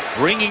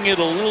bringing it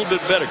a little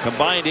bit better.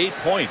 Combined 8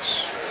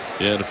 points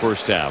in the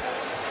first half.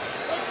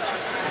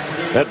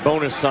 That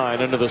bonus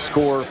sign under the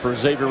score for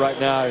Xavier right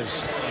now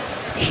is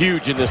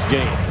huge in this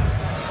game.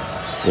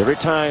 Every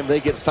time they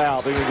get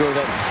fouled, they're going to go to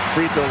that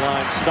free throw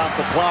line, stop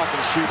the clock,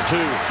 and shoot 2.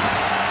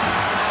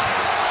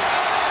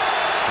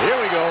 Here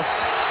we go.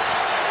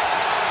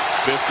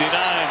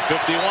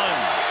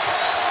 59-51.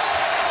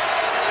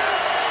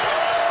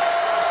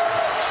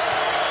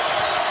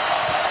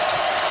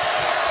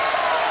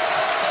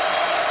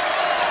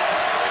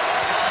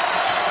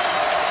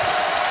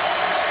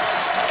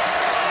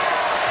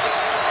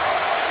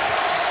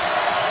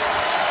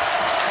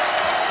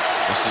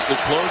 This is the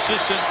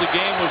closest since the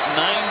game was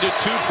 9-2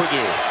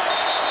 Purdue.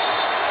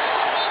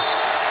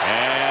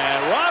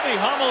 And Robbie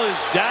Hummel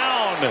is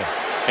down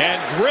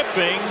and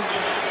gripping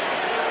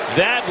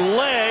that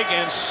leg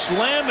and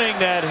slamming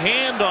that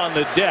hand on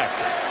the deck.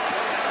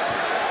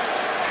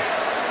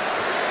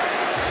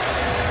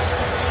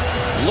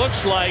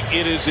 Looks like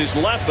it is his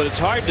left, but it's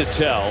hard to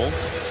tell.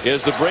 He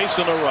has the brace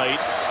on the right.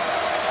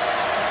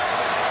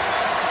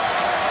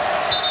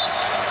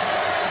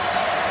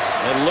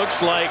 It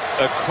looks like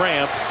a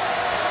cramp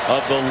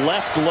of the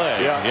left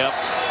leg. Yeah. Yep.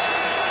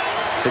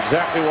 That's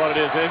exactly what it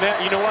is. And that,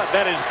 you know what?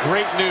 That is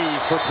great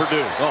news for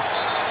Purdue. Oh,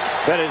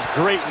 that is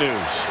great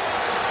news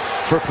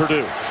for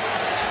Purdue.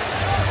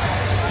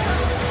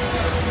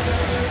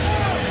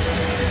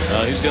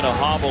 He's going to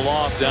hobble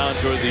off down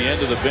toward the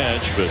end of the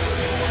bench, but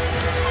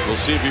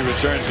we'll see if he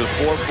returns with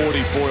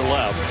 4:44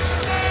 left.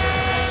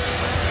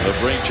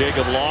 They'll bring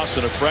Jacob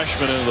Lawson, a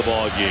freshman, into the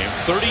ball game.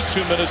 32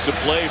 minutes of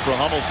play for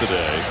Hummel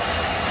today.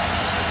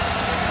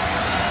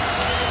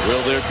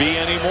 Will there be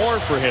any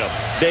more for him?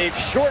 Dave,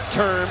 short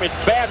term, it's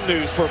bad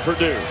news for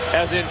Purdue,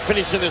 as in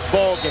finishing this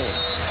ball game.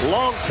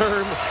 Long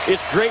term,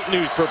 it's great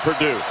news for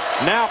Purdue.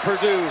 Now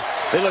Purdue,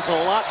 they look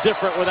a lot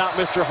different without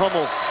Mr.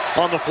 Hummel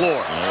on the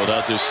floor.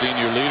 Without this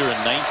senior leader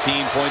and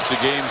 19 points a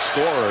game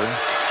scorer.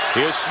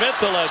 Here's Smith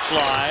to let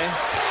fly.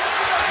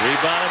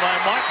 Rebounded by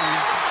Martin.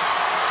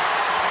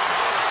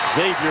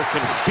 Xavier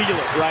can feel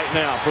it right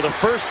now. For the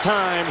first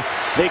time,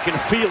 they can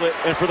feel it.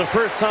 And for the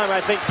first time,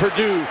 I think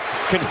Purdue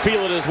can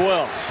feel it as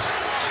well.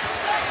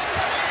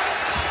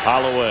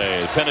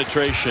 Holloway,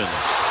 penetration.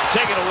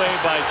 Taken away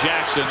by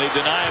Jackson. They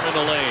deny him in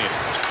the lane.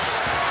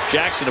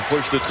 Jackson to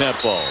push the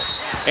tempo.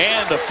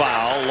 And a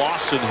foul.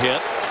 Lawson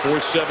hit.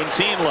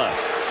 4:17 left.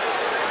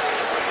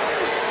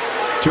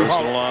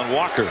 Personal on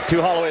Walker.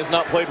 Holloway has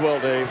not played well,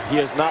 Dave. He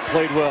has not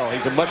played well.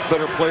 He's a much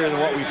better player than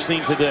what we've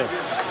seen today.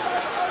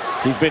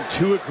 He's been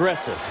too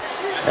aggressive.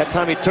 That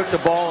time he took the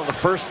ball on the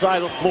first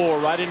side of the floor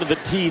right into the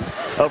teeth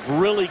of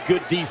really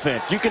good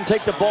defense. You can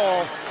take the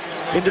ball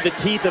into the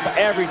teeth of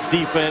average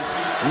defense,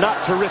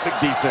 not terrific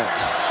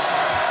defense.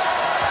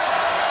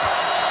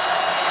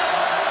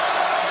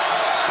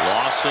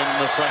 Lawson,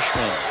 the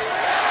freshman.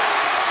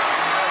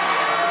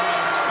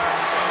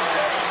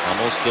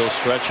 Almost still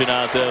stretching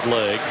out that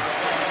leg.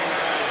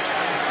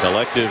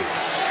 Collective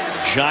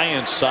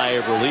giant sigh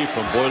of relief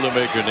from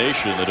Boilermaker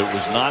Nation that it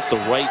was not the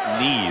right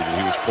knee that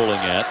he was pulling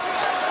at,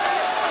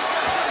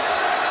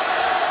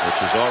 which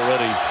has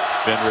already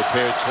been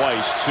repaired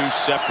twice, 2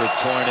 separate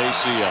torn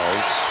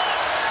ACLs.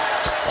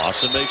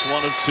 Lawson makes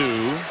 1 of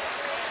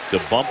 2 to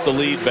bump the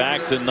lead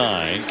back to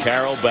 9.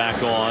 Carroll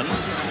back on.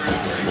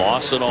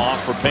 Lawson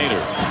off for Painter.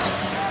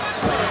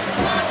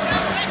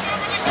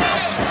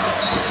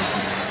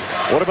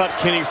 What about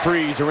Kenny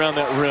Freeze around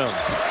that rim?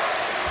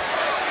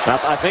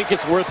 I think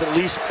it's worth at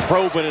least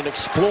probing and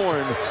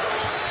exploring,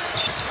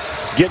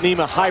 getting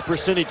him a high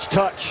percentage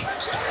touch.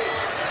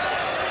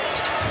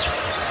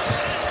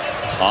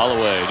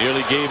 Holloway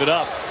nearly gave it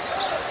up.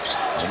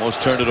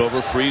 Almost turned it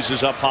over. Freeze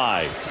is up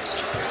high.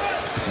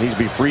 Needs to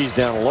be Freeze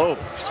down low.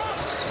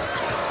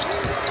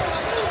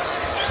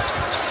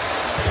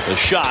 The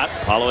shot.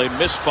 Holloway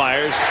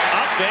misfires.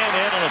 Up and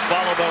in on a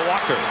follow by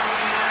Walker.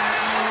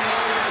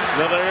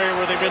 Another area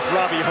where they miss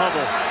Robbie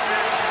Hummel.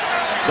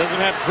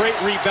 Doesn't have great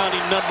rebounding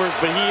numbers,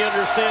 but he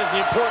understands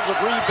the importance of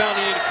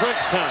rebounding in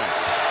crunch time.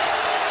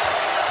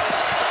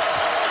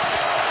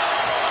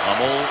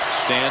 Hummel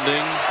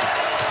standing,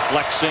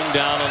 flexing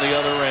down on the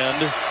other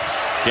end.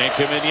 Can't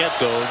come in yet,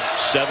 though.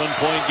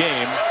 7-point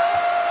game.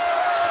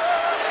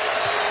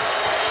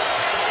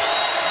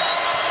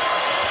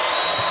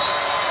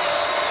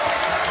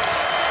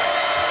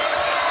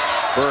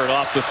 Bird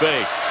off the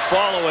fake.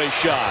 Fall-away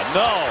shot.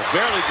 No,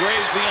 barely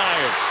grazed the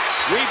iron.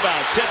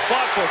 Rebound, tip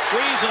fought for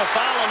Freeze, and a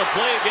foul on the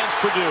play against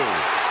Purdue.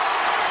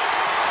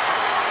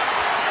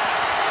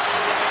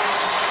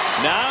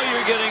 Now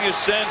you're getting a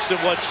sense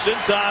of what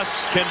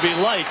Cintas can be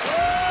like,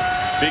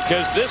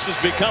 because this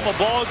has become a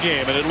ball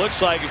game, and it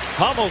looks like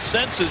Hummel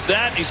senses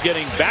that. He's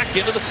getting back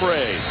into the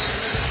fray.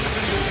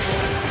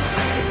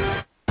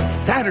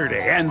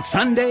 Saturday and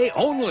Sunday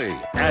only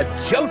at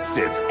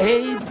Joseph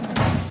A.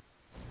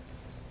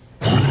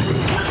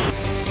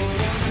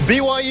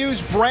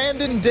 BYU's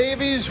Brandon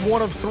Davies,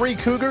 one of 3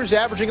 Cougars,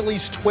 averaging at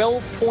least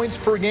 12 points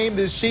per game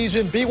this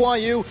season.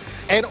 BYU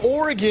and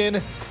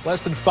Oregon,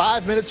 less than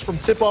 5 minutes from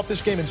tip-off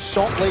this game in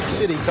Salt Lake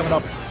City, coming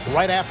up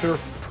right after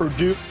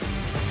Purdue.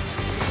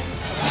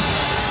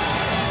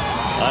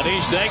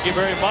 Anish, thank you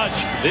very much.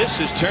 This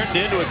has turned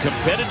into a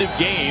competitive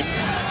game,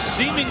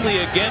 seemingly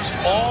against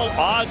all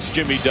odds,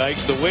 Jimmy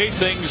Dykes, the way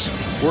things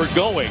were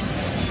going.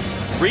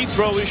 Free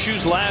throw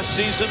issues last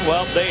season,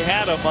 well, they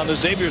had them on the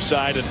Xavier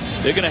side, and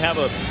they're going to have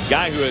a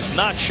guy who has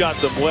not shot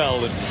them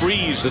well and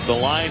Freeze at the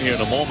line here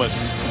in a moment.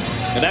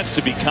 And that's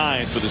to be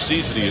kind. For the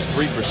season, he is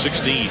 3 for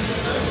 16.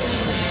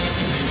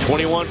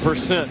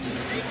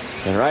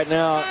 21%. And right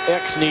now,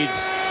 X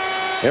needs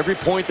every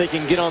point they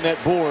can get on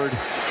that board.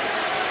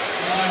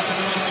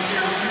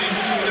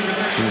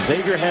 And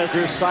Xavier has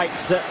their sights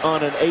set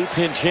on an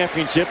A-10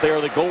 championship. They are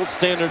the gold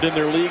standard in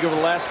their league over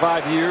the last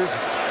 5 years.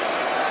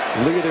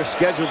 Look at their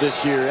schedule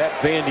this year: at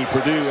Vandy,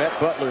 Purdue, at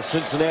Butler,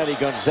 Cincinnati,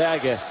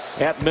 Gonzaga,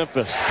 at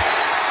Memphis.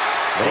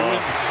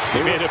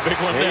 They made a big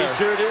one there. They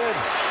sure did.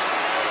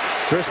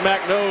 Chris Mack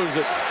knows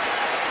that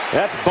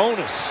that's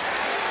bonus.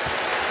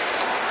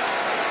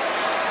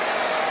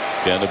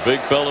 Can the big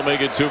fella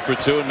make it 2 for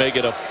 2 and make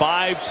it a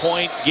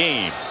 5-point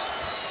game?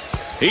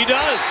 He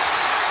does.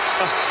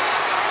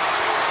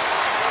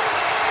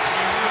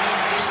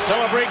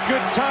 Celebrate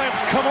good times.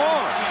 Come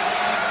on.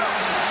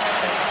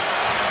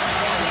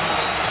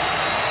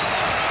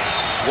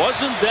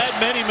 Wasn't that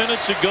many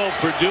minutes ago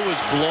Purdue was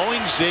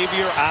blowing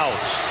Xavier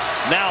out.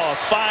 Now a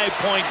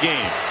 5-point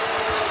game.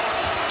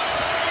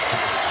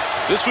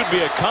 This would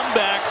be a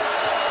comeback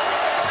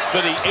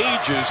for the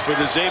ages for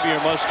the Xavier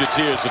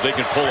Musketeers if they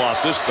can pull off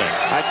this thing.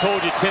 I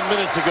told you 10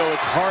 minutes ago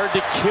it's hard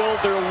to kill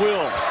their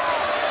will.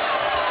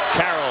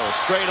 Carroll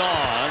straight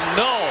on.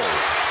 No.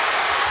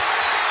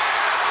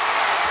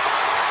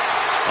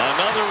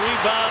 Another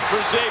rebound for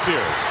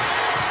Xavier.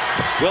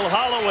 Will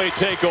Holloway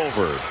take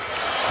over?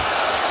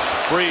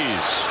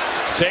 Freeze.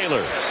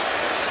 Taylor.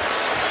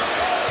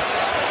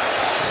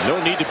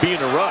 No need to be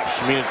in a rush.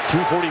 I mean, at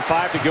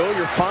 2:45 to go,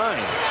 you're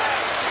fine.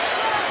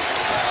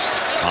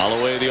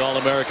 Holloway, the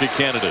All-American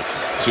candidate.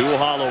 To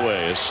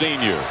Holloway, a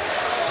senior.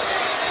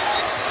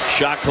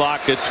 Shot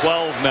clock at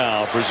 12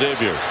 now for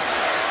Xavier.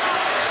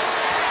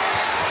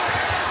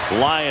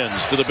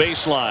 Lions to the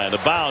baseline. The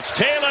bounce.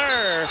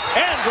 Taylor!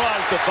 And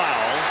draws the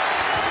foul.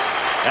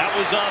 That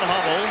was on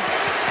Hummel.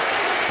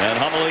 And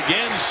Hummel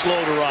again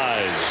slow to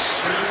rise.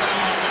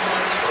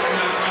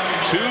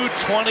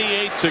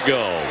 2:28 to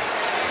go.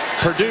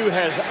 Purdue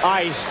has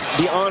iced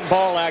the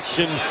on-ball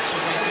action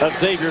of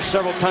Xavier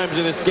several times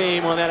in this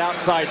game on that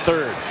outside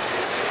third.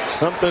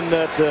 Something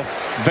that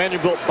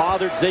Vanderbilt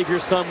bothered Xavier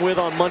some with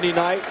on Monday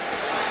night.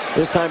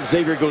 This time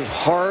Xavier goes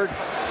hard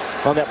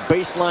on that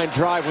baseline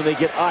drive when they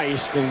get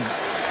iced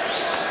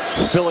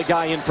and fill a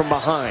guy in from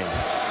behind.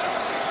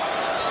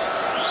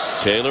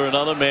 Taylor,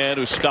 another man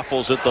who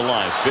scuffles at the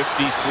line,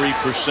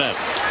 53%.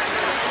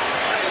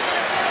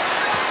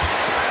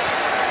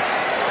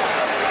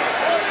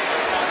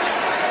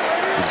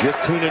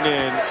 Just tuning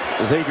in,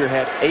 Xavier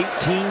had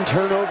 18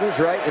 turnovers,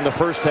 right, in the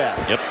first half.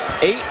 Yep.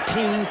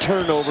 18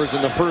 turnovers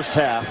in the first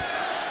half.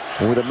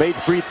 And with a made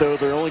free throw,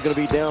 they're only going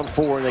to be down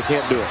 4, and they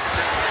can't do it.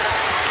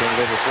 Turned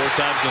it over 4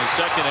 times in the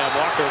second half.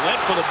 Walker went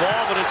for the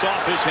ball, but it's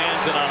off his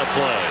hands and on a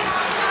play.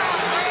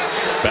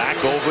 Back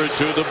over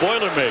to the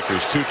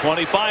Boilermakers.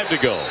 2:25 to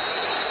go.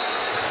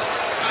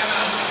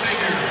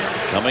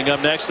 Coming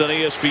up next on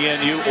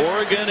ESPNU,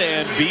 Oregon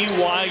and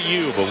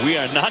BYU, but we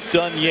are not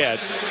done yet.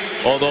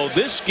 Although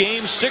this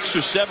game 6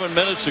 or 7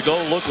 minutes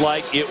ago looked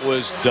like it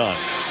was done.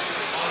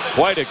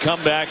 Quite a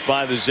comeback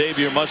by the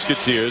Xavier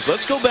Musketeers.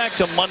 Let's go back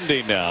to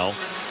Monday now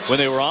when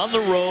they were on the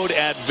road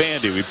at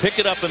Vandy. We pick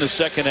it up in the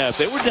second half.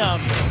 They were down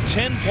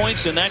 10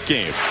 points in that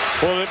game.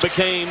 Well, it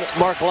became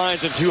Mark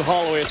Lyons and 2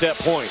 Holloway at that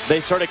point.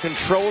 They started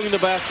controlling the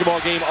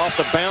basketball game off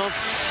the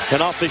bounce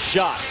and off the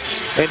shot.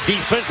 And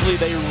defensively,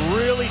 they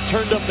really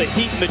turned up the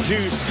heat and the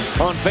juice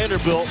on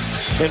Vanderbilt,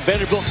 and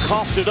Vanderbilt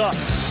coughed it up.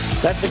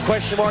 That's the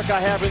question mark I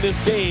have in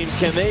this game.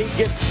 Can they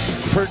get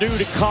Purdue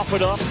to cough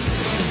it up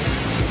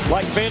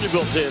like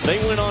Vanderbilt did? They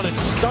went on and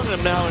stung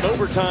them now in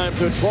overtime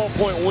to a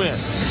 12-point win.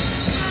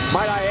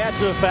 Might I add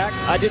to the fact,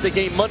 I did the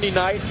game Monday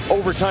night,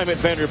 overtime at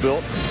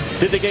Vanderbilt.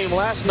 Did the game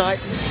last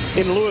night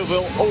in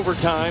Louisville,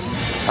 overtime.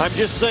 I'm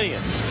just saying,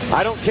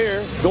 I don't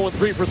care going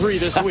 3 for 3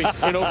 this week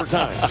in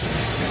overtime.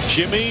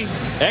 Jimmy,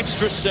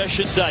 extra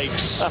session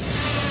Dykes.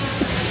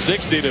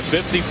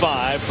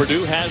 60-55.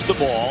 Purdue has the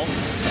ball.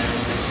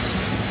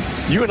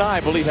 You and I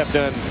believe have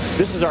done,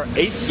 this is our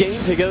 8th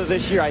game together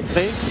this year, I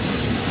think.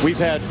 We've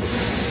had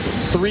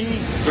 3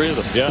 of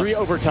them, yeah. 3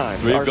 overtime.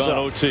 3 have gone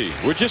OT.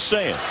 We're just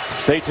saying.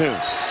 Stay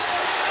tuned.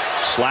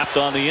 Slapped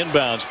on the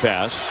inbounds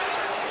pass.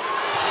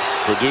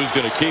 Purdue's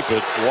going to keep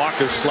it.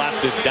 Walker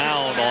slapped it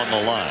down on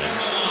the line.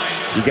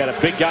 You got a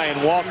big guy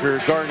in Walker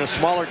guarding a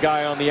smaller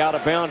guy on the out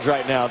of bounds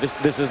right now.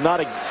 This is not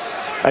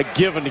a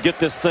given to get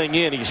this thing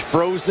in. He's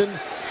frozen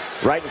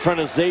right in front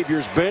of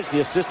Xavier's bench.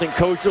 The assistant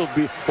coach will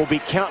be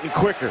counting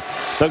quicker.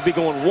 They'll be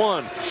going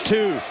 1,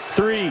 2,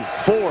 3,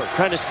 4,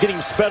 trying to get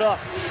him sped up.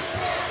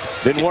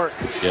 Didn't work.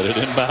 Get it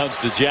inbounds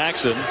to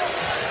Jackson.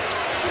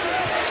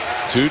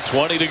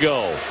 2:20 to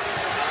go.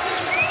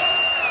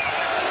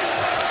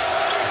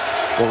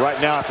 Well, right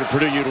now after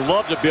Purdue, you'd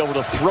love to be able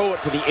to throw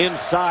it to the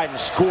inside and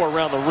score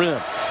around the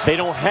rim. They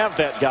don't have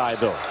that guy,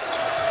 though.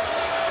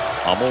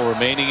 Hummel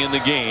remaining in the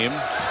game,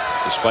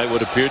 despite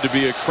what appeared to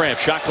be a cramp.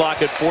 Shot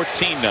clock at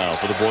 14 now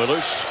for the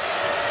Boilers.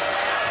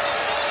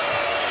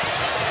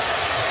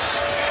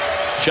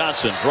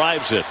 Johnson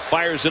drives it,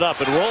 fires it up,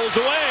 and rolls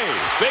away.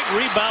 Big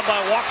rebound by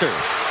Walker.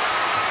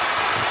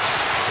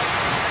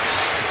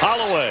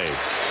 Holloway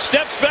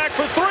steps back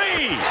for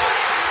 3.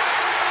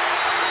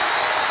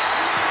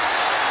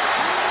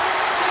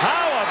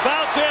 How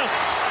about this?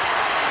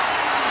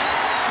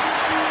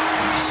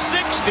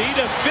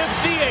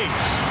 60-58.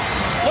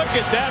 Look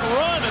at that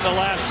run in the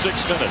last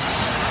 6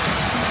 minutes.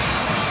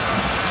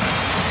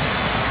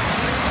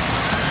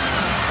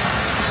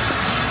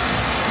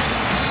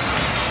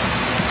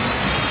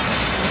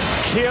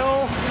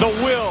 Kill the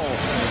will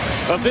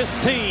of this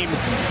team,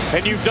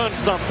 and you've done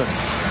something.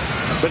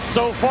 But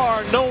so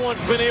far, no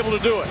one's been able to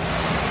do it.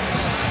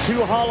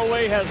 2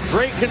 Holloway has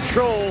great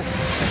control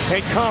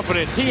and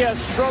confidence. He has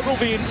struggled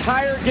the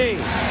entire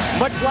game,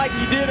 much like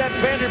he did at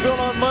Vanderbilt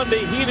on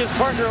Monday, he and his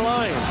partner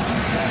Lyons.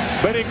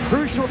 But in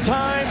crucial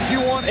times,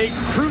 you want a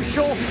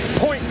crucial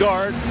point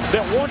guard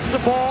that wants the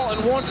ball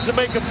and wants to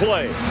make a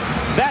play.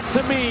 That,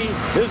 to me,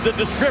 is the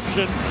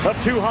description of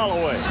 2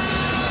 Holloway.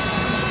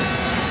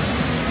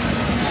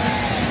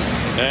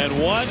 And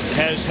what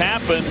has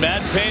happened,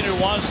 Matt Painter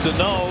wants to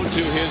know, to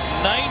his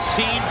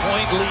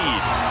 19-point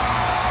lead.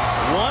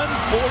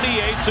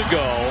 1:48 to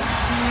go.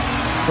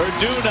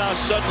 Purdue now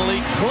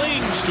suddenly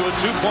clings to a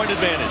 2-point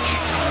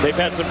advantage. They've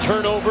had some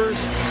turnovers,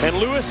 and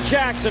Lewis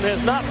Jackson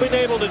has not been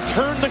able to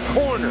turn the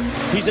corner.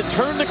 He's a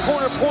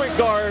turn-the-corner point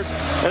guard,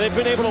 and they've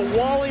been able to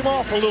wall him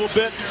off a little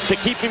bit to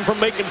keep him from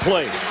making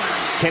plays.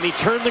 Can he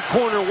turn the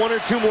corner 1 or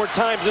 2 more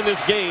times in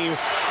this game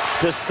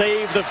to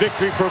save the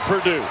victory for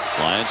Purdue?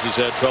 Lyons has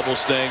had trouble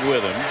staying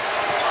with him.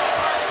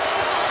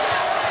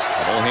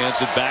 Hummel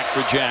hands it back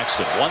for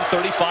Jackson.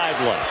 1:35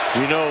 left.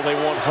 You know they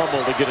want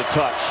Hummel to get a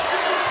touch.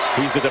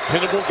 He's the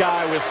dependable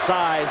guy with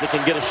size that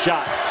can get a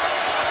shot.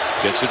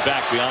 Gets it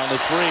back beyond the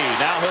 3.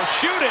 Now he'll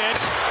shoot it.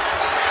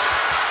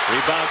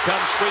 Rebound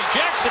comes free.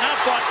 Jackson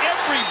outfought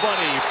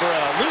everybody for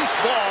a loose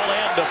ball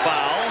and a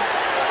foul.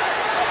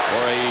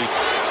 For a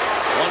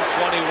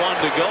 1:21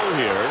 to go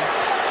here.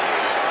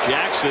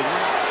 Jackson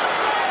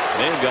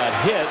may have got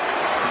hit.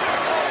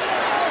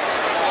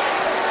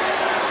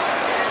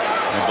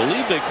 I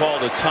believe they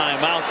called a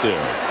timeout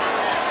there.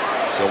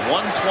 So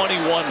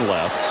 1:21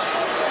 left.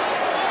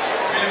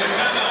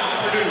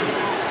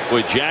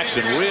 Boy,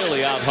 Jackson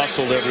really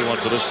out-hustled everyone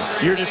for this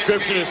one. Your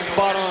description is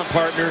spot on,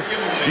 partner.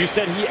 You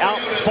said he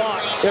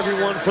out-fought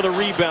everyone for the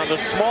rebound. The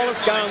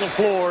smallest guy on the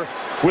floor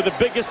with the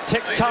biggest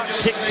tick-tock,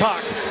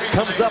 tick-tock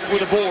comes up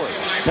with a board.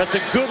 That's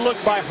a good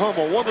look by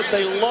Hummel, one that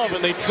they love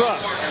and they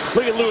trust.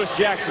 Look at Lewis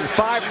Jackson,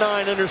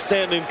 5'9",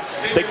 understanding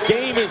the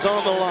game is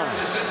on the line.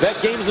 That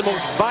game is the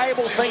most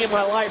valuable thing in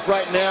my life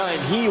right now,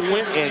 and he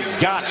went and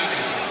got it.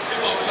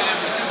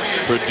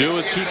 Purdue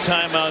with 2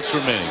 timeouts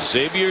remaining.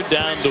 Xavier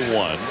down to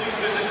 1.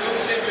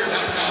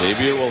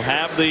 Xavier will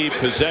have the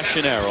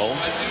possession arrow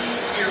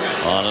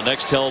on the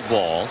next held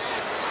ball.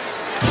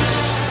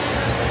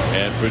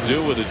 And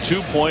Purdue with a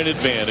 2-point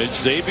advantage.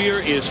 Xavier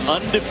is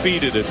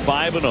undefeated at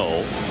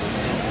 5-0.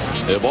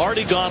 They've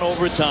already gone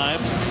overtime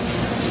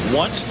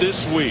once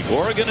this week.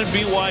 Oregon and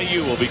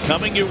BYU will be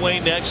coming your way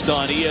next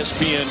on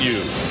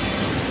ESPNU.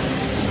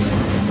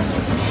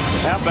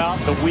 How about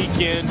the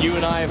weekend you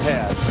and I have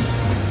had?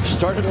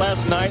 Started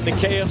last night in the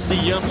KFC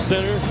Yum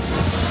Center.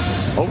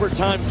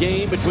 Overtime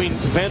game between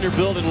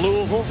Vanderbilt and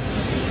Louisville.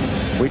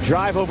 We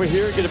drive over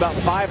here, get about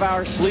 5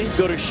 hours sleep,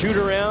 go to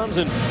shoot-arounds,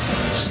 and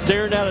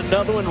staring at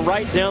another one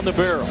right down the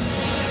barrel. I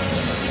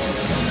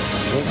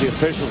think the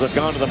officials have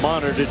gone to the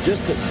monitor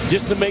just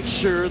to make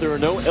sure there are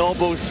no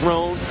elbows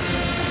thrown.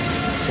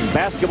 Some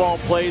basketball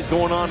plays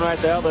going on right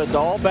there. That's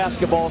all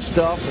basketball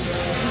stuff.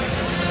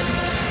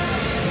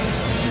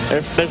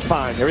 That's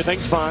fine.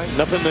 Everything's fine.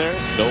 Nothing there.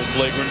 No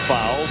flagrant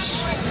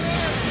fouls.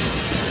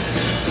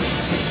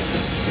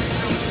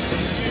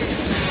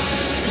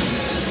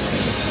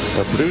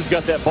 But Purdue's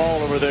got that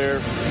ball over there.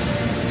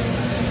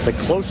 The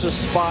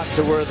closest spot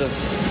to where the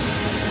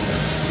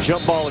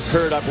jump ball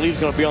occurred, I believe, is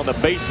going to be on the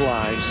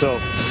baseline. So,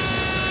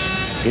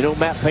 you know,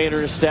 Matt Painter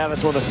and his staff,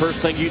 that's one of the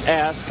first things you'd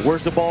ask,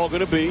 where's the ball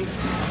going to be?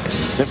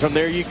 Then from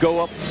there, you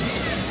go up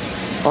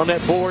on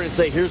that board and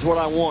say, here's what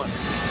I want.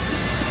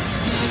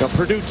 Now,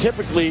 Purdue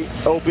typically,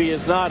 OB,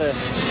 is not a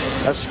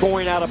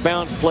scoring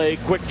out-of-bounds play,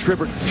 quick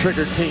trigger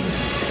team.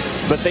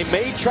 But they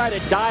may try to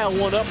dial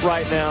one up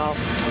right now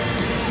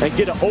and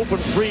get an open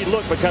free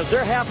look because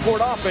their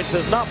half-court offense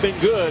has not been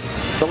good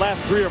the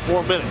last 3 or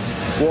 4 minutes.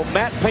 Well,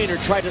 Matt Painter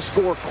tried to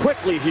score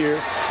quickly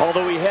here,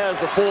 although he has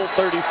the full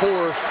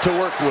 34 to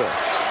work with.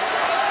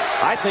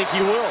 I think he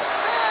will.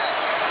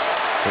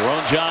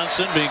 Tyrone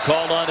Johnson being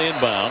called on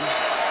inbound.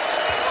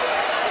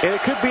 And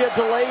it could be a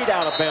delayed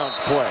out-of-bounds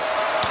play,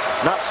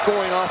 not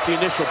scoring off the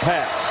initial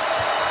pass.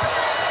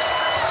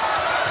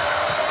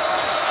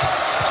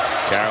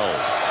 Carroll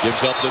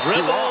gives up the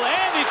dribble,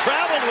 and he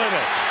traveled with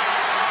it.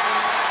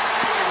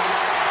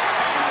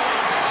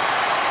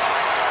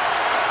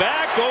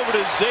 Back over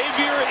to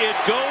Xavier. It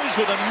goes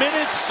with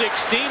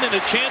 1:16 and a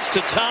chance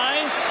to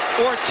tie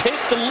or take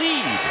the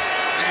lead.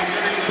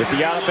 If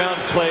the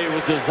out-of-bounds play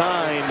was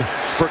designed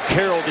for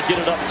Carroll to get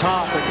it up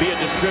top and be a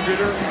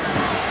distributor,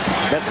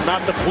 that's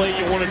not the play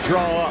you want to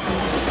draw up.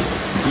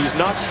 He's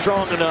not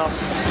strong enough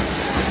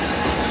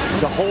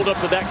to hold up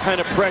to that kind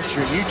of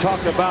pressure. You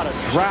talk about a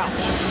drought.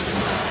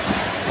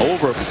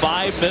 Over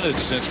 5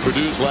 minutes since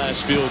Purdue's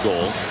last field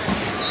goal.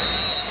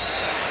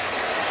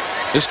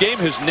 This game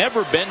has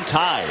never been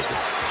tied.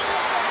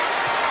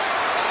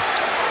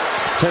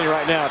 I'll tell you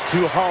right now,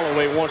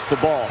 Holloway wants the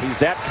ball. He's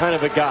that kind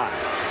of a guy.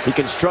 He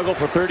can struggle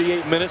for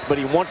 38 minutes, but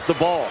he wants the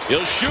ball.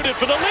 He'll shoot it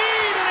for the lead,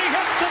 and he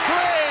hits the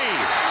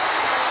 3.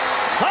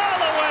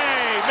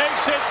 Holloway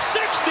makes it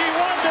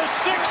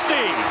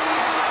 61-60.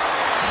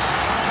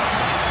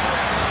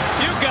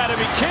 You got to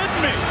be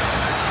kidding me.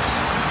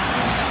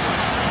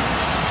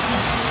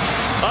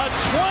 A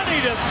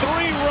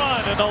 20-3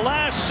 run in the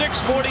last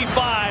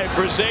 6:45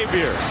 for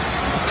Xavier.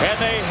 And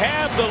they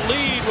have the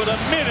lead with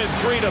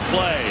 1:03 to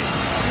play.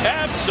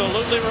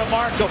 Absolutely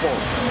remarkable.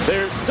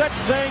 There's such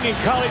thing in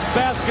college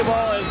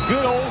basketball as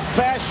good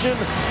old-fashioned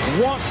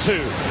want to.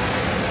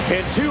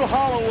 And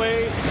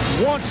Holloway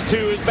wants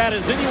to as bad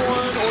as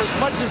anyone or as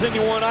much as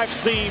anyone I've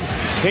seen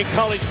in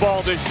college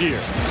ball this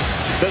year.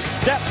 The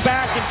step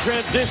back and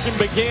transition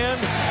began.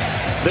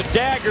 The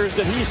daggers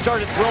that he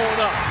started throwing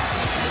up.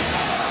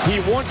 He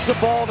wants the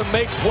ball to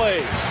make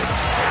plays.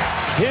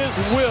 His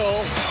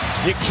will,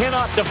 you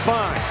cannot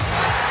define.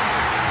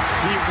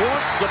 He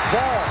wants the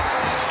ball.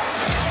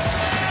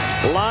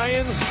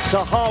 Lions to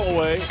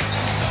Holloway.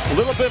 A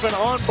little bit of an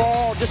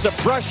on-ball, just a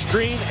brush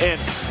screen, and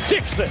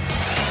sticks it.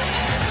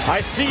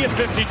 I see you,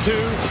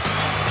 52.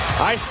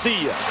 I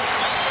see you.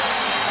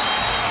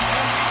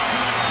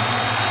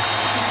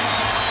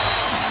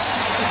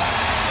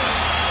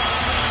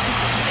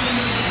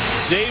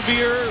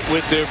 Xavier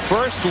with their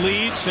first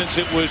lead since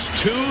it was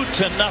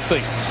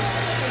 2-0.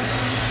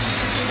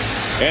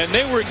 And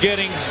they were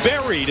getting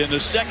buried in the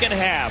second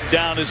half,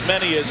 down as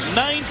many as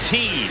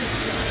 19.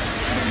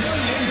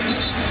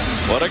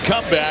 What a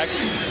comeback.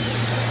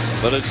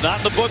 But it's not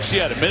in the books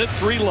yet.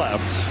 1:03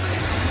 left.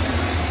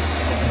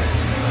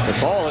 The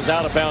ball is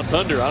out of bounds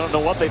under. I don't know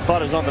what they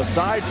thought it was on the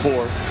side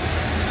for.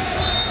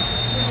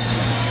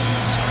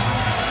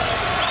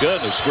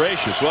 Goodness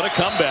gracious, what a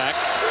comeback.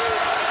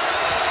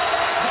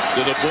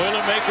 Do the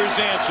Boilermakers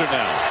answer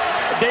now?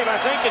 Dave, I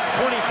think it's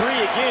 23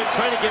 again,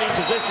 trying to get in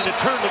position to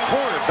turn the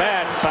corner.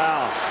 Bad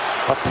foul.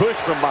 A push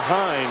from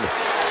behind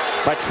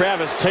by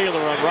Travis Taylor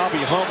on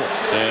Robbie Hummel.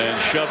 And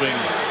shoving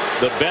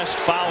the best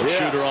foul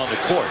shooter on the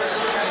court.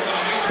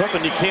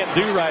 Something you can't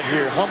do right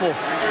here. Hummel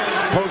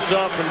posts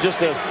up and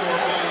just a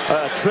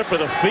trip of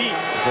the feet.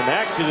 It's an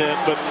accident,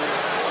 but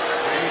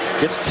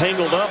gets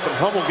tangled up and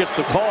Hummel gets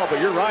the call. But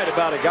you're right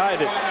about a guy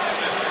that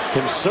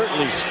can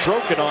certainly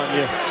stroke it on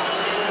you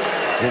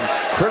in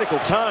critical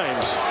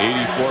times.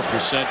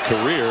 84%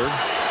 career.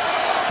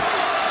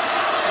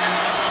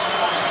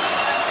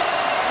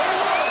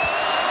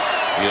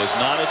 He has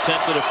not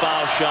attempted a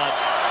foul shot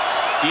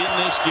in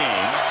this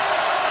game.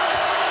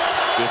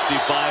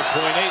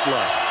 55.8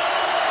 left.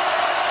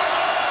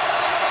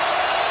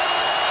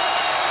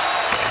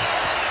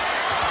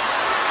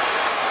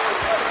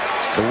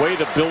 The way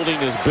the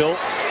building is built,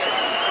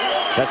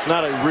 that's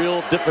not a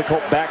real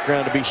difficult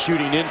background to be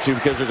shooting into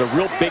because there's a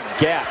real big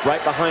gap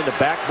right behind the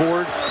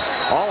backboard.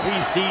 All he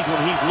sees when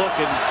he's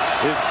looking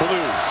is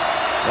blue.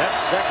 That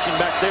section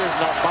back there is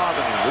not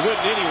bothering him. It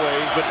wouldn't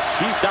anyways, but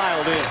he's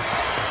dialed in.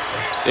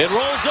 It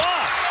rolls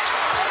off.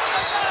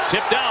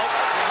 Tipped out.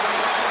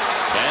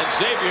 And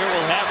Xavier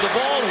will have the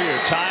ball here,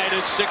 tied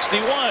at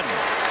 61.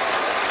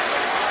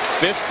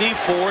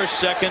 54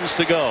 seconds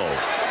to go.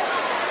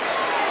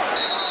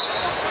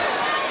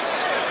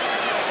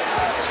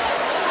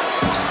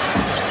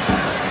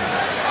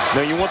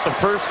 Now you want the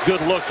first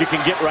good look you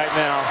can get right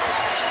now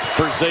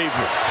for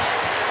Xavier.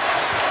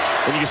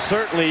 And you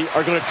certainly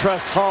are going to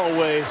trust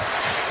Holloway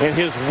and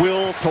his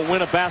will to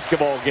win a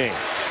basketball game.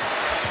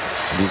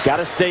 He's got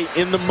to stay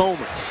in the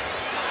moment.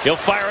 He'll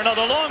fire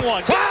another long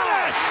one.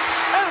 That's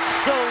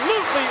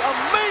absolutely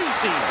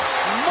amazing.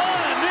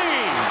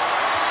 Money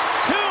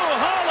to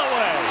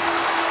Holloway.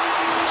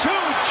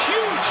 Two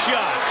huge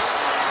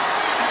shots.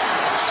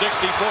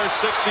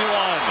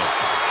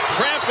 64-61.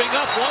 Cramping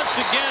up once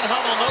again.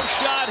 Hummel, no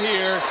shot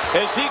here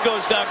as he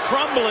goes down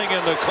crumbling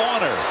in the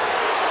corner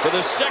for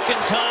the second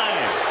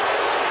time.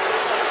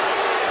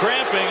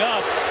 Cramping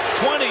up.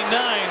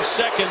 29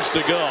 seconds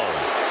to go.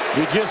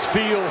 You just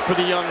feel for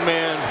the young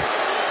man.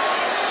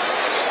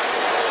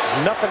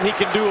 There's nothing he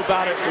can do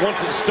about it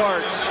once it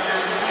starts.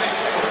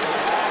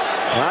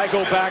 And I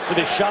go back to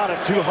the shot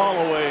at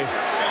Holloway.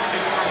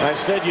 I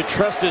said you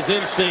trust his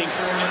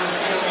instincts.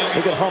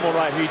 Look at Hummel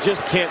right here. He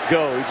just can't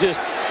go. He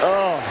just,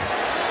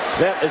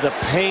 that is a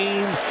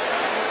pain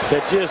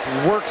that just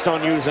works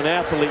on you as an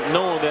athlete,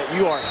 knowing that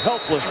you are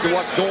helpless to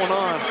what's going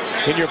on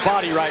in your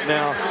body right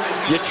now.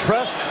 You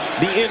trust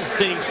the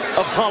instincts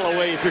of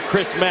Holloway if you're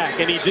Chris Mack,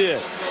 and he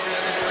did.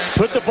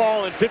 Put the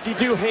ball in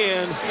 52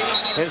 hands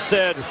and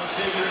said,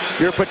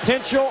 you're a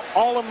potential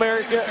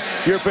All-America,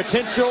 you're a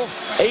potential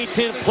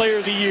A-10 Player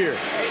of the Year.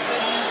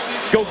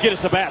 Go get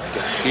us a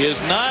basket. He has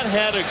not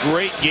had a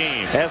great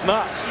game. Has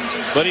not.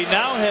 But he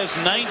now has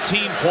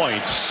 19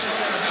 points.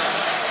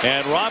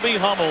 And Robbie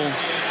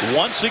Hummel,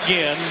 once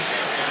again,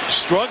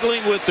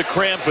 struggling with the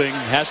cramping,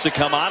 has to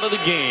come out of the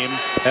game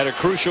at a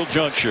crucial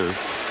juncture.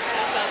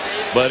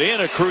 But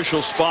in a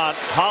crucial spot,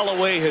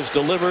 Holloway has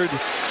delivered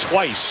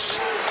twice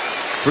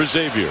for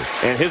Xavier.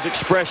 And his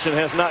expression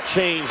has not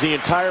changed the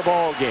entire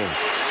ball game.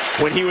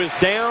 When he was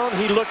down,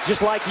 he looked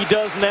just like he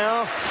does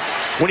now.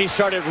 When he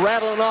started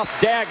rattling off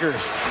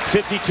daggers,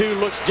 52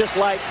 looks just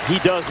like he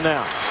does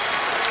now.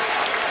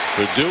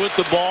 Purdue with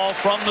the ball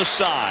from the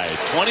side.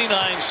 29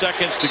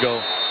 seconds to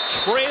go.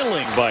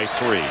 Trailing by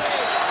 3.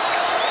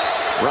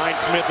 Ryan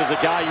Smith is a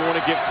guy you want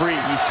to get free.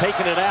 He's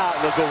taking it out,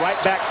 and they'll go right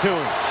back to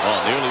him. Oh,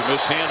 nearly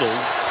mishandled.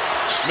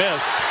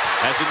 Smith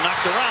has it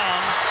knocked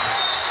around.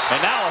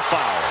 And now a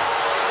foul.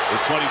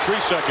 With 23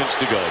 seconds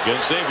to go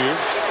against Xavier.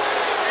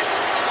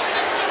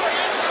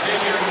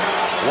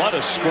 What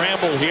a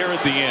scramble here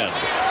at the end.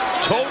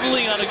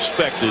 Totally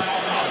unexpected.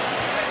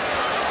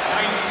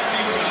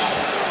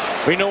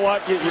 You know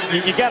what?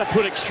 You got to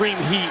put extreme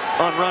heat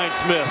on Ryan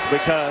Smith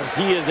because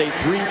he is a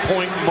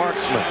three-point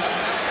marksman.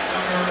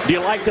 Do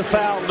you like the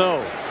foul?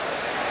 No.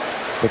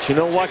 But you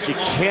know what? You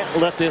can't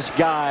let this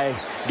guy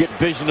get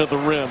vision of the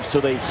rim, so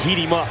they heat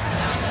him up.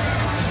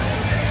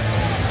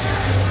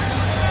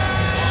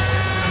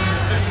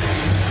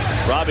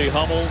 Robbie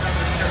Hummel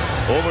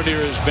over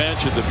near his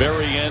bench at the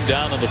very end,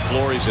 down on the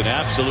floor. He's in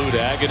absolute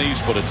agony.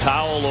 He's put a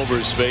towel over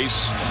his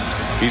face.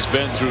 He's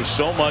been through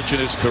so much in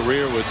his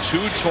career with 2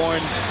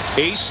 torn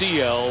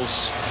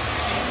ACLs,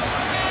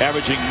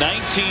 averaging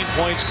 19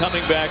 points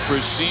coming back for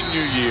his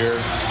senior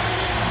year.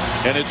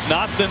 And it's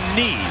not the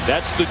knee.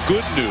 That's the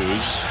good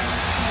news.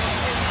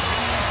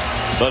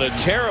 But a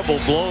terrible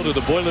blow to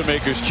the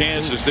Boilermakers'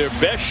 chances. Their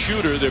best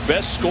shooter, their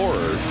best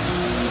scorer,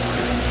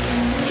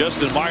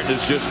 Justin Martin,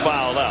 has just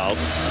fouled out.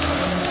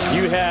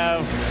 You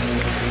have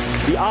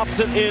the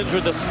opposite ends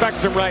of the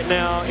spectrum right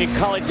now in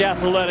college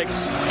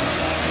athletics.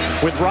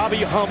 with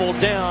Robbie Hummel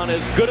down,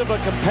 as good of a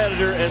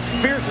competitor, as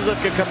fierce as a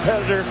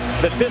competitor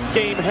that this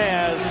game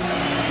has.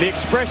 The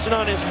expression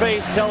on his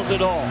face tells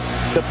it all.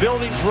 The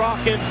building's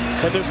rocking,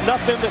 and there's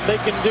nothing that they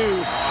can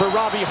do for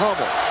Robbie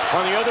Hummel.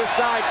 On the other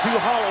side,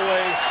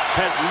 Holloway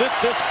has lit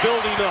this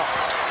building up.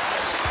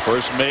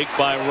 First make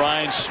by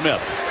Ryan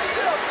Smith.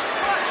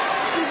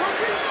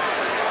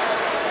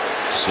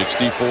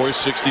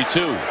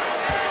 64-62.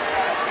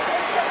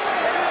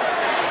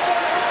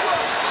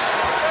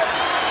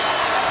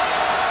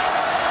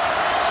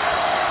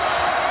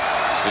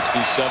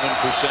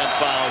 .67%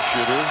 foul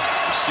shooter,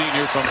 the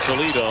senior from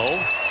Toledo,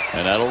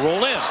 and that'll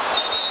roll in.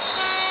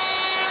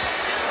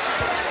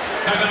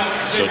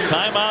 So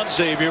timeout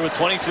Xavier with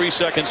 23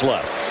 seconds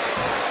left.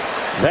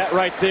 That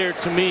right there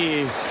to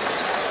me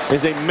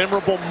is a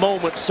memorable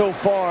moment so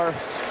far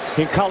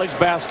in college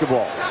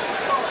basketball.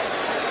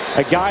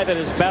 A guy that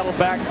has battled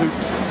back through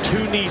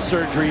 2 knee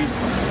surgeries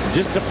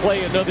just to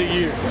play another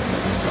year.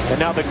 And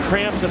now the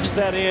cramps have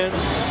set in.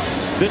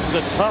 This is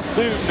a tough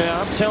dude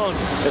now. I'm telling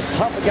you, as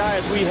tough a guy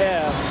as we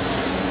have,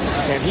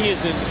 and he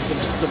is in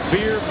some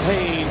severe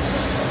pain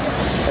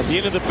at the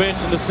end of the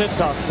bench in the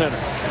Cintas Center.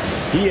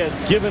 He has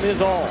given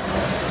his all.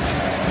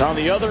 And on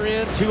the other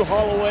end,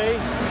 Holloway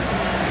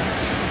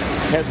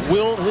has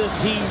willed his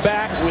team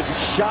back with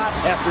shot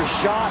after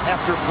shot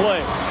after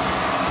play.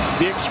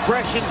 The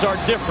expressions are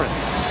different.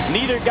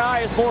 Neither guy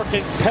is more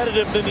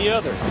competitive than the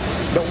other.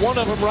 But one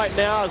of them right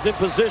now is in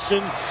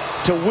position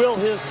to will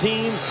his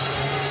team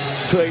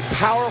to a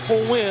powerful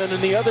win,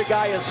 and the other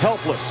guy is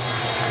helpless.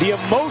 The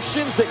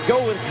emotions that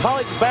go with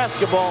college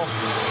basketball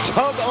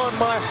tug on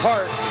my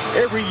heart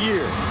every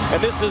year.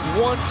 And this is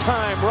one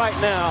time right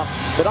now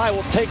that I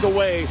will take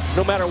away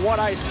no matter what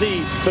I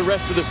see the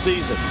rest of the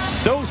season.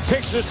 Those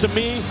pictures to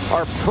me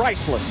are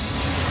priceless.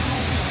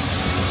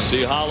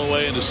 See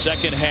Holloway in the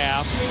second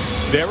half.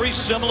 Very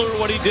similar to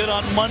what he did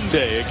on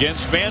Monday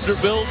against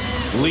Vanderbilt,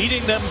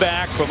 leading them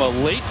back from a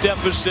late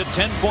deficit,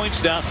 10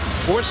 points down,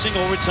 forcing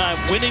overtime,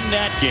 winning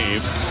that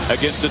game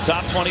against a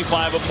top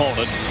 25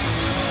 opponent.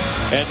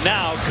 And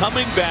now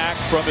coming back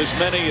from as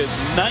many as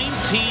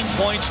 19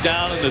 points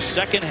down in the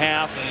second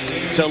half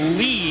to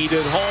lead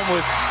at home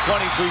with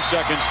 23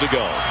 seconds to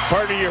go.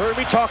 Partner, you heard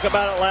me talk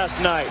about it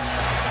last night.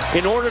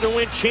 In order to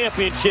win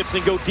championships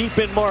and go deep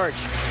in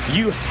March,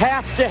 you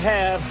have to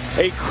have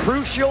a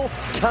crucial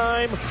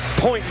time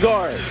point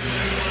guard.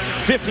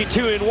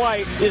 52 in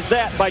white is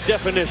that by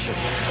definition.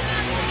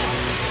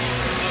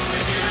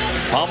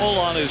 Hummel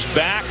on his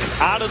back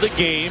out of the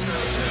game.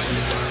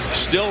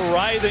 Still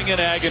writhing in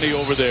agony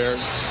over there.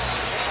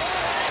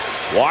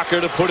 Walker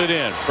to put it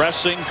in.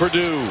 Pressing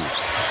Purdue.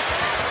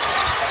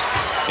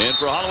 In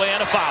for Holloway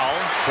and a foul.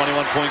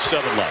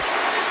 21.7 left.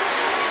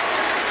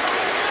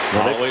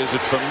 Holloway is a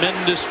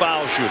tremendous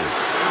foul shooter.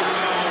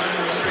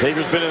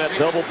 Xavier's been in that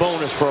double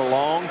bonus for a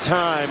long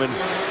time, and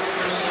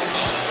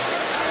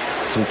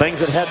some things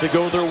that had to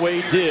go their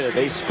way did.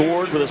 They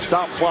scored with a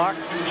stop clock.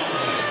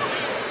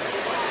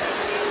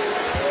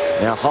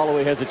 Now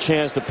Holloway has a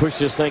chance to push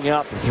this thing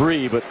out to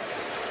 3, but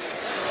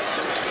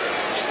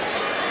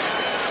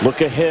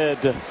look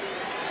ahead to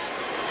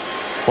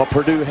what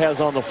Purdue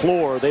has on the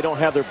floor. They don't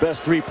have their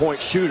best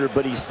three-point shooter,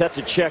 but he's set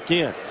to check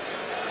in.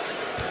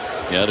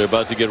 Yeah, they're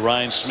about to get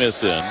Ryan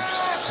Smith in.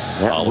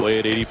 Holloway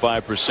at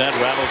 85%.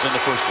 Rattles in the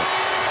first one.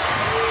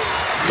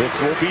 This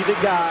will be the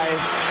guy,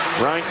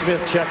 Ryan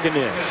Smith, checking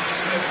in.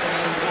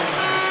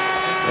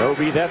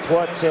 That's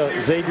what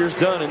Xavier's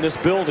done in this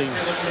building.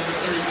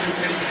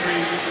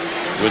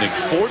 Winning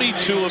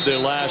 42 of their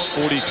last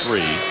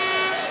 43.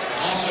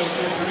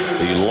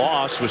 The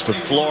loss was to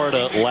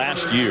Florida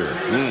last year.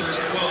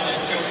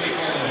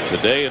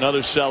 Today,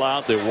 another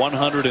sellout. They're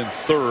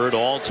 103rd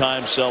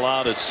all-time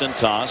sellout at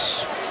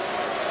Cintas.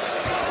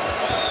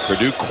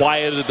 Purdue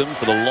quieted them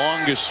for the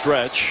longest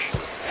stretch,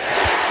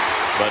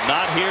 but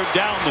not here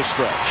down the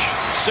stretch.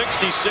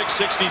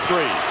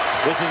 66-63.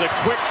 This is a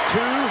quick 2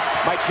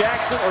 by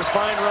Jackson or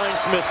find Ryan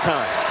Smith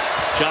time.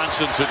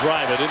 Johnson to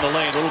drive it in the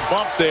lane. Little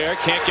bump there.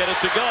 Can't get it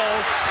to go.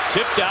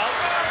 Tipped out.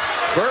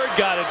 Bird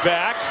got it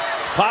back.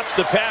 Pops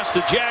the pass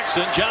to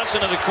Jackson.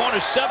 Johnson in the corner,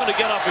 7 to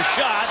get off a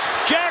shot.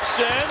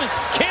 Jackson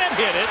can't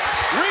hit it.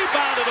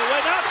 Rebounded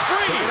away. Now it's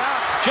free.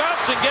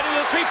 Johnson getting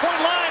to the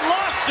three-point line.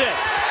 Lost it.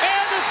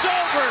 And it's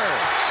over.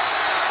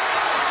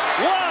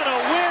 What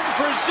a win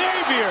for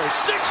Xavier.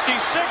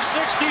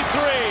 66-63.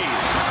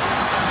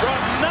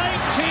 From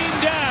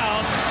 19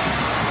 down.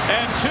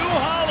 And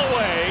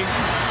Holloway,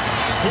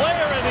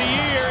 player of the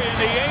year in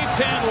the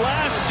A-10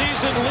 last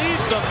season,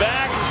 leads them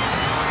back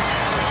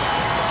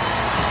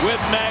with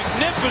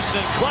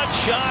magnificent clutch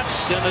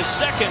shots in the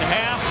second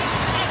half.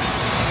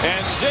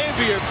 And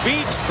Xavier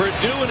beats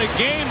Purdue in a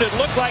game that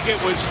looked like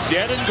it was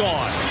dead and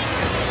gone.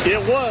 It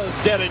was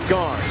dead and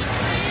gone.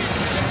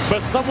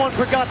 But someone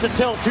forgot to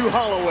tell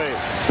Holloway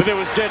that it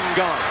was dead and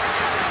gone.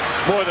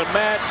 Boy, the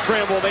mad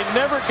scramble. They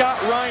never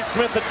got Ryan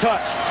Smith a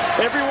touch.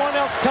 Everyone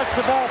else touched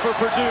the ball for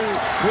Purdue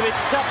with the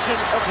exception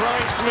of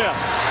Ryan Smith.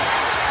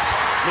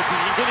 If you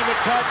can get him a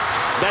touch,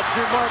 that's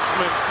your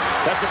marksman.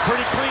 That's a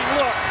pretty clean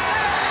look.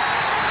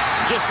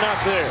 just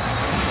not there.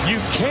 You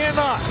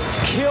cannot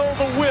kill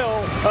the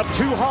will of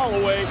 2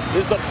 Holloway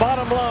is the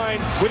bottom line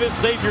with this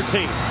Xavier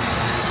team.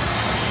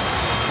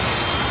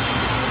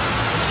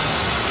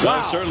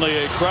 Well,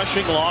 certainly a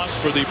crushing loss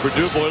for the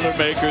Purdue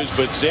Boilermakers,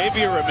 but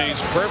Xavier remains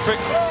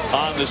perfect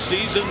on the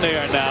season. They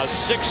are now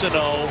 6-0.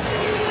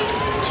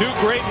 2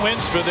 great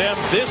wins for them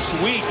this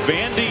week.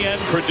 Vandy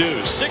and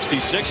Purdue,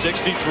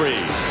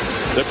 66-63.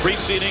 The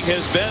preceding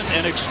has been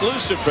an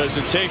exclusive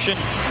presentation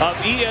of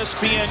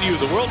ESPNU,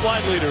 the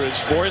worldwide leader in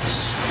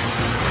sports.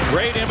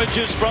 Great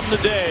images from the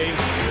day,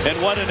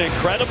 and what an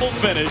incredible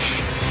finish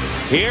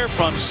here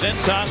from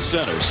Cintas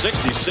Center,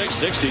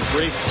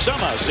 66-63.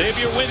 Somehow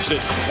Xavier wins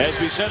it as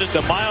we send it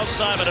to Miles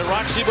Simon and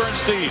Roxy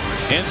Bernstein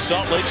in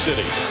Salt Lake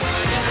City.